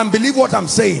please, and believe what I'm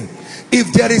saying.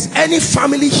 If there is any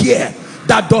family here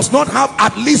that does not have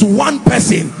at least one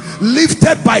person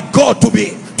lifted by God to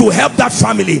help that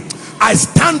family, I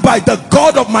stand by the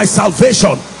God of my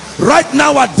salvation right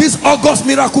now at this August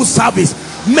miracle service.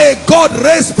 May God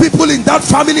raise people in that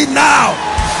family now.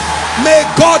 May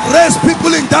God raise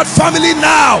people in that family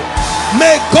now.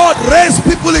 May God raise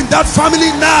people in that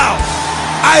family now.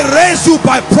 I raise you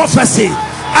by prophecy.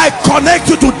 I connect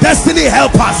you to destiny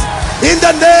helpers in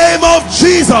the name of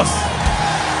Jesus.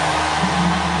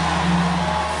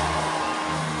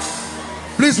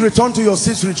 Please return to your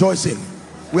seats rejoicing.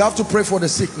 We have to pray for the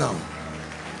sick now.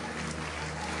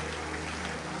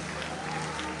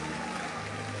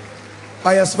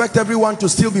 I expect everyone to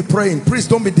still be praying. Please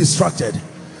don't be distracted.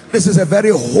 This is a very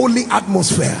holy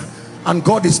atmosphere, and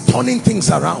God is turning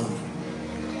things around.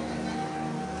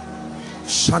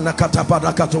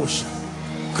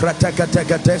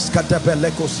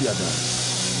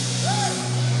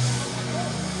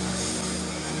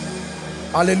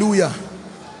 Hallelujah.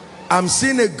 I'm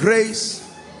seeing a grace,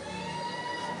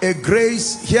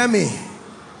 hear me.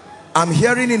 I'm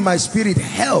hearing in my spirit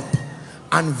help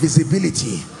and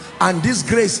visibility. And this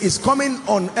grace is coming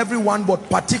on everyone, but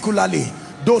particularly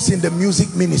those in the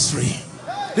music ministry.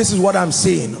 This is what I'm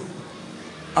seeing.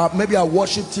 Maybe our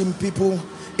worship team people,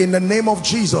 in the name of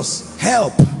Jesus,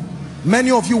 help.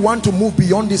 Many of you want to move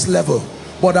beyond this level,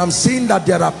 but I'm seeing that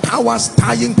there are powers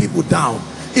tying people down.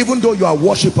 Even though you are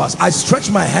worshipers, I stretch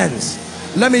my hands.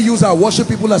 Let me use our worship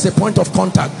people as a point of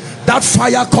contact. That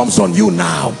fire comes on you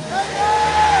now.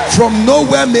 From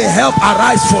nowhere may help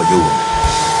arise for you.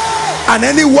 And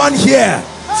anyone here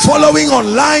following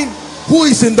online who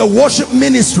is in the worship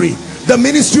ministry, the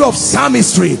ministry of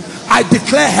psalmistry, I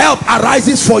declare help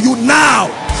arises for you now.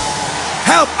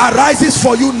 Help arises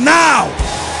for you now.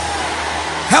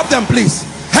 Help them, please.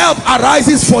 Help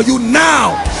arises for you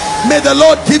now. May the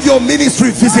Lord give your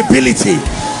ministry visibility.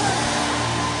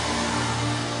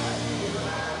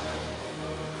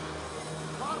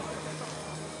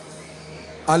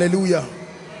 Hallelujah.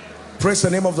 Praise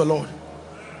the name of the Lord.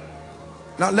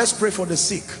 Now let's pray for the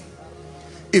sick.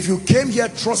 If you came here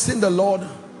trusting the Lord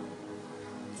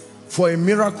for a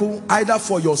miracle, either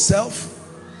for yourself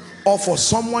or for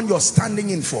someone you're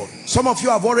standing in for. Some of you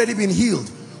have already been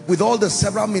healed with all the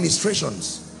several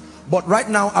ministrations, but right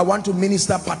now I want to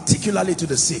minister particularly to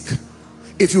the sick.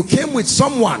 If you came with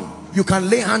someone, you can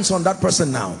lay hands on that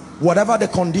person now. Whatever the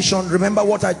condition, remember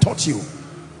what I taught you.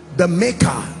 The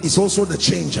maker is also the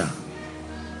changer.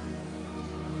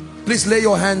 Please lay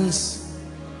your hands.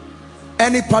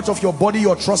 Any part of your body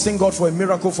you're trusting God for a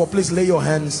miracle for, please lay your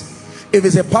hands. If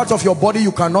it's a part of your body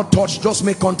you cannot touch, just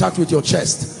make contact with your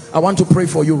chest. I want to pray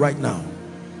for you right now.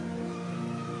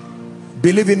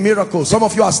 Believe in miracles. Some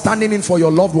of you are standing in for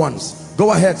your loved ones.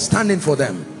 Go ahead, stand in for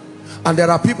them. And there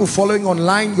are people following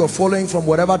online. You're following from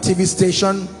whatever TV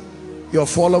station. You're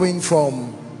following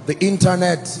from the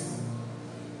internet,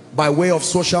 by way of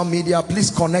social media.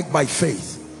 Please connect by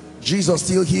faith. Jesus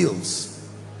still heals.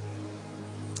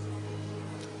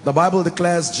 The Bible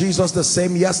declares Jesus the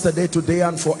same yesterday, today,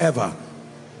 and forever.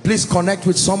 Please connect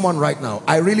with someone right now.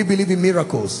 I really believe in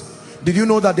miracles. Did you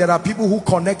know that there are people who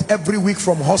connect every week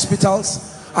from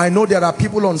hospitals? I know there are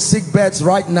people on sick beds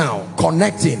right now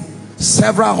connecting.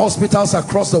 Several hospitals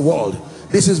across the world.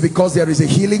 This is because there is a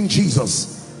healing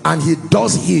Jesus, and he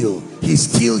does heal. He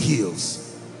still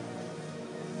heals.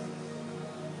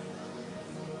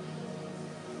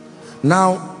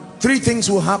 Now, three things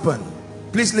will happen.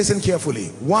 Please listen carefully.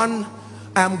 One,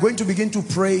 I am going to begin to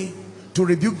pray to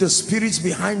rebuke the spirits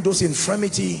behind those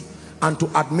infirmity and to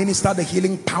administer the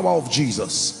healing power of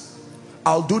Jesus.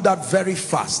 I'll do that very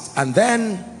fast. And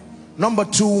then, number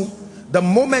two, the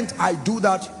moment I do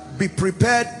that, be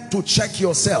prepared to check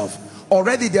yourself.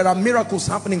 Already there are miracles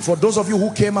happening for those of you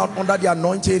who came out under the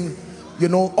anointing. You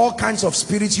know, all kinds of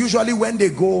spirits. Usually when they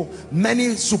go,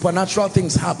 many supernatural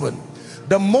things happen.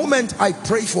 The moment I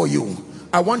pray for you,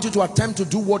 I want you to attempt to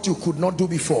do what you could not do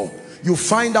before. You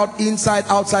find out inside,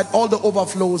 outside, all the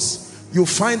overflows. You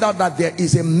find out that there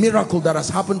is a miracle that has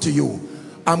happened to you.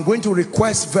 I'm going to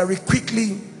request very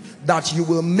quickly that you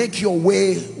will make your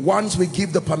way, once we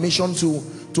give the permission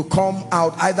to come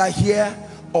out, either here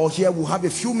or here. We'll have a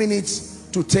few minutes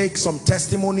to take some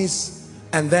testimonies,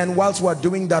 and then whilst we're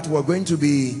doing that, we're going to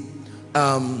be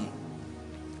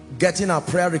getting our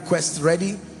prayer requests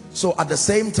ready. So at the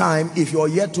same time, if you're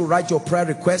yet to write your prayer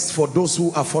request, for those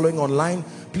who are following online,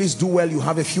 please do well. You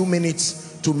have a few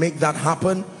minutes to make that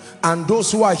happen. And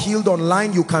those who are healed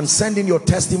online, you can send in your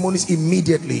testimonies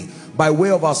immediately by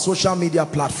way of our social media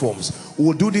platforms.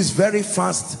 We'll do this very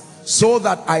fast so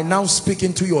that I now speak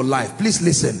into your life. Please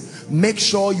listen. Make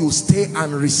sure you stay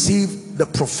and receive the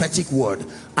prophetic word.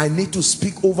 I need to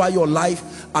speak over your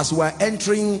life as we're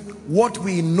entering what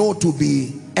we know to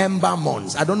be ember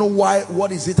months. I don't know why,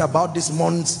 what is it about these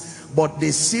months, but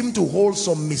they seem to hold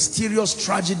some mysterious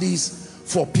tragedies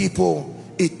for people.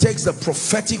 It takes the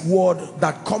prophetic word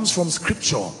that comes from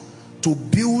scripture to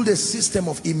build a system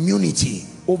of immunity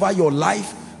over your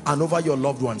life and over your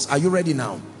loved ones. Are you ready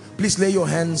now? Please lay your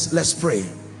hands. Let's pray.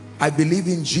 I believe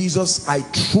in Jesus. I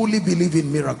truly believe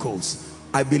in miracles.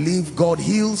 I believe God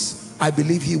heals. I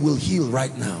believe he will heal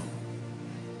right now.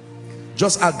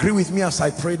 Just agree with me as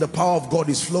I pray. The power of God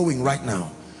is flowing right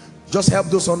now. Just help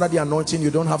those under the anointing.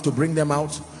 You don't have to bring them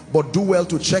out, but do well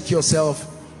to check yourself.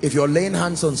 If you're laying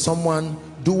hands on someone,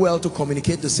 do well to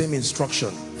communicate the same instruction.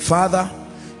 Father,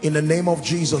 in the name of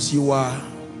Jesus, you are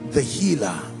the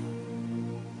healer.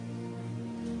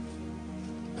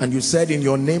 And you said in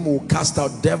your name we'll cast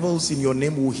out devils, in your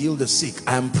name we'll heal the sick.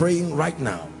 I am praying right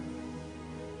now.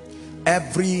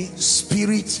 Every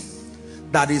spirit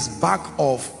that is back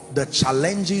of the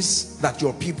challenges that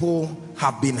your people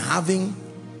have been having,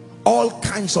 all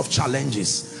kinds of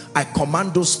challenges, I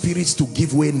command those spirits to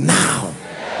give way now.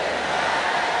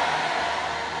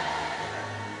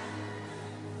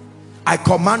 I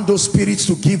command those spirits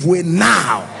to give way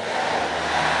now.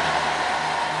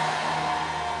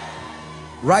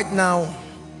 Right now,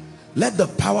 let the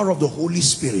power of the Holy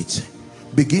Spirit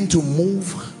begin to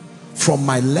move from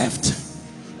my left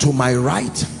to my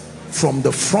right, from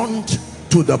the front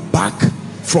to the back,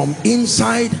 from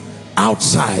inside,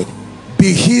 outside.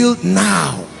 Be healed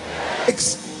now.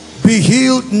 Be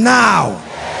healed now.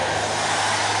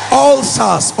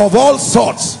 Ulcers of all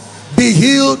sorts, be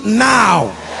healed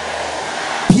now.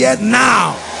 Here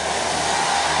now.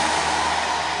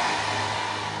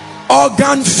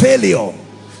 Organ failure,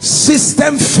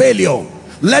 system failure,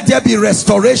 let there be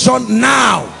restoration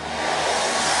now.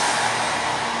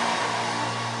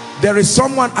 There is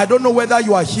someone, I don't know whether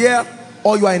you are here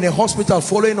or you are in a hospital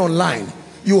following online.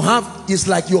 You have, it's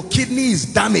like your kidney is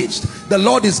damaged. The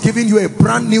Lord is giving you a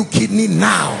brand new kidney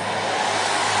now.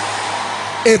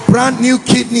 A brand new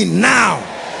kidney now.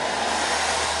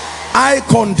 Eye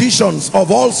conditions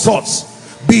of all sorts,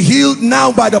 be healed now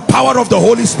by the power of the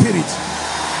Holy Spirit.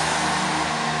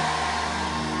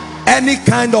 Any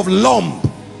kind of lump,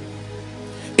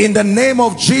 in the name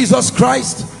of Jesus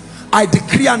Christ, I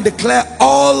decree and declare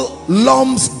all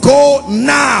lumps go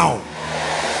now.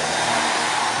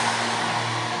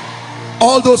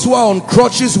 All those who are on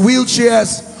crutches,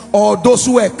 wheelchairs, or those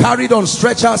who are carried on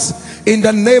stretchers, in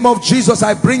the name of Jesus,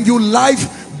 I bring you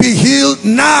life. Be healed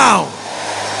now.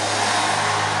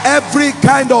 Every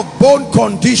kind of bone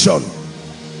condition,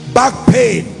 back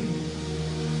pain,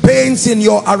 pains in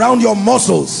your, around your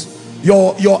muscles,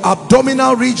 your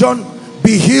abdominal region,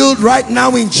 be healed right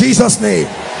now in Jesus' name.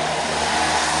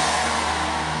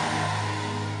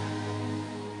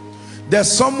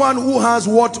 There's someone who has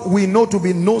what we know to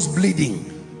be nose bleeding,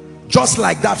 just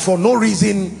like that, for no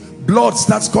reason, blood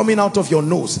starts coming out of your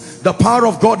nose. The power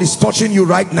of God is touching you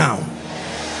right now,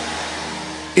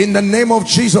 in the name of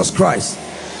Jesus Christ.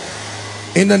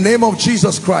 In the name of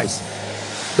Jesus Christ.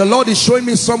 The Lord is showing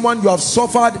me someone, you have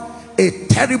suffered a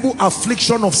terrible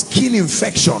affliction of skin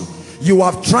infection. You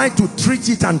have tried to treat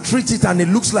it and it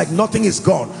looks like nothing is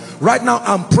gone. Right now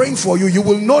I'm praying for you. You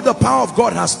will know the power of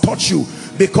God has touched you,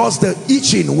 because the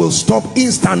itching will stop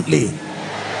instantly.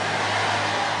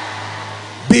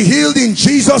 Be healed in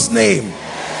Jesus' name.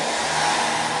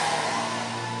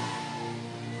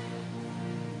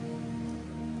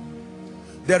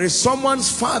 There is someone's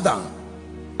father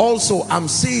also, I'm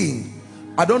seeing,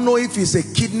 I don't know if it's a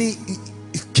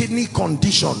kidney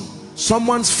condition,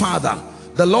 someone's father.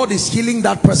 The Lord is healing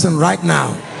that person right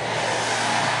now,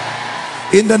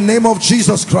 in the name of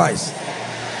Jesus Christ.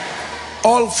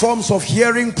 All forms of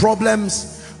hearing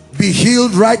problems, be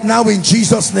healed right now in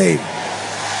Jesus' name.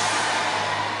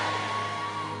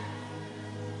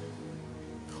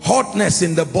 Hotness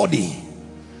in the body,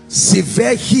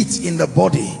 severe heat in the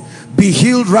body, be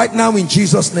healed right now in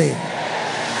Jesus' name.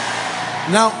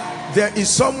 Now, there is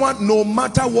someone, no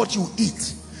matter what you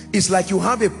eat, it's like you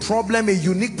have a problem, a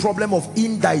unique problem of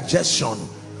indigestion.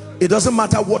 It doesn't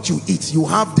matter what you eat, you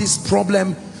have this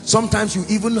problem. Sometimes you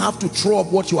even have to throw up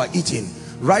what you are eating.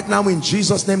 Right now in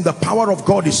Jesus' name, the power of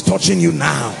God is touching you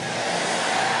now.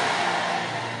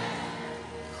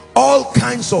 All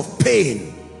kinds of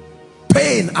pain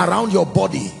around your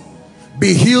body,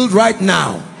 be healed right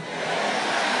now.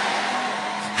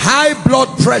 High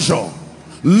blood pressure,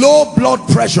 low blood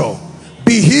pressure,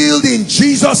 be healed in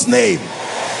Jesus' name.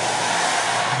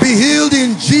 Be healed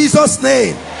in Jesus'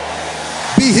 name.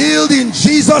 Be healed in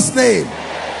Jesus' name.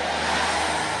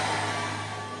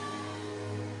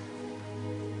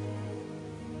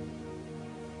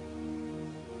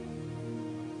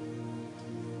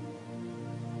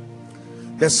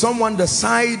 There's someone, the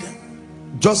side,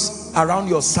 just around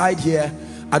your side here,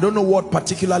 I don't know what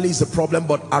particularly is the problem,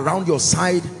 but around your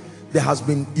side there has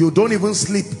been, you don't even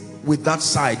sleep with that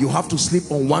side, you have to sleep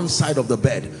on one side of the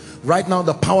bed. Right now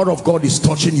the power of God is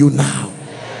touching you now,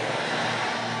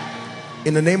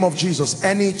 in the name of Jesus.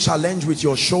 Any challenge with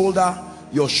your shoulder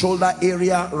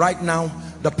area, right now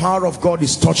the power of God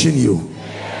is touching you,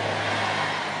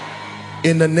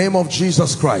 in the name of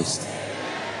Jesus Christ.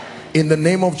 In the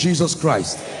name of Jesus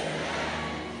Christ.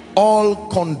 All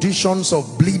conditions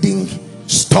of bleeding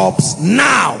stops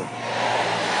now.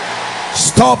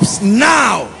 Stops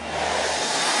now,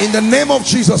 in the name of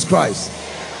Jesus Christ.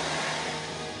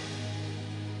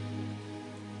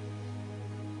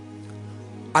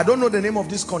 I don't know the name of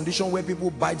this condition where people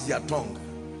bite their tongue.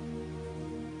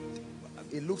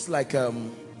 It looks like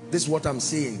this is what I'm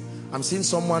seeing. I'm seeing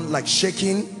someone like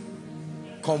shaking,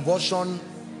 convulsion.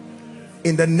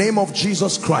 In the name of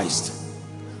Jesus Christ,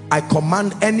 I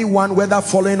command anyone, whether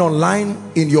following online,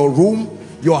 in your room,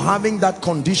 you're having that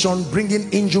condition, bringing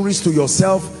injuries to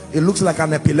yourself. It looks like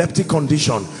an epileptic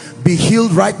condition. Be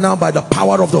healed right now by the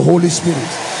power of the Holy Spirit.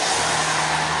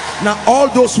 Now, all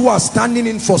those who are standing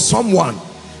in for someone,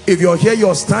 if you're here,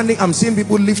 you're standing. I'm seeing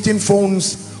people lifting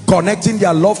phones, connecting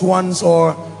their loved ones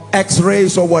or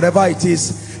x-rays or whatever it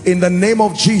is. In the name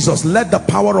of Jesus, let the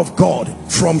power of God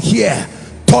from here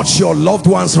touch your loved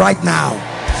ones right now.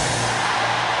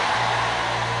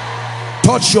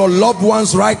 Touch your loved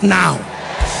ones right now.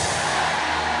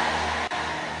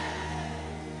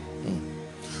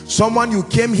 Someone, you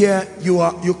came here,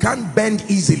 you can't bend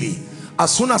easily.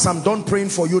 As soon as I'm done praying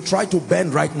for you, try to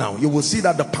bend right now. You will see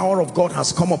that the power of God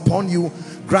has come upon you,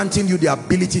 granting you the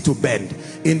ability to bend.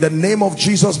 In the name of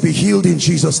Jesus, be healed in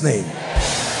Jesus' name.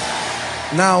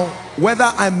 Now, whether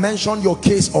I mention your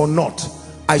case or not,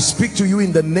 I speak to you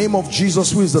in the name of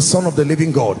Jesus, who is the Son of the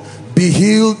living God. Be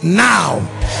healed now.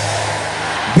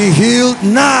 Be healed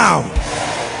now.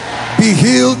 Be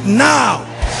healed now.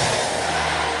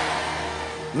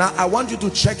 Now, I want you to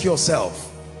check yourself,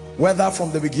 whether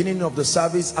from the beginning of the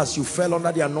service as you fell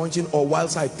under the anointing or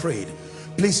whilst I prayed.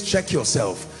 Please check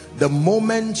yourself. The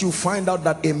moment you find out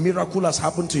that a miracle has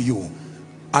happened to you,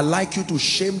 I'd like you to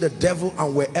shame the devil,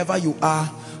 and wherever you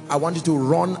are, I want you to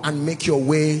run and make your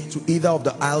way to either of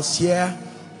the aisles here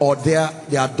or there.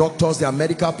 There are doctors, there are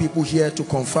medical people here to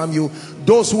confirm you.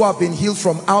 Those who have been healed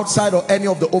from outside or any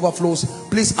of the overflows,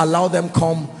 please allow them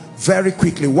come very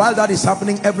quickly. While that is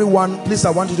happening, everyone, please,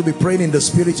 I want you to be praying in the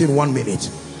spirit in 1 minute.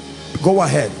 Go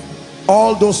ahead.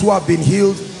 All those who have been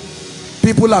healed,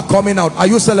 people are coming out. Are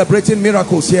you celebrating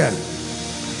miracles here?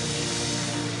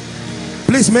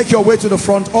 Please make your way to the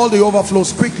front. All the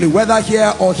overflows quickly, whether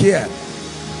here or here.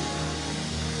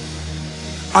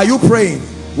 Are you praying?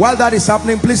 While that is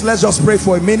happening, please, let's just pray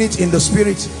for a minute in the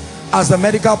spirit as the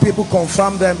medical people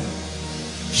confirm them.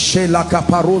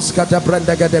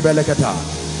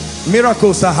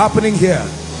 Miracles are happening here.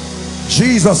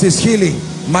 Jesus is healing.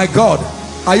 My God,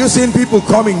 are you seeing people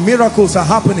coming? Miracles are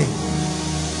happening.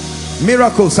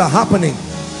 Miracles are happening.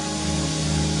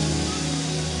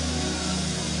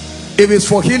 If it's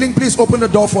for healing, please open the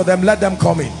door for them. Let them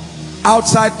come in.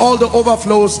 Outside, all the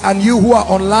overflows, and you who are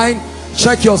online,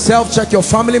 check yourself, check your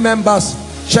family members,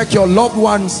 check your loved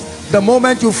ones. The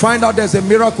moment you find out there's a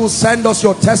miracle, send us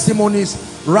your testimonies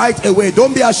right away.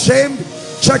 Don't be ashamed.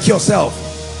 Check yourself.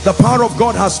 The power of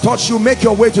God has touched you. Make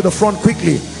your way to the front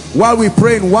quickly while we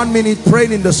pray in 1 minute,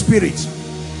 praying in the spirit.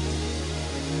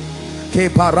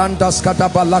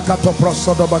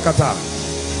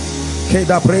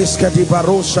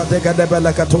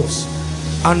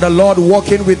 And the Lord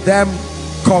walking with them,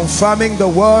 confirming the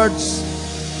words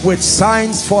with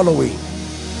signs following.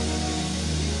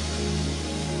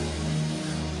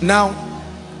 Now,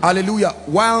 hallelujah,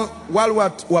 while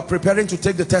we're preparing to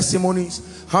take the testimonies,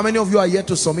 how many of you are yet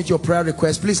to submit your prayer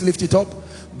request? Please lift it up.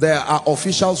 There are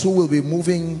officials who will be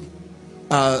moving.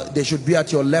 They should be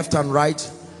at your left and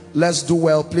right. Let's do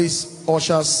well, please.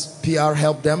 Ushers, PR,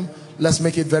 help them. Let's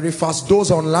make it very fast. Those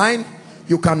online,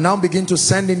 you can now begin to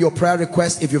send in your prayer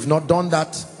request. If you've not done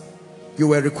that, you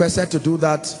were requested to do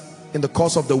that in the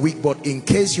course of the week, but in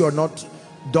case you're not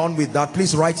done with that,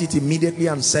 please write it immediately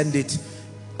and send it.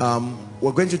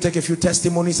 We're going to take a few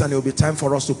testimonies and it will be time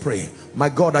for us to pray. My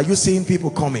God, are you seeing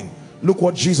people coming? Look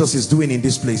what Jesus is doing in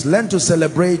this place. Learn to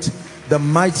celebrate the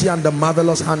mighty and the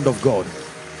marvelous hand of God.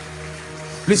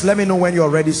 Please let me know when you're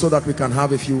ready so that we can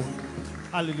have a few.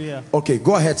 Hallelujah. Okay,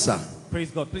 go ahead, sir. Praise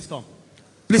God. Please come.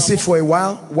 Please sit for a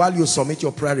while you submit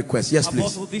your prayer request. Yes, please.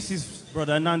 Apostle, this is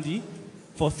Brother Nandi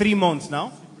for 3 months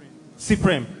now.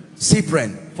 Cyprian.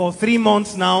 For 3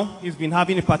 months now, he's been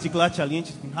having a particular challenge.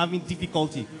 He's been having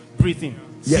difficulty breathing.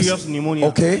 Yes. Serious pneumonia.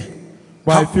 Okay.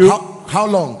 How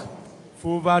long?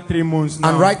 For over 3 months now.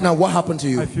 And right now, what happened to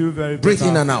you? I feel very Breathe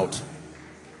better. in and out.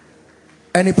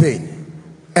 Any pain?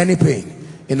 Any pain?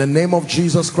 In the name of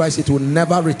Jesus Christ, it will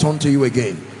never return to you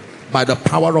again. By the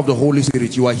power of the Holy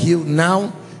Spirit, you are healed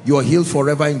now. You are healed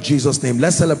forever in Jesus' name.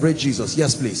 Let's celebrate Jesus.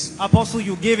 Yes, please. Apostle,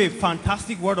 you gave a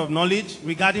fantastic word of knowledge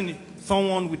regarding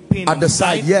someone with pain at the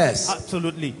side. Yes,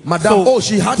 absolutely. Madam, so,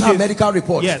 she had her medical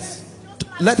report. Yes.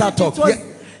 Let her talk.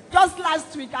 Just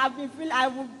last week, I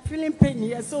was feeling pain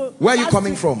here. So where are you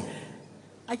coming from?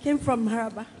 I came from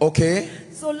Haraba. Okay.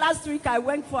 So last week I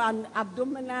went for an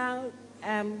abdominal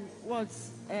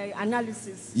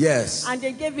analysis. Yes. And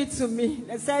they gave it to me.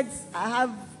 They said I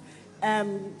have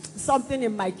something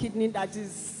in my kidney that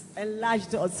is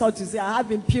enlarged, or so to say. I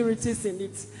have impurities in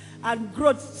it and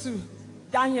growth too.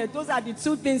 down here. Those are the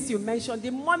two things you mentioned.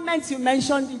 The moment you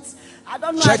mentioned it, I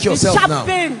don't know. Check yourself now.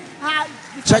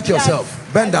 Check yourself.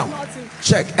 Bend down.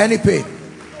 Check. Any pain.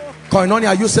 Koinonia,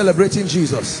 are you celebrating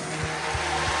Jesus?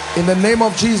 In the name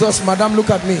of Jesus, madam, look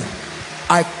at me.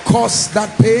 I cause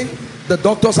that pain. The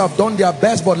doctors have done their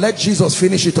best, but let Jesus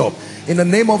finish it up. In the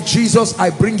name of Jesus, I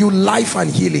bring you life and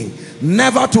healing,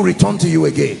 never to return to you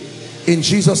again. In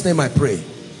Jesus' name I pray.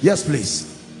 Yes, please.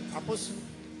 Apostle,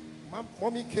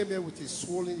 mommy came here with a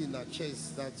swelling in her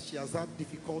chest that she has had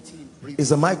difficulty in breathing. Is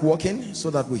the mic working so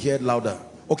that we hear it louder?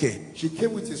 Okay. She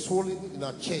came with a swelling in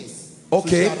her chest.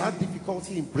 Okay. So she had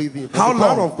difficulty in breathing. How long? The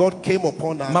power of God came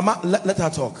upon her. Mama, let her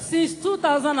talk. Since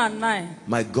 2009.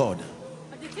 My God.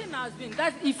 The thing has been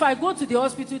that if I go to the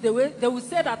hospital, they will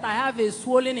say that I have a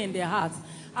swelling in the heart.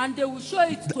 And they will show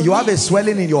it to me. You have a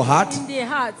swelling in your heart? In the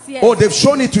heart, yes. Oh, they've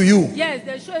shown it to you? Yes,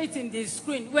 they show it in the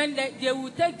screen. When they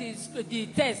will take the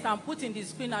test and put in the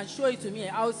screen and show it to me,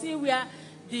 I'll see where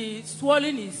the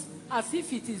swelling is, as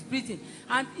if it is breathing.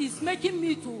 And it's making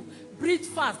me to breathe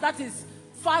fast. That is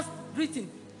fast breathing.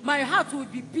 My heart will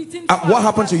be beating fast. What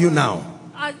happened to you now?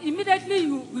 Immediately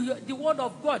the word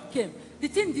of God came. The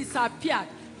thing disappeared.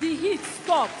 The heat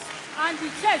stopped. And the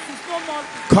chest is no more.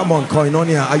 Come on,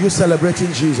 Koinonia. Are you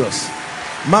celebrating Jesus?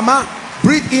 Mama,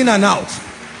 breathe in and out.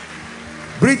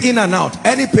 Breathe in and out.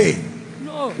 Any pain?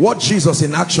 No. Watch Jesus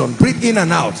in action. Breathe in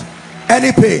and out.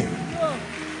 Any pain? No.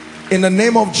 In the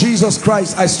name of Jesus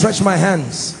Christ, I stretch my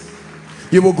hands.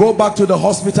 You will go back to the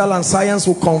hospital and science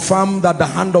will confirm that the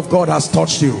hand of God has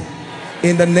touched you.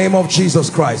 In the name of Jesus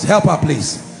Christ. Help her,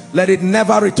 please. Let it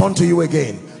never return to you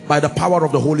again. By the power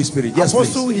of the Holy Spirit. Yes,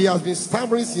 Apostle, please. he has been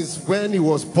stammering since when he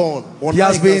was born. He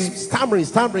has been stammering.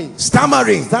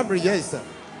 Stammering, yes, sir.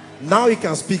 Now he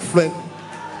can speak French.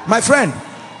 My friend,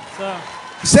 Sir.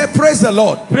 say praise the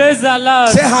Lord. Praise the Lord.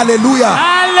 Say hallelujah.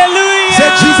 Hallelujah. Say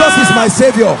Jesus is my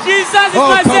savior. Jesus is oh,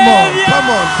 my come savior. on, come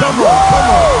on, come on,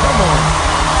 come on,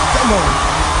 come on.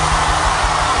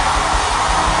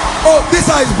 Oh, these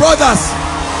are his brothers.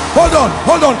 Hold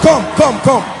on,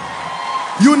 come.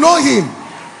 You know him.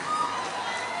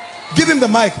 Give him the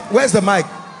mic. Where's the mic?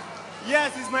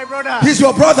 Yes, he's my brother. He's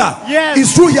your brother. Yes.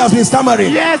 It's true he has been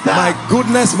stammering. Yes, sir. My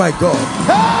goodness, my God.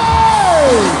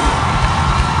 Hey!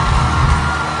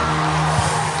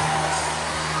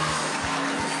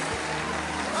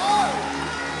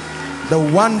 The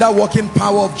wonder working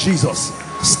power of Jesus.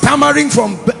 Stammering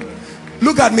from...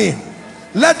 Look at me.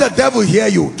 Let the devil hear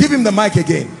you. Give him the mic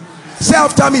again. Say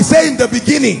after me. Say in the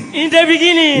beginning. In the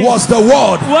beginning was the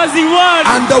word. Was the word.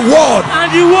 And the word.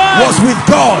 And the word was with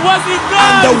God. Was with God.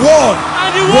 And the word.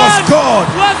 And the was word God.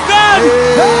 Was God.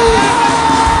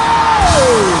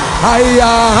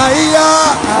 Hiya, hiya.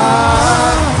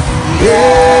 Yeah.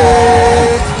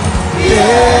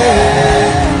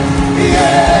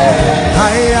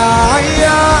 Hiya,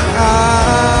 hiya.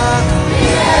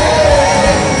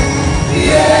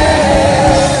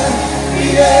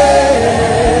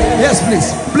 Yes, please.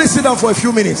 Please sit down for a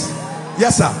few minutes.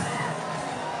 Yes, sir.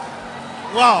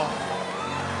 Wow.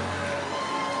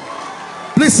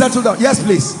 Please settle down. Yes,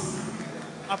 please.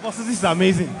 Apostle, this is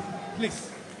amazing.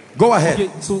 Please. Go ahead.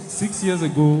 Okay, so 6 years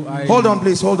ago, Hold on,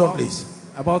 please. Hold on, please.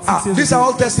 About 6 years these ago. are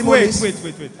all testimonies.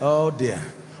 Wait. Oh, dear.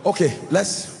 Okay,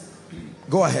 let's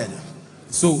go ahead.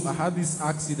 So I had this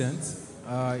accident.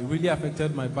 It really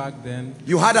affected my back then.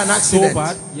 You had an accident? So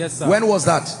bad. Yes, sir. When was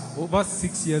that? Over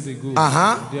 6 years ago.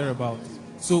 Thereabout.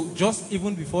 So just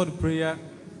even before the prayer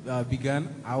began,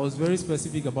 I was very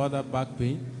specific about that back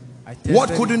pain. I tested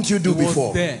What couldn't you do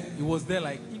before? It was there.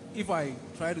 Like if I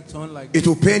try to turn like it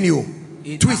will pain you.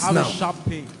 Twist I have now. A sharp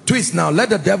pain. Twist now. Let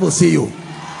the devil see you.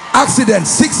 Accident,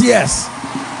 6 years.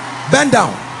 Bend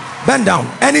down. Bend down.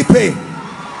 Any pain.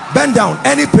 Bend down.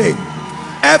 Any pain.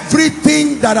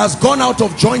 Everything that has gone out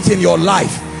of joint in your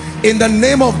life, in the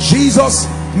name of Jesus,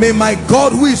 may my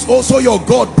God, who is also your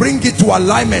God, bring it to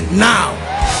alignment now.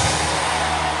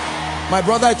 My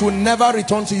brother, it will never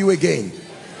return to you again,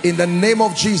 in the name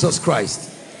of Jesus Christ.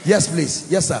 Yes, please.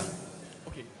 Yes, sir.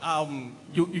 Okay.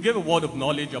 You gave a word of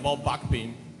knowledge about back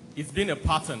pain. It's been a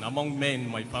pattern among men in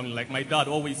my family. Like my dad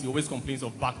he always complains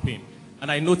of back pain.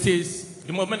 And I noticed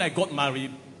the moment I got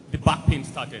married, the back pain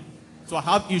started. So I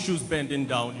have issues bending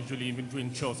down, usually even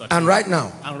doing chores. And right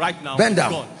now? And right now, bend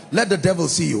down. Gone. Let the devil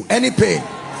see you. Any pain?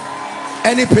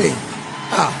 Any pain?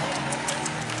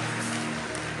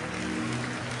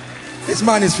 This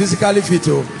man is physically fit.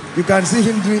 You can see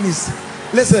him doing this.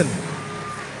 Listen,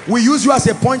 we use you as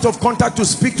a point of contact to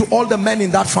speak to all the men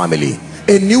in that family.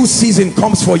 A new season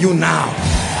comes for you now.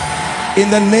 In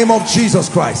the name of Jesus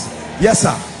Christ. Yes,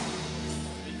 sir.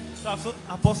 So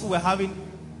Apostle, we're having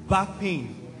back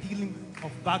pain.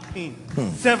 of back pain.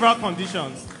 Several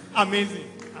conditions. Amazing.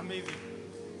 Amazing.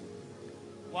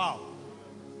 Wow.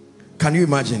 Can you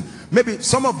imagine? Maybe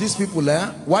some of these people there,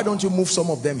 why don't you move some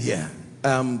of them here?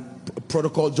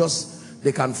 Protocol, just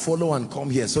they can follow and come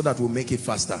here so that we'll make it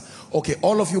faster. Okay,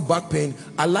 all of you back pain.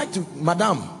 I like to,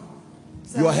 madam,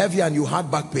 you are heavy and you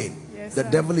had back pain. Yes, the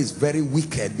devil is very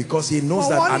wicked because he knows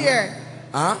for that. 1 year.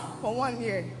 Huh? For 1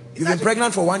 year. You've been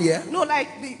pregnant for 1 year? No,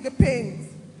 like the pains.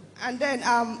 And then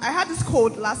I had this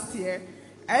cold last year.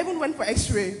 I even went for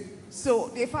x-ray.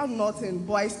 So they found nothing.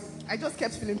 But I just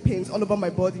kept feeling pains all over my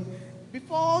body.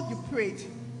 Before you prayed,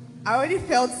 I already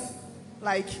felt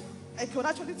like I could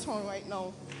actually turn right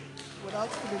now without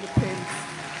feeling the pains.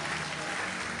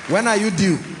 When are you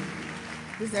due?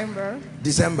 December.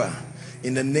 December.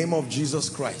 In the name of Jesus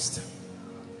Christ,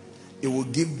 it will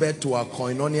give birth to a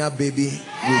koinonia baby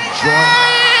with joy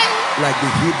like the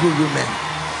Hebrew women.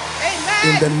 Amen.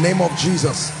 In the name of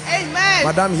Jesus. Amen.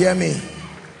 Madam, hear me.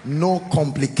 No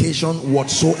complication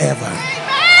whatsoever.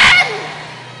 Amen.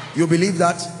 You believe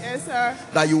that? Yes, sir.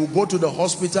 That you will go to the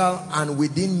hospital and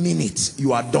within minutes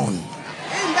you are done.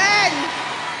 Amen.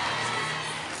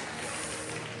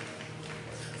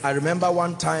 I remember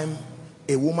one time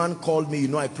a woman called me. You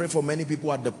know, I pray for many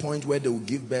people at the point where they will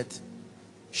give birth.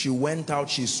 She went out,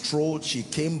 she strolled, she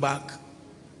came back.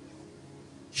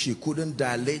 She couldn't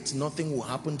dilate, nothing will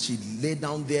happen. She lay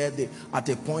down there. At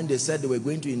a point they said they were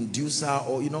going to induce her,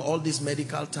 or you know, all these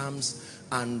medical terms.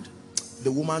 And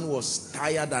the woman was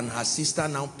tired, and her sister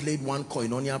now played one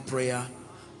koinonia prayer.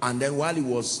 And then while it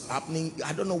was happening,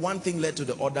 I don't know, one thing led to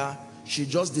the other. She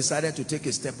just decided to take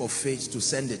a step of faith to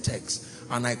send a text.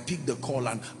 And I picked the call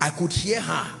and I could hear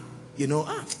her. You know,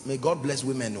 may God bless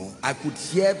women. Oh. I could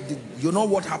hear, you know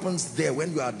what happens there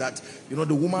when you are that, you know,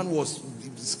 the woman was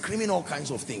screaming all kinds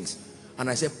of things. And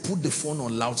I said, put the phone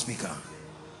on loudspeaker.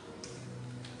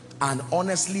 And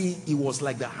honestly, it was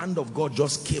like the hand of God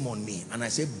just came on me. And I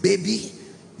said, baby,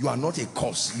 you are not a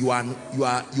curse.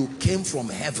 You came from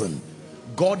heaven.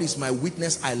 God is my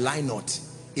witness, I lie not.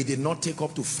 It did not take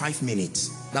up to 5 minutes.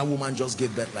 That woman just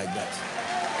gave birth like that.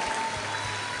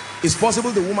 It's possible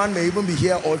the woman may even be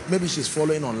here, or maybe she's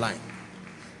following online.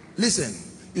 Listen,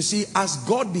 you see, as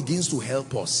God begins to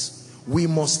help us, we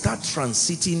must start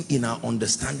transiting in our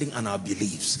understanding and our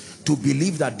beliefs to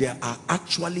believe that there are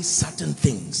actually certain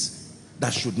things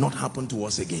that should not happen to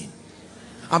us again.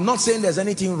 I'm not saying there's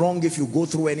anything wrong if you go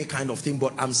through any kind of thing,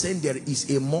 but I'm saying there is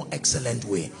a more excellent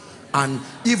way. And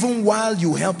even while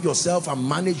you help yourself and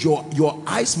manage, your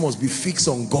eyes must be fixed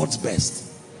on God's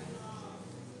best.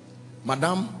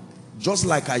 Madam, just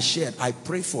like I shared, I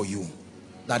pray for you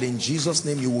that in Jesus'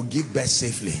 name you will give birth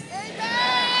safely.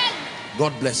 Amen.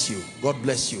 God bless you. God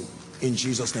bless you. In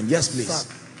Jesus' name. Yes, please.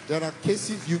 Sir, there are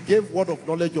cases you gave word of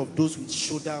knowledge of those with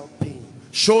shoulder pain.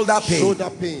 Shoulder pain. Shoulder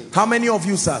pain. How many of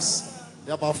you, sirs?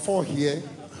 There are about 4 here.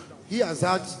 He has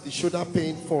had the shoulder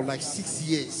pain for like 6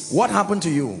 years. What happened to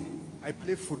you? I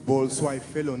play football, so I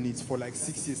fell on it for like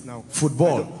 6 years now.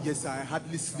 Football? Yes, I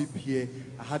hardly sleep here.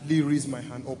 I hardly raise my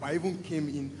hand up. I even came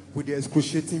in with the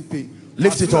excruciating pain.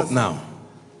 Lift it up now.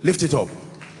 Lift it up.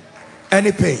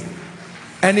 Any pain?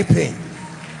 Any pain?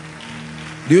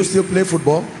 Do you still play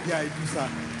football? Yeah, I do, sir.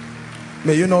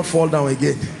 May you not fall down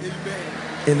again.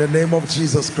 Amen. In the name of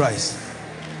Jesus Christ.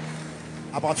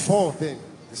 About 4 of them,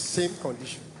 the same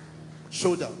condition.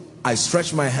 Shoulder. I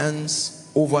stretch my hands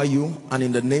over you, and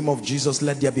in the name of Jesus,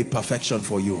 let there be perfection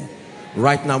for you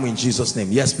right now in Jesus' name.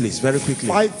 Yes, please, very quickly.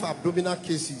 5 abdominal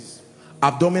cases.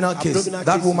 Abdominal case. That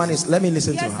cases. woman is, let me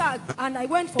listen to her. Yes, sir. And I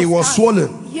went for It was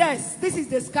swollen. Yes, this is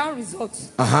the scan result.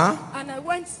 And I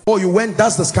went. Oh, you went,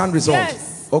 that's the scan result.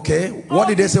 Yes. Okay. What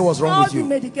did they say was wrong with you? All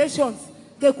the medications,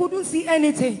 they couldn't see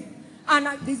anything.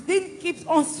 And this thing keeps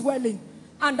on swelling.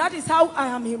 And that is how I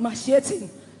am emaciating.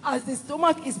 As the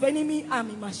stomach is burning me, I'm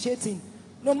emaciating.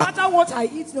 No matter what I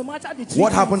eat, no matter the treatment.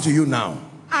 What happened to you now?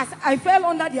 As I fell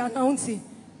under the announcing.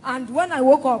 And when I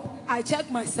woke up, I checked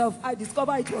myself. I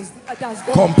discovered it has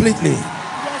gone. Completely.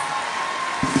 Yes.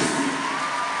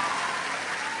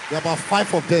 There are about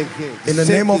 5 of them here. In the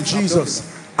name of Jesus,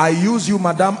 I use you,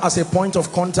 madam, as a point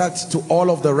of contact to all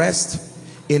of the rest.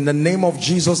 In the name of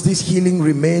Jesus, this healing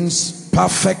remains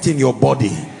perfect in your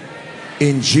body.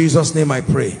 In Jesus' name I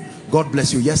pray. God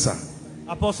bless you. Yes, sir.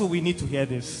 Apostle, we need to hear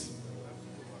this.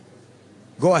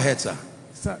 Go ahead, sir.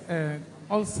 Sir,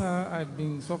 ulcer, I've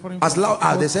been suffering as from... loud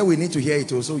as they say we need to hear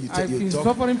it also. I've been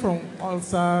suffering from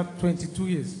ulcer 22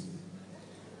 years.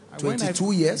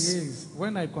 22 years? Yes.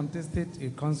 When I contested a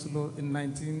councillor in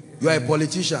 19... You are a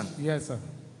politician? Yes, sir.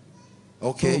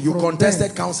 Okay, So you contested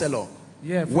then, councillor?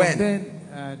 Yeah, from when? Then,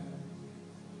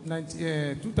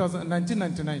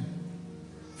 1999.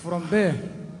 From there,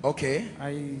 okay,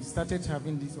 I started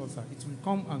having this ulcer. It will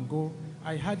come and go.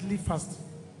 I hardly fast.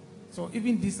 So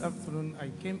even this afternoon, I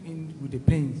came in with the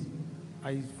pains.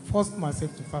 I forced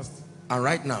myself to fast. And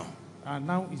right now? And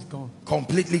now it's gone.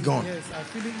 Completely gone? Yes, I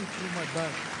feel it through my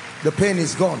back. The pain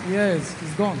is gone? Yes,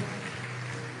 it's gone.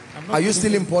 Are you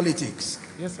still in politics?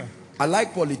 Yes, sir. I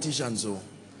like politicians, though.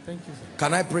 Thank you, sir.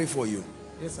 Can I pray for you?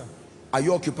 Yes, sir. Are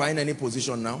you occupying any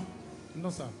position now? No,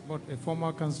 sir, but a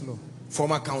former councillor.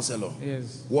 Former councillor?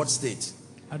 Yes. What state?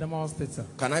 Adamawa State, sir.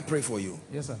 Can I pray for you?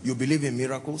 Yes, sir. You believe in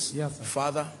miracles? Yes, sir.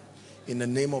 Father, in the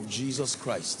name of Jesus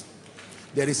Christ,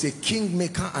 there is a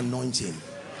kingmaker anointing.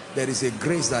 There is a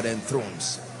grace that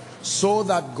enthrones, so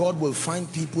that God will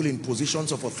find people in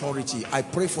positions of authority. I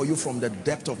pray for you from the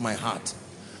depth of my heart.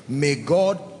 May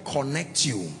God connect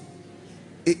you.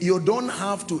 You don't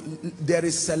have to. There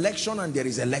is selection and there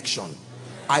is election.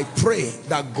 I pray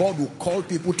that God will call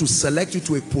people to select you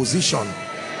to a position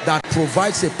that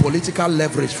provides a political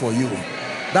leverage for you.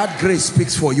 That grace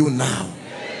speaks for you now,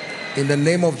 in the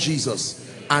name of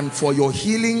Jesus. And for your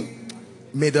healing,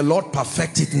 may the Lord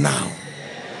perfect it now,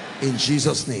 in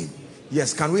Jesus' name.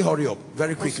 Yes, can we hurry up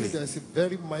very quickly? There's a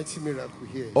very mighty miracle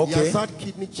here. Okay. He has had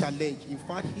kidney challenge. In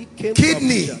fact, he came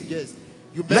Kidney? to Abuja. Yes.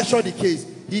 You mentioned the case.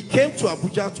 He came to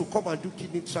Abuja to come and do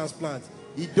kidney transplant.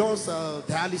 He does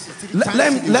dialysis.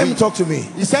 Let him talk to me.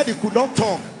 He said he could not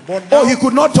talk. But oh, he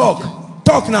could not talk.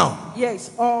 Talk now.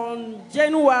 Yes, on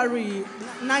January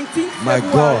 19th. My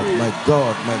God, my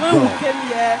God, my when God. we came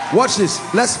here. Watch this.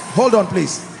 Let's hold on,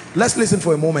 please. Let's listen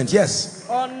for a moment. Yes.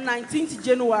 On 19th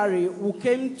January, we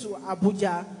came to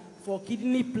Abuja for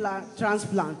kidney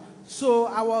transplant. So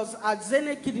I was at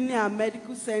Zene Kidney and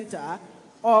Medical Center.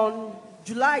 On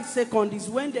July 2nd is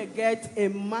when they get a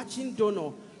matching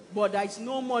donor, but there is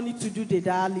no money to do the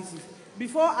dialysis.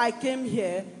 Before I came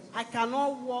here, I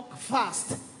cannot walk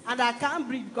fast and I can't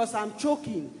breathe because I'm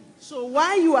choking. So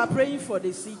while you are praying for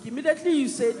the sick, immediately you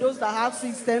say those that have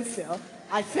system fell.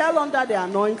 I fell under the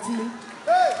anointing.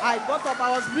 I got up,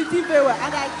 I was breathing very well,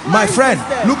 and I. My friend,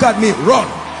 look at me. Run.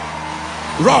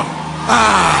 Run.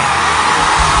 Ah.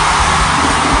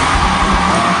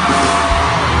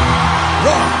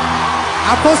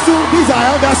 Apostle, these are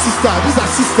elder sister. These are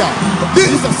sister.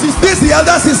 This is the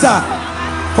elder sister.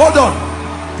 Hold on.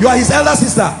 You are his elder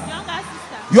sister. Younger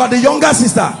sister. You are the younger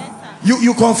sister. Yes,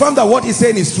 you confirm that what he's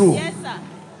saying is true. Yes, sir.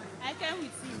 I came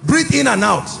with you. Breathe in and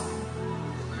out.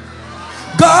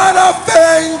 God of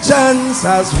vengeance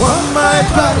has won my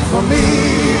battle for me.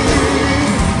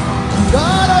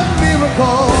 God of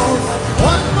miracles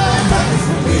won my battle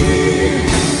for me.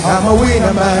 I'm a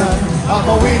winner man. I'm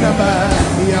a winner man.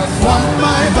 He has won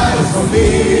my battle for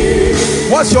me.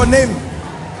 What's your name?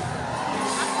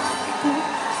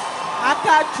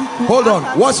 Akachuku. Hold on.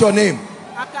 What's your name?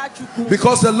 Akachuku.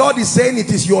 Because the Lord is saying it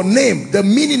is your name. The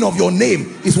meaning of your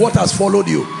name is what has followed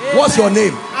you. Amen. What's your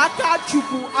name?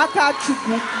 Akachuku.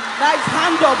 Akachuku. That is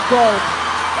hand of God.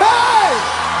 Hey!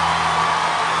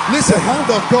 Listen, hand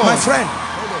of God. My friend,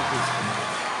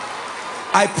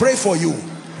 I pray for you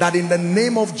that in the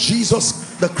name of Jesus,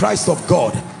 the Christ of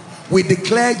God, we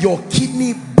declare your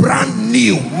kidney brand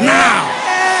new now.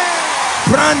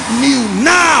 Brand new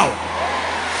now.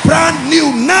 Brand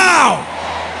new now.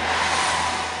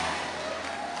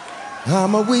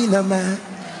 I'm a winner man.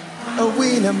 A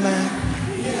winner man.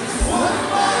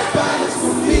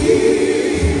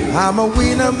 I'm a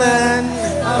winner man.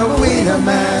 A winner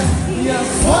man.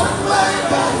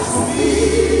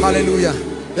 Hallelujah.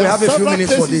 We have a few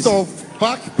minutes for this. Of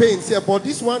back pains here, but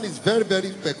this one is very, very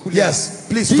peculiar. Yes,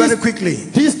 please, very quickly.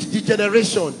 Disc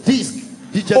degeneration. Disc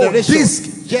degeneration. Oh,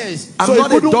 disc. Yes. I'm so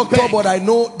not a doctor, beg. but I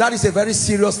know that is a very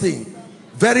serious thing.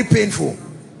 Very painful.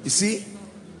 You see?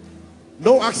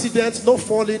 No accidents, no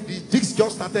falling. The disc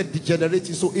just started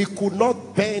degenerating, so it could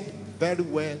not bend very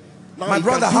well. Now my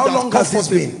brother, how long has this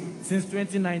been? Since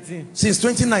 2019. Since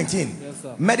 2019? Yes,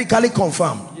 sir. Medically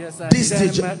confirmed? Yes, sir. I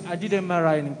did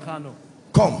MRI in Kano.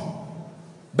 Come.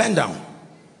 Bend down.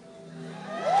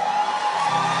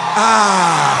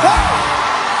 Ah.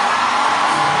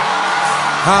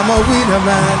 I'm a winner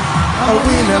man. A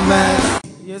winner man.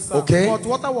 Yes, sir. Okay. But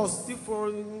water was still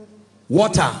flowing.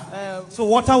 Water. So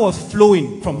water was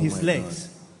flowing from his legs.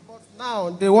 But now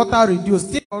the water reduced.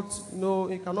 Still, no,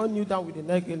 he cannot kneel down with the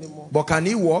leg anymore. But can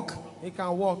he walk? He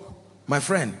can walk. My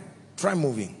friend, try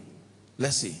moving.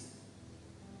 Let's see.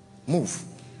 Move.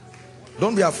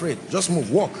 Don't be afraid. Just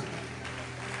move. Walk.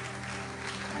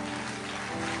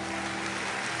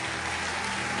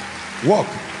 Walk.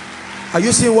 Are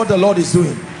you seeing what the Lord is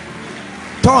doing?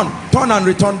 Turn and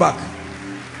return back.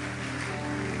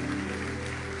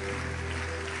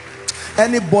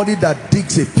 Anybody that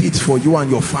digs a pit for you and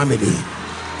your family,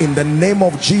 in the name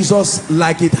of Jesus,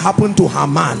 like it happened to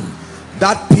Haman,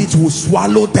 that pit will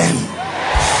swallow them.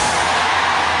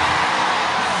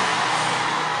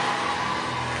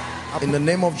 In the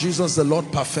name of Jesus, the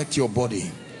Lord perfect your body.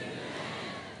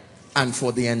 And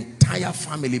for the entire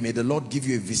family, may the Lord give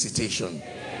you a visitation.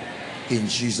 In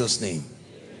Jesus' name.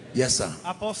 Yes, sir.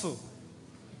 Apostle,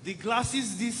 the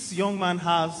glasses this young man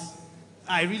has,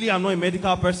 I really am not a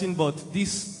medical person, but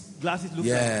these glasses look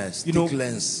like, you know,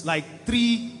 lens. like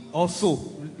 3 or so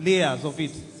layers of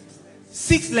it.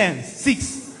 6 lens,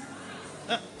 6.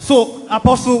 So,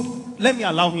 Apostle, let me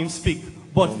allow him speak.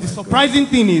 But the surprising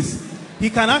thing is, he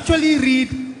can actually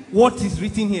read what is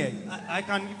written here.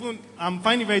 I'm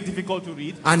finding it very difficult to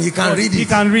read. And he can read it. He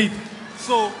can read.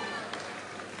 So,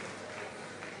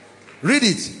 read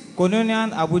it.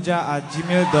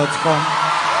 Kononianabuja@gmail.com.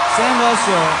 Send us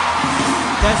your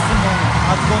testimony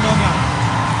at Kononian.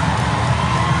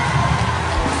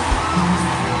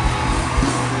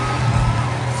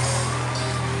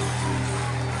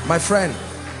 My friend,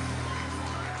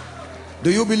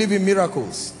 do you believe in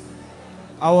miracles?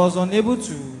 I was unable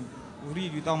to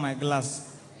read without my glass.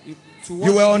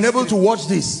 You were unable to watch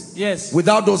this? Yes.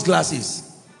 Without those glasses?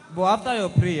 But after your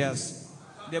prayers,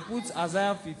 they put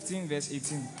Isaiah 15 verse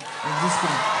 18 in this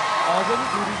screen. I was able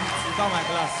to read it without my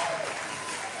glass.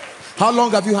 How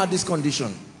long have you had this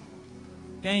condition?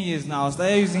 10 years now. I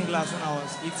started using glass when I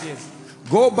was 8 years.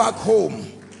 Go back home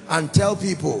and tell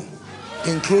people,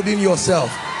 including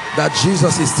yourself, that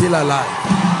Jesus is still alive.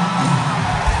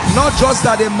 Not just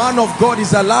that a man of God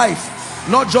is alive,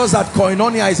 not just that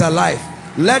Koinonia is alive.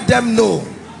 Let them know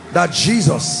that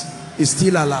Jesus is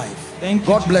still alive. Thank you,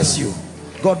 God bless you.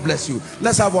 God bless you.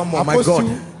 Let's have one more. My God.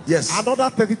 Yes. Another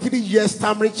 33 years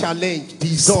stammering challenge.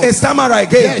 A stammerer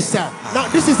again. Yes, sir. Now,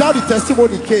 this is how the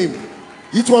testimony came.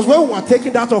 It was when we were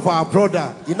taking that of our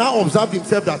brother. He now observed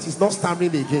himself that he's not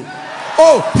stammering again.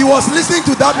 Oh, he was listening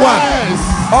to that one.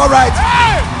 All right.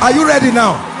 Are you ready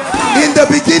now? In the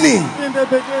beginning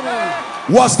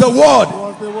was the word.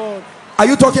 Are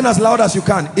you talking as loud as you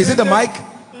can? Is it the mic?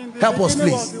 Help us,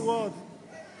 please.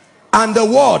 And the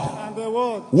word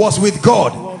was with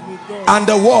God. And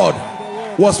the word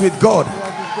was with God.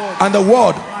 And the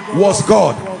word was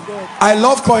God. I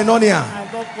love Koinonia.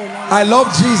 I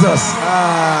love Jesus.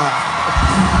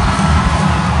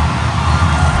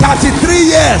 33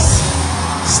 years.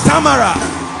 Stammerer.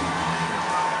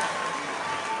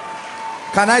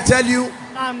 Can I tell you?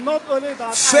 And not only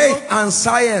that, faith and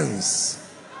science,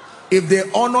 if they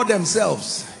honor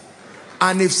themselves,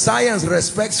 and if science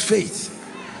respects faith,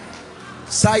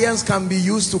 science can be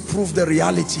used to prove the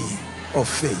reality of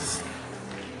faith.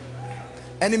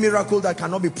 Any miracle that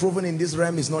cannot be proven in this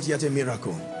realm is not yet a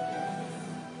miracle.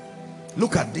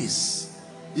 Look at this.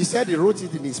 He said he wrote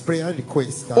it in his prayer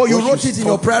request. Oh, you wrote it in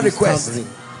your prayer request?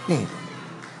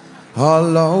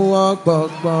 Allahu Akbar.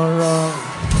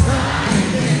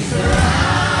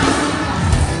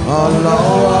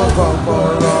 Allahu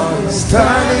Akbar is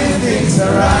turning things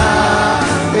around.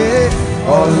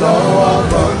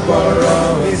 Allahu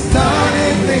Akbar is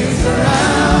turning things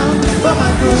around for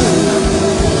my good.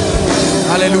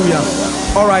 Hallelujah.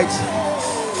 All right.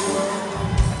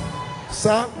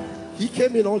 Sir, he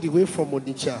came in all the way from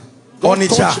Onitsha.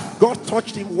 God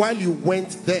touched him while you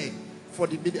went there for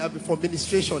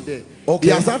ministration there. Okay.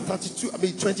 He has had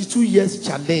 22 years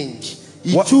challenge.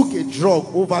 He took a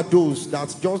drug overdose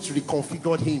that just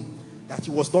reconfigured him, that he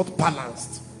was not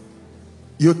balanced.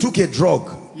 You took a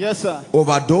drug? Yes, sir.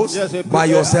 Overdose? Yes, by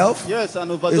yourself? Yes, an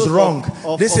overdose. It's wrong.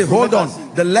 Listen, hold on.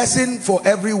 The lesson for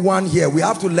everyone here, we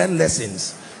have to learn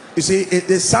lessons. You see,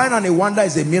 a sign and a wonder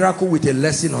is a miracle with a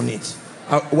lesson on it.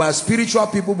 We're spiritual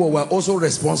people, but we're also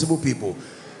responsible people.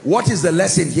 What is the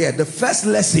lesson here? The first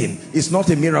lesson is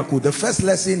not a miracle. The first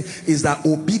lesson is that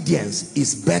obedience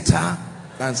is better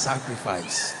than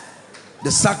sacrifice.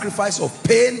 The sacrifice of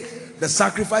pain, the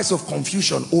sacrifice of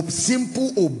confusion.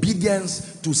 Simple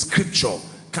obedience to scripture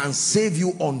can save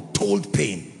you untold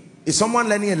pain. Is someone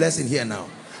learning a lesson here now?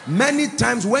 Many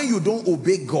times when you don't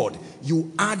obey God,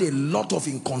 you add a lot of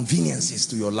inconveniences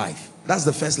to your life. That's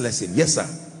the first lesson. Yes, sir.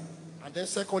 And then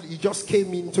second, he just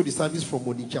came into the service from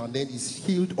Onitsha and then he's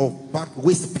healed of back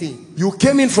waist pain. You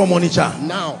came in from Onitsha?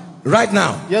 Now. Right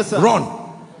now? Yes, sir. Run.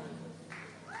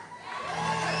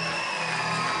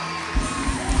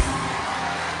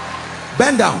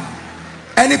 Bend down.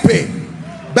 Any pain?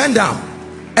 Bend down.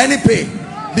 Any pain?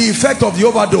 The effect of the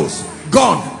overdose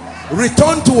gone.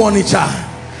 Return to Onitsha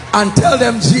and tell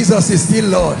them Jesus is still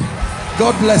Lord.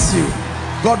 God bless you.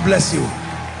 God bless you.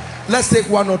 Let's take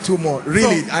one or two more.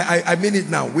 Really, I mean it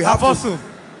now. We have Apostle. to.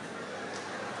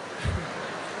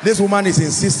 This woman is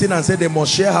insisting and said they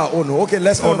must share her own. Okay,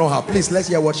 let's honor her. Please, let's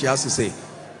hear what she has to say.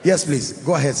 Yes, please.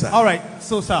 Go ahead, sir. All right.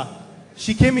 So, sir,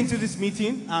 she came into this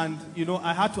meeting and, you know,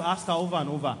 I had to ask her over and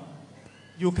over.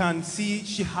 You can see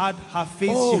she had her face.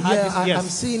 Oh, she had yeah, this, yes, I'm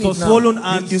seeing so it now. swollen,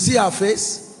 and you see her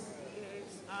face?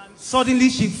 And suddenly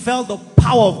she felt the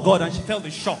power of God and she felt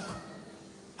the shock.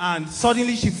 And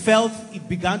suddenly she felt it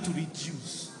began to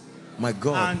reduce. My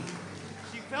God. And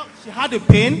she had a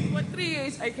pain. For 3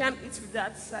 years, I can't eat with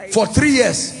that side. For 3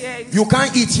 years? Yes. You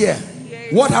can't eat here?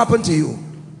 Yes. What happened to you?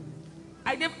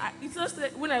 It just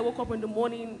that when I woke up in the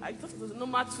morning, I thought it was a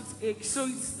normal toothache. So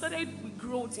it started with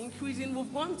growth, increasing.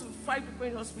 We've gone to 5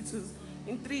 different hospitals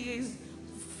in 3 years.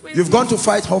 You've gone to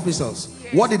 5 hospitals?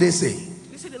 Yes. What did they say?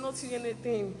 They said they're not seeing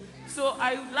anything. So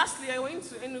lastly, I went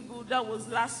to Enugu. That was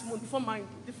last month before my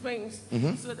defense.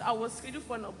 So I was scheduled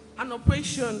for an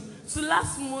operation. So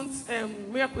last month,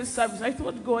 miracle service, I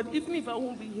told God, even if I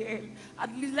won't be here,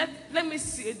 at least let me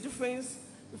see a difference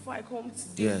before I come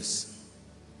today. Yes.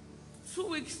 2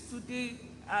 weeks today,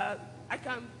 I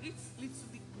can eat little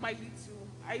by little.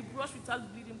 I brush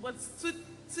without bleeding. But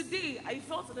today, I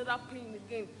felt another pain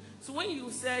again. So when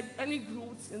you said any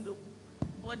growth in the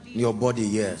body, your body,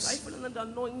 yes. I felt another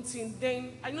anointing.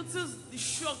 Then I noticed the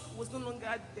shock was no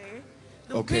longer there.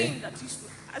 The Okay. pain that used to,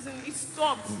 as in it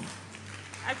stopped.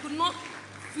 I could not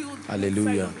feel the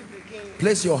Hallelujah. inside of it again.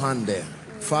 Place your hand there.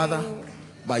 Father,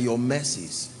 by your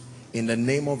mercies, in the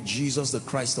name of Jesus, the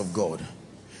Christ of God,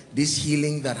 this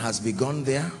healing that has begun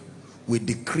there, we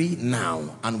decree now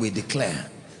and we declare,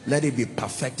 let it be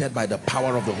perfected by the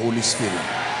power of the Holy Spirit.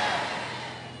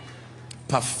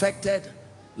 Perfected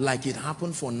like it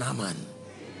happened for Naaman.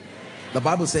 The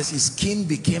Bible says his skin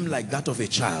became like that of a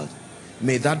child.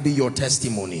 May that be your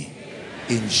testimony.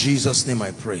 In Jesus' name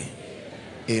I pray.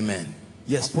 Amen.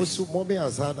 Yes, Apostle, mommy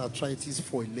has had arthritis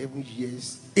for 11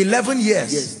 years. 11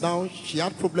 years? Yes. Now she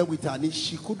had problem with her knee.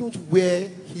 She couldn't wear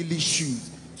heely shoes.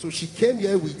 So she came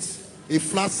here with a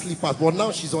flat slipper. But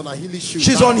now she's on a heely shoe.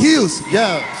 She's now on heels?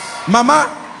 Yes.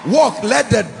 Mama, walk. Let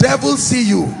the devil see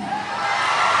you.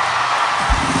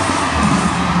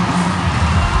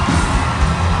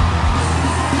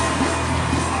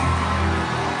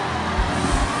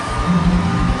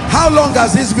 How long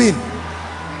has this been?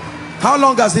 How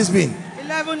long has this been?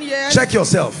 11 years. Check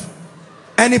yourself.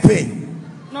 Any pain?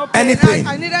 No pain. Any pain?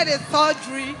 I needed a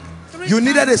surgery. You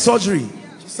needed a surgery?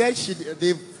 She said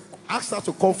they've asked her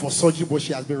to come for surgery, but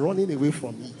she has been running away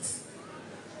from it.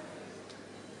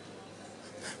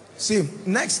 See,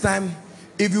 next time,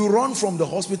 if you run from the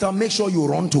hospital, make sure you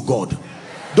run to God.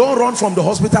 Don't run from the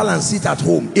hospital and sit at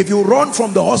home. If you run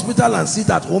from the hospital and sit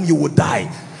at home, you will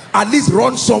die. At least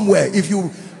run somewhere. If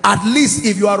you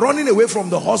are running away from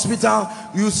the hospital,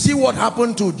 you see what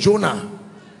happened to Jonah.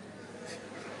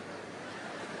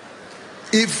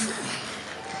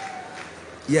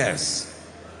 Yes.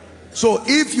 So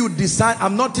if you decide,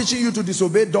 I'm not teaching you to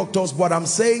disobey doctors, but I'm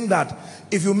saying that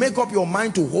if you make up your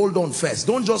mind to hold on first,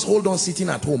 don't just hold on sitting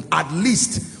at home. At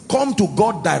least come to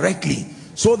God directly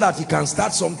so that he can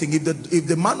start something. If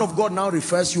the man of God now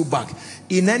refers you back,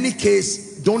 in any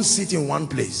case, don't sit in one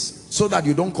place so that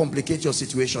you don't complicate your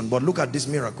situation. But look at this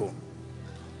miracle.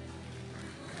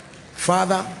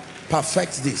 Father,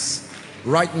 perfect this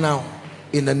right now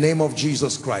in the name of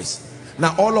Jesus Christ.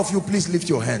 Now all of you, please lift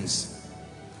your hands.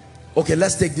 Okay,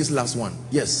 let's take this last one.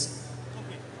 Yes.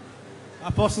 Okay.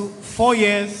 Apostle, 4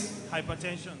 years,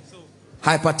 hypertension. So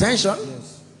hypertension?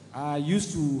 Yes. I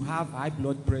used to have high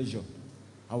blood pressure.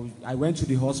 I went to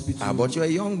the hospital. But you're a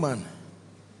young man.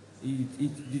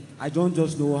 I don't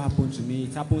just know what happened to me.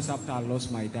 It happens after I lost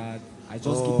my dad. I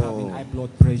just keep having high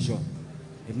blood pressure.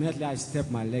 Immediately I step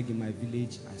my leg in my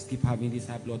village, I keep having this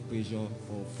high blood pressure.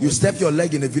 You step your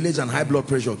leg in the village and high blood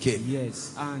pressure came?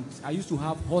 Yes, and I used to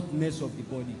have hotness of the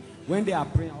body. When they are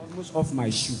praying, I almost off my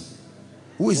shoe.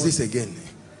 Who is this again?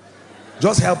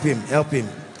 Just help him, help him.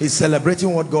 He's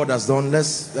celebrating what God has done.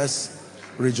 Let's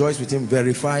rejoice with him.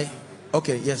 Verify.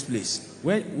 Okay, yes, please.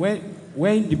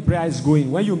 When the prayer is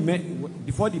going, when you met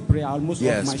before the prayer, I almost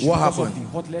off my shoe. What because happened? of the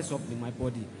hotness of my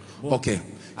body. But okay.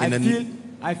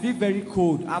 I feel very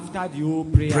cold after the whole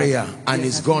prayer. And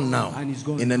yes, it's gone now. And it's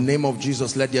gone. In the name of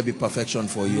Jesus, let there be perfection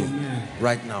for you. Amen.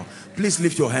 Right now. Please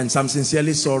lift your hands. I'm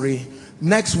sincerely sorry.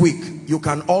 Next week, you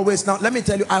can always, now let me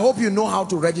tell you, I hope you know how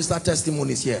to register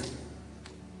testimonies here.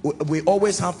 We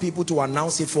always have people to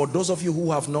announce it. For those of you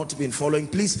who have not been following,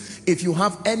 please, if you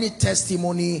have any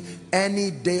testimony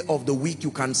any day of the week, you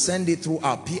can send it through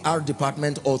our PR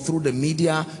department or through the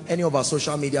media, any of our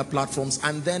social media platforms.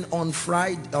 And then on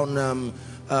Friday, on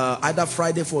either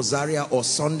Friday for Zaria or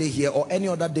Sunday here or any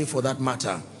other day for that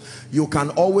matter, you can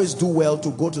always do well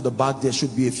to go to the back. There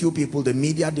should be a few people. The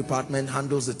media department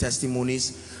handles the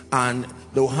testimonies, and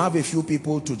they'll have a few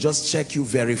people to just check you,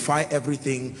 verify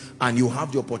everything, and you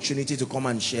have the opportunity to come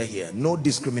and share here. No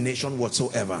discrimination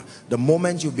whatsoever. The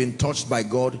moment you've been touched by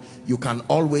God, you can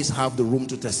always have the room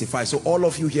to testify. So all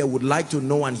of you here would like to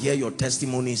know and hear your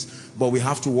testimonies, but we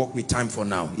have to work with time for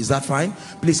now. Is that fine?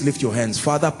 Please lift your hands.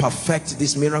 Father, perfect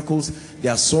these miracles.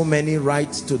 There are so many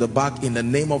right to the back. In the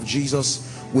name of Jesus,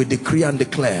 we decree and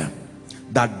declare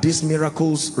that these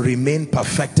miracles remain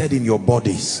perfected in your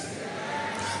bodies.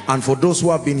 And for those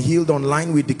who have been healed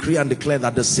online, we decree and declare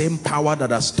that the same power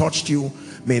that has touched you,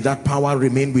 may that power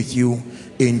remain with you.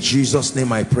 In Jesus'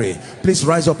 name I pray. Please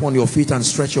rise up on your feet and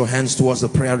stretch your hands towards the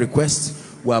prayer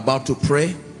requests. We're about to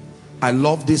pray. I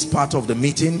love this part of the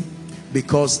meeting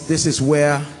because this is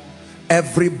where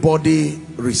everybody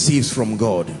receives from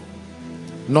God.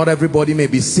 Not everybody may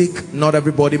be sick, not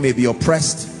everybody may be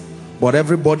oppressed, but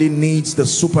everybody needs the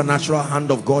supernatural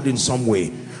hand of God in some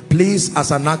way. Please,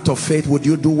 as an act of faith, would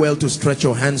you do well to stretch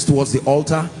your hands towards the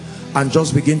altar and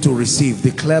just begin to receive.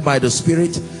 Declare by the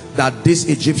Spirit that these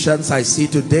Egyptians I see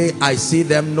today, I see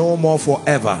them no more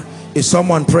forever. Is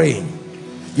someone praying?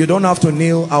 You don't have to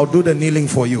kneel. I'll do the kneeling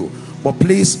for you. But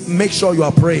please make sure you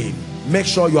are praying. Make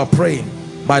sure you are praying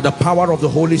by the power of the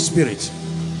Holy Spirit.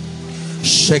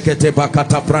 Shekete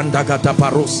bakata pranda kata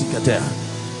parosikete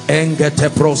engete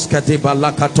proskete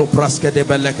balakato praskete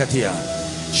belekatia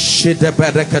shide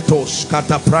bereketos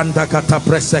kata pranda kata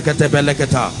presekete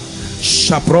beleketa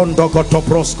shaprondo koto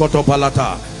proskoto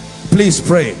balata. Please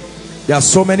pray. There are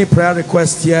so many prayer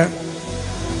requests here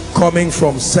coming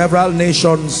from several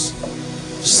nations,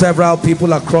 several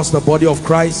people across the body of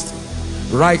Christ,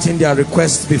 writing their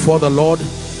requests before the Lord.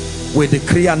 We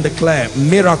decree and declare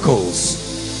miracles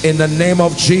in the name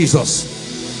of Jesus.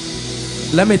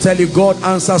 Let me tell you, God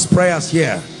answers prayers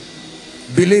here.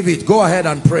 Believe it. Go ahead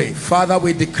and pray. Father,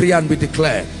 we decree and we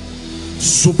declare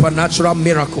supernatural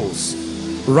miracles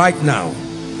right now.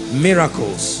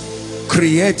 Miracles,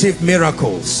 creative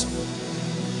miracles,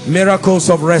 miracles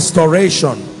of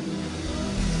restoration,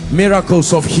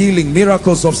 miracles of healing,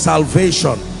 miracles of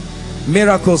salvation,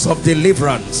 miracles of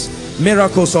deliverance,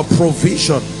 miracles of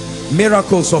provision,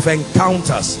 miracles of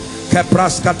encounters. In the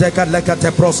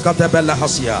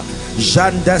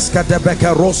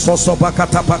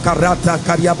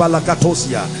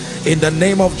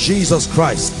name of Jesus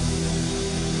Christ.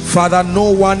 Father,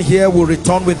 no one here will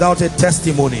return without a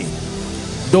testimony.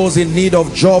 Those in need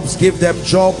of jobs, give them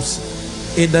jobs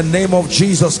in the name of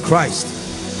Jesus Christ.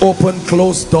 Open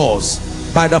closed doors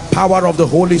by the power of the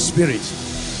Holy Spirit.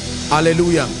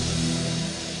 Hallelujah.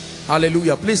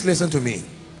 Hallelujah. Please listen to me.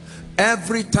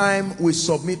 Every time we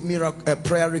submit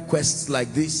prayer requests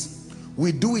like this,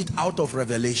 we do it out of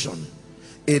revelation.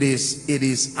 It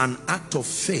is an act of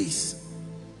faith,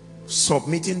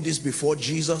 submitting this before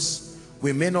Jesus.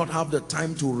 We may not have the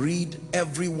time to read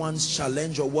everyone's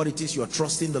challenge or what it is you're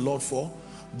trusting the Lord for,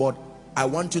 but I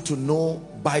want you to know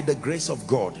by the grace of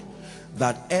God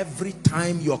that every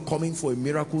time you're coming for a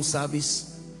miracle service,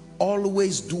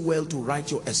 always do well to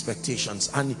write your expectations.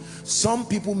 And some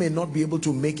people may not be able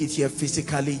to make it here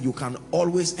physically. You can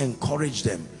always encourage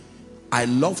them. I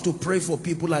love to pray for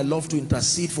people. I love to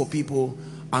intercede for people,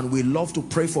 and we love to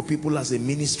pray for people as a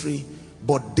ministry.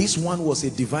 But this one was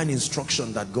a divine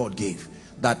instruction that God gave,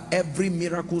 that every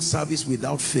miracle service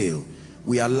without fail,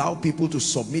 we allow people to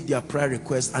submit their prayer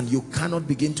requests, and you cannot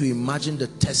begin to imagine the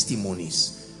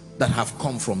testimonies that have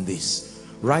come from this.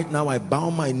 Right now, I bow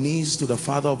my knees to the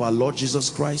Father of our Lord Jesus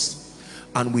Christ,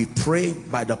 and we pray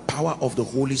by the power of the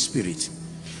Holy Spirit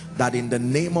that in the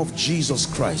name of Jesus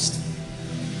Christ,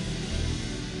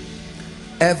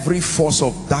 every force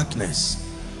of darkness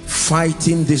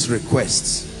fighting these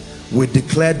requests, we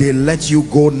declare they let you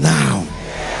go now.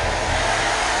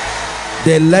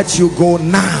 They let you go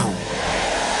now.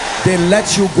 They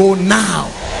let you go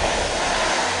now.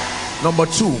 Number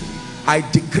two, I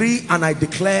decree and I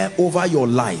declare over your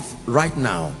life right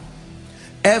now,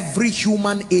 every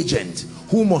human agent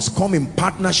who must come in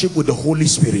partnership with the Holy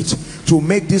Spirit to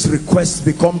make these requests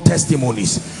become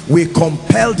testimonies, we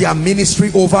compel their ministry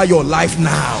over your life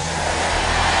now.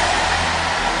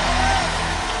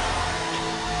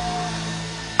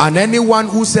 And anyone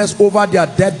who says over their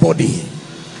dead body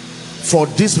for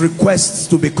these requests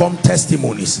to become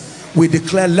testimonies, we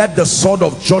declare, let the sword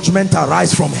of judgment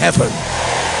arise from heaven.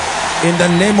 In the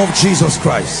name of Jesus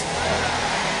Christ.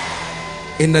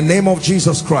 In the name of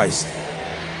Jesus Christ.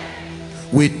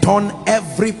 We turn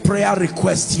every prayer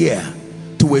request here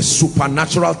to a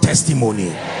supernatural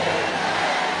testimony.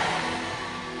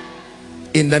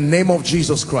 In the name of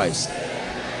Jesus Christ.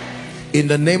 In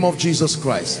the name of Jesus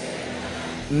Christ.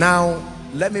 Now,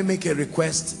 let me make a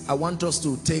request. I want us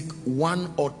to take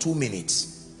 1 or 2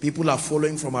 minutes. People are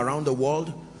following from around the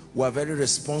world who are very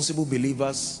responsible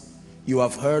believers. You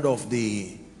have heard of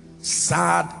the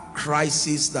sad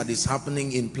crisis that is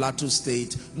happening in Plateau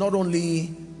State, not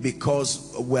only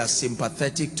because we are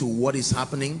sympathetic to what is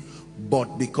happening, but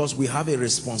because we have a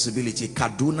responsibility.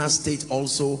 Kaduna State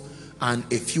also, and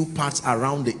a few parts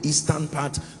around the eastern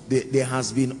part, there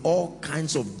has been all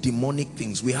kinds of demonic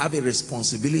things. We have a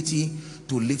responsibility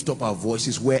to lift up our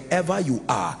voices wherever you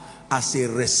are as a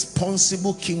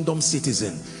responsible kingdom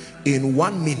citizen. In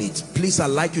 1 minute, please, I'd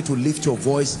like you to lift your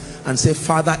voice and say,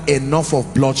 Father, enough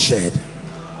of bloodshed.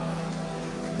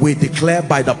 We declare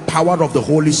by the power of the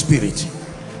Holy Spirit,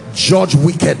 judge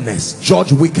wickedness,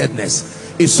 judge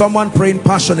wickedness. Is someone praying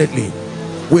passionately?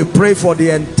 We pray for the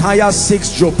entire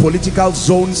 6 geopolitical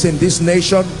zones in this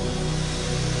nation.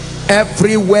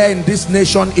 Everywhere in this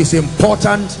nation is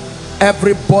important.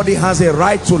 Everybody has a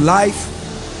right to life.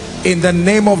 In the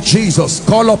name of Jesus,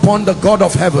 call upon the God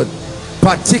of heaven,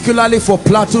 particularly for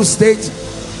Plateau State,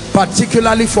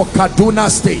 particularly for Kaduna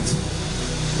State.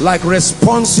 Like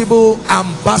responsible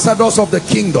ambassadors of the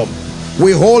kingdom,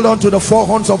 we hold on to the 4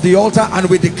 horns of the altar and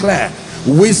we declare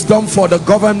wisdom for the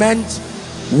government,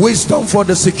 wisdom for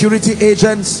the security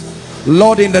agents.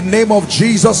 Lord, in the name of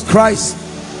Jesus Christ,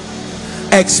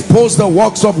 expose the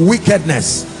works of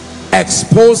wickedness,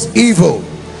 expose evil.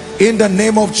 In the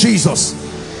name of Jesus,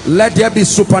 let there be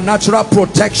supernatural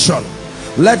protection.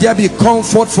 Let there be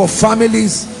comfort for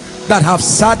families that have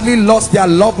sadly lost their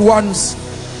loved ones.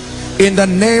 In the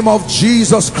name of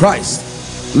Jesus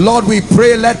Christ, Lord, we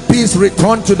pray, let peace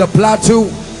return to the plateau.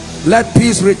 Let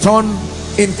peace return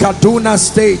in Kaduna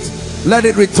State. Let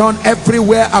it return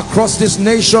everywhere across this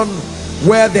nation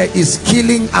where there is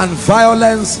killing and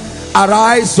violence.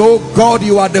 Arise, oh God,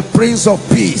 you are the Prince of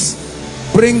Peace.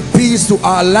 Bring peace to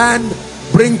our land,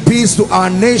 bring peace to our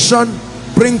nation,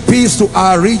 bring peace to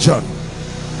our region.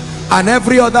 And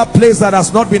every other place that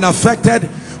has not been affected,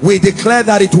 we declare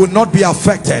that it will not be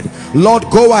affected. Lord,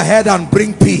 go ahead and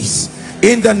bring peace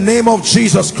in the name of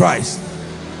Jesus Christ.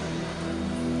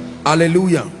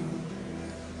 Hallelujah.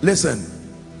 Listen,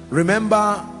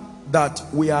 remember that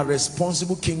we are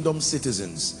responsible kingdom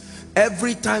citizens.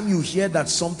 Every time you hear that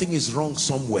something is wrong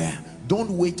somewhere,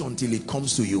 don't wait until it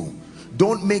comes to you.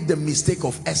 Don't make the mistake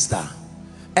of Esther.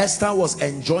 Esther was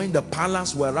enjoying the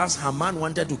palace, whereas Haman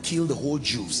wanted to kill the whole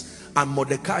Jews. And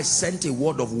Mordecai sent a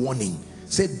word of warning.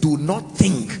 Said, do not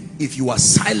think if you are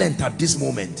silent at this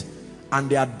moment and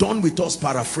they are done with us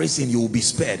paraphrasing, you will be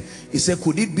spared. He said,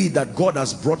 could it be that God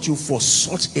has brought you for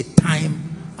such a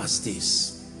time as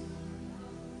this?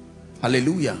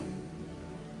 Hallelujah.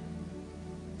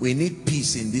 We need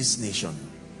peace in this nation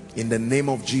in the name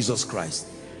of Jesus Christ.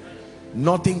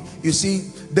 Nothing, you see,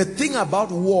 the thing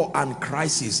about war and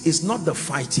crisis is not the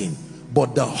fighting,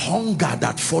 but the hunger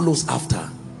that follows after.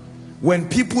 When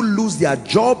people lose their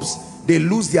jobs, they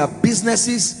lose their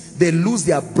businesses, they lose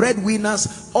their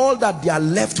breadwinners, all that they are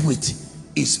left with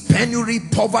is penury,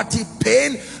 poverty,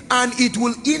 pain, and it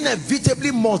will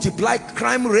inevitably multiply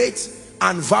crime rates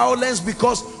and violence,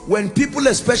 because when people,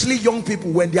 especially young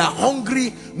people, when they are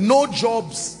hungry, no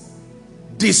jobs,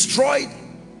 destroyed,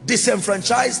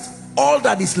 disenfranchised, all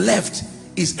that is left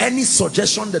is any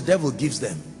suggestion the devil gives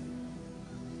them.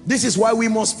 This is why we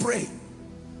must pray.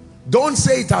 Don't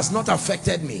say it has not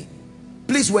affected me.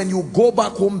 Please, when you go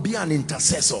back home, be an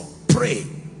intercessor. Pray.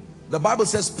 The Bible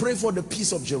says, pray for the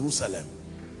peace of Jerusalem.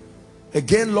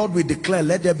 Again, Lord, we declare,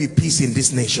 let there be peace in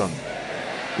this nation.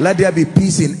 Let there be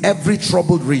peace in every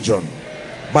troubled region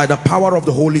by the power of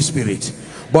the Holy Spirit.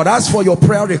 But as for your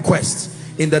prayer requests,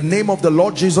 in the name of the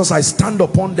Lord Jesus, I stand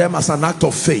upon them as an act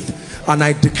of faith, and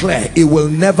I declare it will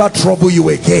never trouble you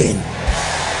again.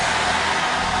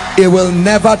 It will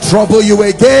never trouble you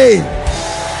again.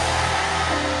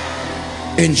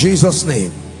 In Jesus'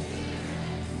 name.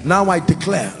 Now I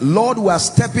declare, Lord, we are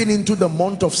stepping into the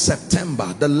month of September,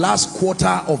 the last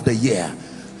quarter of the year.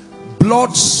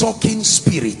 Blood-sucking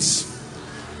spirits,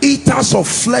 eaters of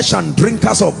flesh and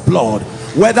drinkers of blood,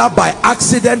 whether by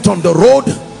accident on the road,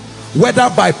 whether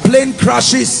by plane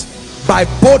crashes, by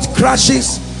boat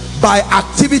crashes, by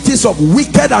activities of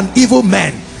wicked and evil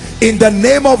men, in the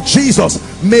name of Jesus,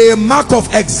 may a mark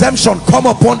of exemption come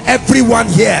upon everyone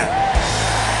here.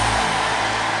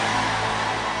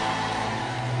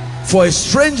 For a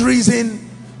strange reason,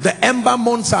 the ember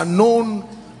months are known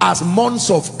as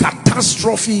months of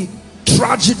catastrophe,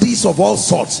 tragedies of all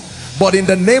sorts. But in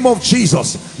the name of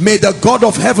Jesus, may the God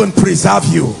of heaven preserve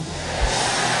you.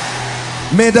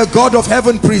 May the God of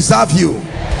heaven preserve you.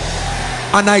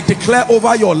 And I declare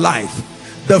over your life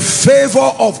the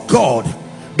favor of God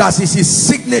that is his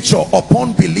signature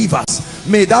upon believers.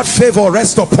 May that favor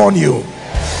rest upon you.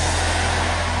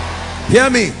 Hear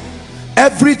me.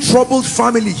 Every troubled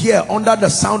family here under the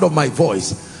sound of my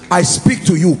voice, I speak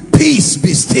to you, peace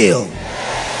be still.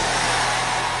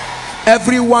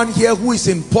 Everyone here who is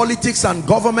in politics and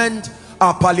government,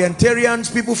 our parliamentarians,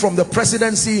 people from the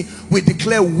presidency, we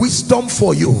declare wisdom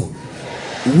for you.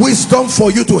 Wisdom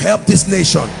for you to help this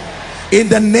nation. In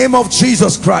the name of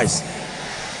Jesus Christ.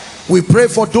 We pray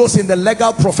for those in the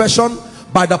legal profession,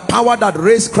 by the power that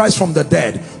raised Christ from the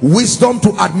dead, wisdom to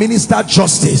administer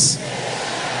justice.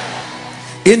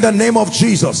 In the name of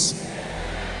Jesus.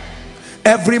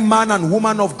 Every man and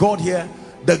woman of God here,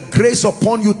 the grace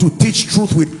upon you to teach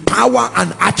truth with power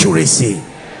and accuracy.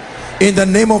 In the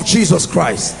name of Jesus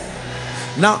Christ.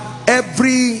 Now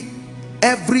every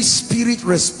spirit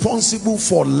responsible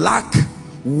for lack,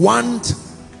 want,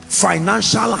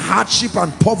 financial hardship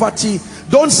and poverty,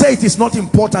 don't say it is not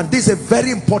important. This is a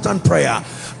very important prayer.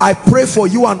 I pray for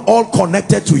you and all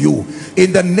connected to you.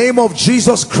 In the name of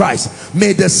Jesus Christ,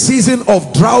 may the season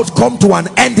of drought come to an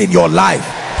end in your life.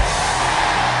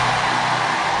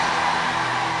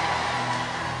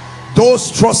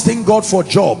 Those trusting God for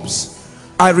jobs,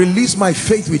 I release my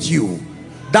faith with you.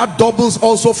 That doubles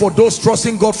also for those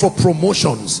trusting God for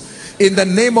promotions. In the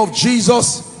name of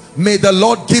Jesus, may the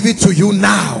Lord give it to you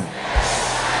now.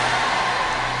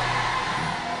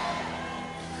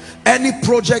 Any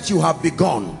project you have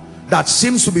begun that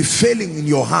seems to be failing in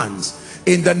your hands,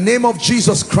 in the name of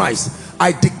Jesus Christ,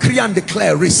 I decree and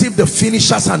declare, receive the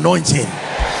finisher's anointing.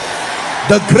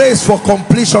 The grace for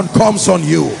completion comes on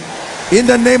you. In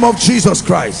the name of Jesus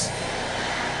Christ.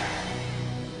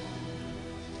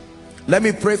 Let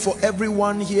me pray for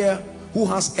everyone here who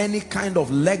has any kind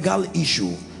of legal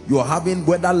issue you are having,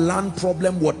 whether land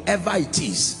problem, whatever it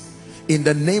is. In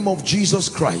the name of Jesus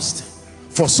Christ.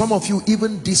 For some of you,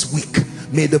 even this week,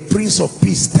 may the Prince of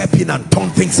Peace step in and turn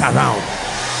things around.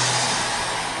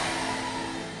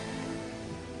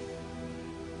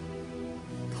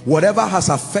 Whatever has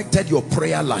affected your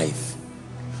prayer life,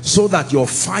 so that your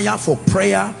fire for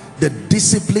prayer, the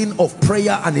discipline of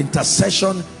prayer and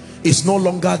intercession is no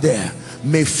longer there,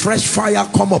 may fresh fire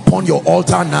come upon your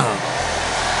altar now.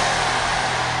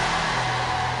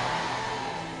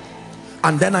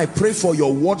 And then I pray for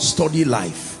your word study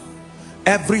life.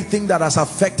 Everything that has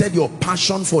affected your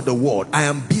passion for the word, I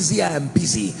am busy, I am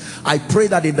busy. I pray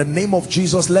that in the name of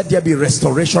Jesus, let there be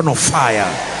restoration of fire.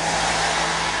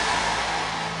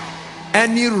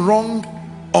 Any wrong,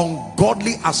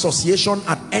 ungodly association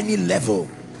at any level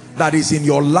that is in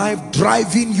your life,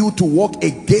 driving you to walk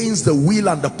against the will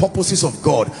and the purposes of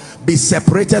God, be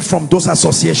separated from those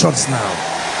associations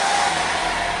now.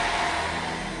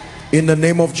 In the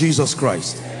name of Jesus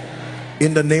Christ.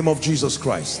 In the name of Jesus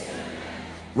Christ.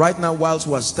 Right now, whilst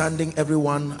we're standing,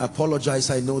 everyone, I apologize.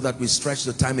 I know that we stretched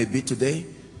the time a bit today.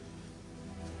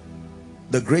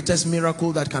 The greatest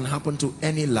miracle that can happen to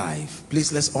any life,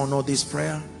 please let's honor this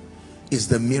prayer, is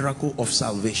the miracle of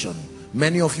salvation.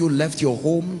 Many of you left your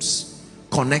homes,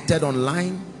 connected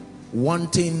online,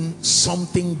 wanting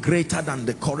something greater than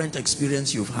the current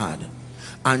experience you've had.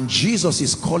 And Jesus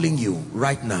is calling you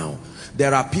right now.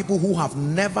 There are people who have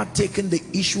never taken the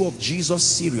issue of Jesus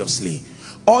seriously.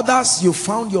 Others, you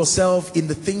found yourself in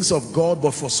the things of God,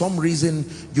 but for some reason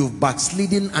you've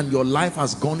backslidden and your life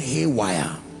has gone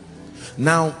haywire.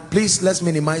 Now please, let's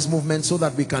minimize movement so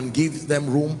that we can give them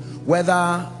room,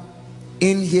 whether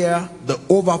in here, the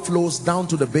overflows down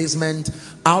to the basement,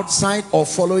 outside, or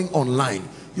following online.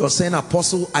 You're saying,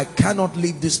 Apostle, I cannot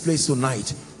leave this place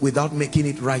tonight without making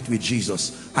it right with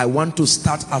Jesus. I want to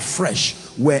start afresh.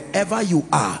 Wherever you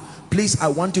are, please, I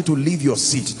want you to leave your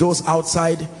seat. Those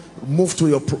outside, move to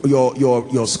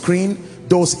your screen.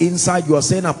 Those inside, you are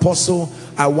saying, Apostle,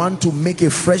 I want to make a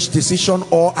fresh decision,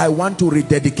 or I want to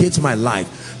rededicate my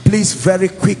life. Please, very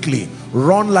quickly,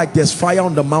 run like there's fire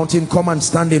on the mountain. Come and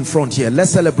stand in front here.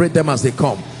 Let's celebrate them as they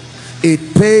come.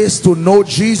 It pays to know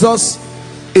Jesus.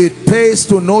 It pays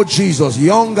to know Jesus,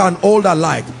 young and old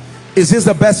alike. Is this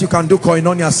the best you can do,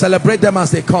 Koinonia? Celebrate them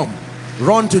as they come.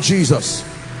 Run to Jesus.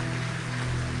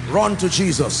 Run to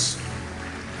Jesus.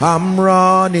 I'm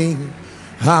running,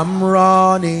 I'm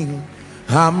running,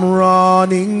 I'm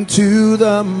running to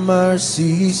the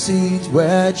mercy seat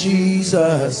where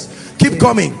Jesus. Keep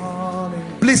coming.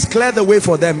 Please clear the way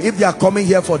for them if they are coming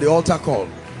here for the altar call.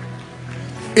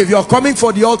 If you're coming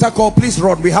for the altar call, please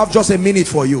run. We have just a minute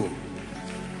for you.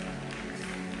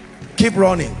 Keep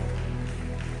running.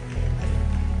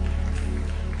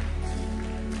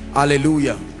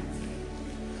 Hallelujah.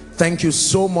 Thank you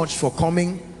so much for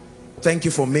coming. Thank you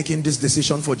for making this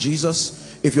decision for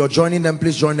Jesus. If you're joining them,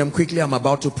 please join them quickly. I'm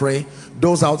about to pray.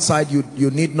 Those outside, you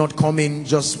need not come in.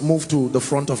 Just move to the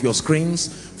front of your screens.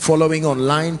 Following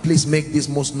online, please make this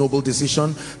most noble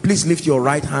decision. Please lift your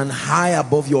right hand high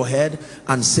above your head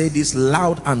and say this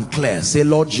loud and clear. Say,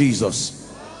 Lord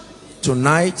Jesus,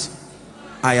 tonight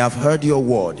I have heard your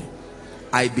word.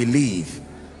 I believe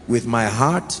with my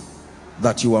heart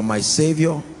that you are my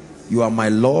Savior, you are my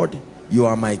Lord, you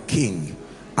are my King.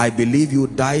 I believe you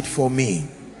died for me.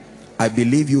 I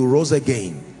believe you rose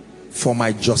again for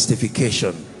my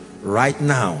justification. Right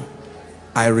now,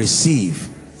 I receive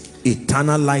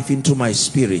eternal life into my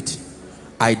spirit.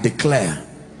 I declare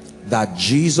that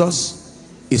Jesus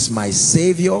is my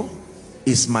Savior,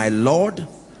 is my Lord,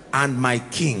 and my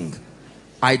King.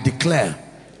 I declare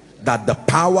that the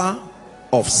power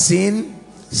of sin,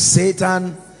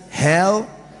 Satan, hell,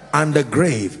 and the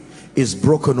grave is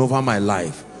broken over my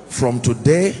life. From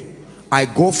today, I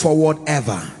go forward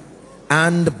ever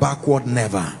and backward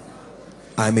never.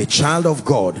 I'm a child of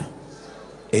God.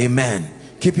 Amen.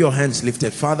 Keep your hands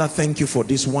lifted. Father, thank you for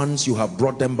these ones. You have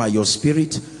brought them by your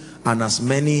spirit. And as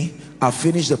many have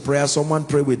finished the prayer, someone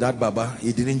pray with that Baba.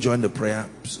 He didn't join the prayer.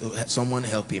 So someone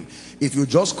help him. If you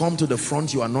just come to the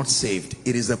front, you are not saved.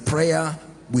 It is a prayer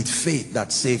with faith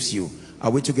that saves you. Are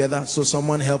we together? So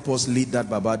someone help us lead that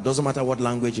Baba. Doesn't matter what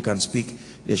language you can speak.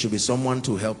 There should be someone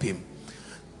to help him.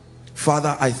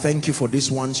 Father, I thank you for these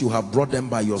ones. You have brought them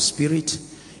by your spirit.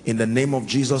 In the name of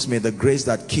Jesus, may the grace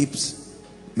that keeps,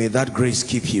 may that grace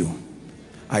keep you.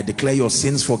 I declare your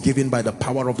sins forgiven by the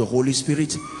power of the Holy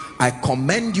Spirit. I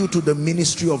commend you to the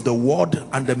ministry of the word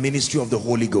and the ministry of the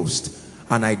Holy Ghost.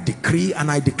 And I decree and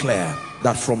I declare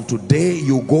that from today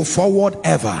you go forward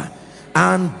ever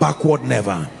and backward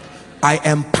never. I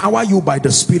empower you by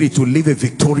the Spirit to live a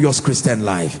victorious Christian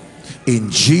life.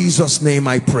 In Jesus' name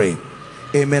I pray.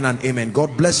 Amen and amen.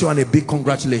 God bless you and a big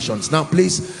congratulations. Now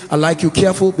please, I'd like you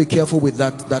be careful with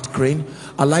that crane.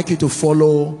 I'd like you to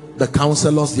follow the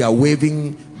counselors. They are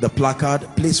waving the placard.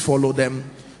 Please follow them.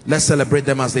 Let's celebrate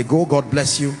them as they go. God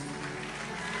bless you.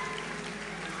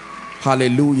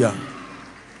 Hallelujah.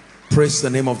 Praise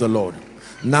the name of the Lord.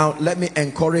 Now let me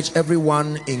encourage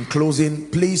everyone in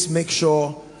closing. Please make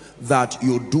sure that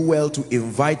you do well to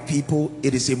invite people.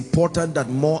 It is important that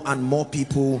more and more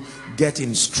people get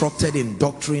instructed in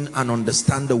doctrine and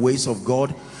understand the ways of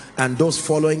God. And those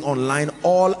following online,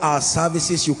 all our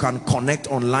services you can connect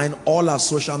online, all our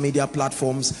social media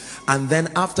platforms, and then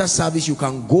after service you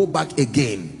can go back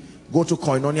again, go to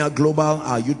Koinonia Global,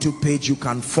 our YouTube page, you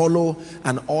can follow,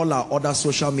 and all our other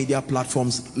social media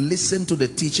platforms. Listen to the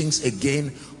teachings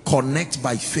again, connect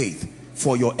by faith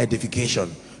for your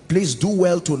edification. Please do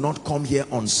well to not come here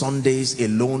on Sundays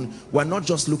alone. We're not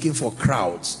just looking for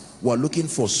crowds, we're looking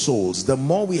for souls. The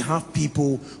more we have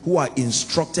people who are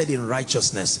instructed in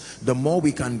righteousness, the more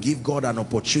we can give God an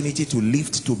opportunity to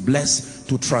lift, to bless,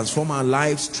 to transform our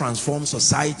lives, transform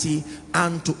society,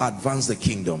 and to advance the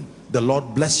kingdom. The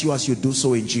Lord bless you as you do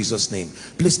so in Jesus' name.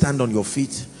 Please stand on your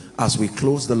feet as we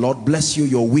close. The Lord bless you.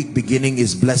 Your week beginning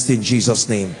is blessed in Jesus'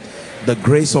 name. The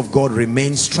grace of God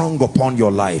remains strong upon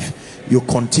your life. You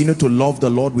continue to love the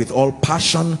Lord with all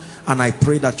passion, and I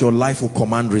pray that your life will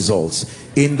command results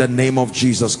in the name of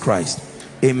Jesus Christ.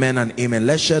 Amen and amen.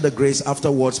 Let's share the grace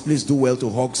afterwards. Please do well to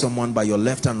hug someone by your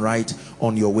left and right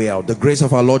on your way out. The grace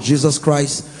of our Lord Jesus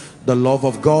Christ, the love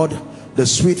of God, the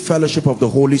sweet fellowship of the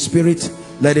Holy Spirit,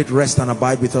 let it rest and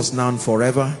abide with us now and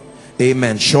forever.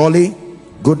 Amen. Surely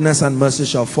goodness and mercy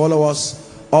shall follow us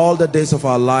all the days of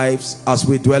our lives as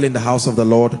we dwell in the house of the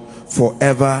Lord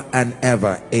forever and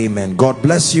ever. Amen. God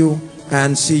bless you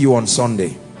and see you on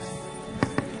Sunday.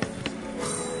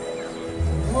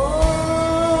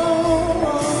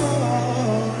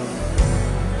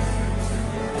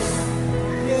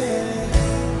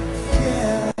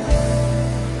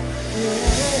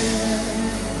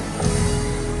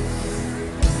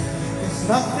 There's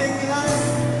nothing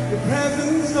like the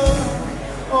presence of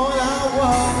all I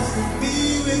want is to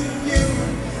be with you.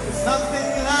 There's nothing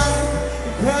like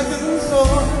the presence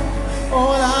of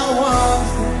all I want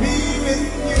is to be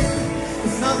with you.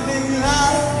 There's nothing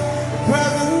like the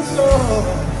presence of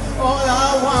all I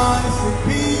want is to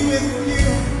be with you.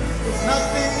 There's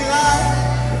nothing like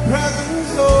the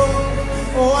presence of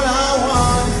all I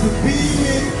want is to be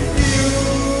with you.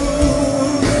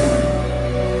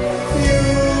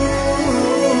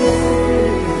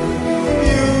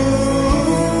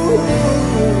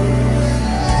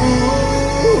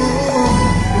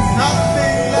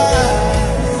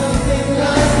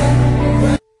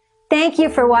 Thank Thank you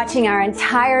for watching our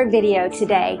entire video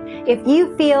today. If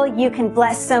you feel you can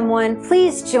bless someone,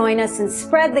 please join us and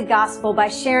spread the gospel by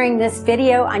sharing this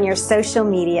video on your social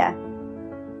media.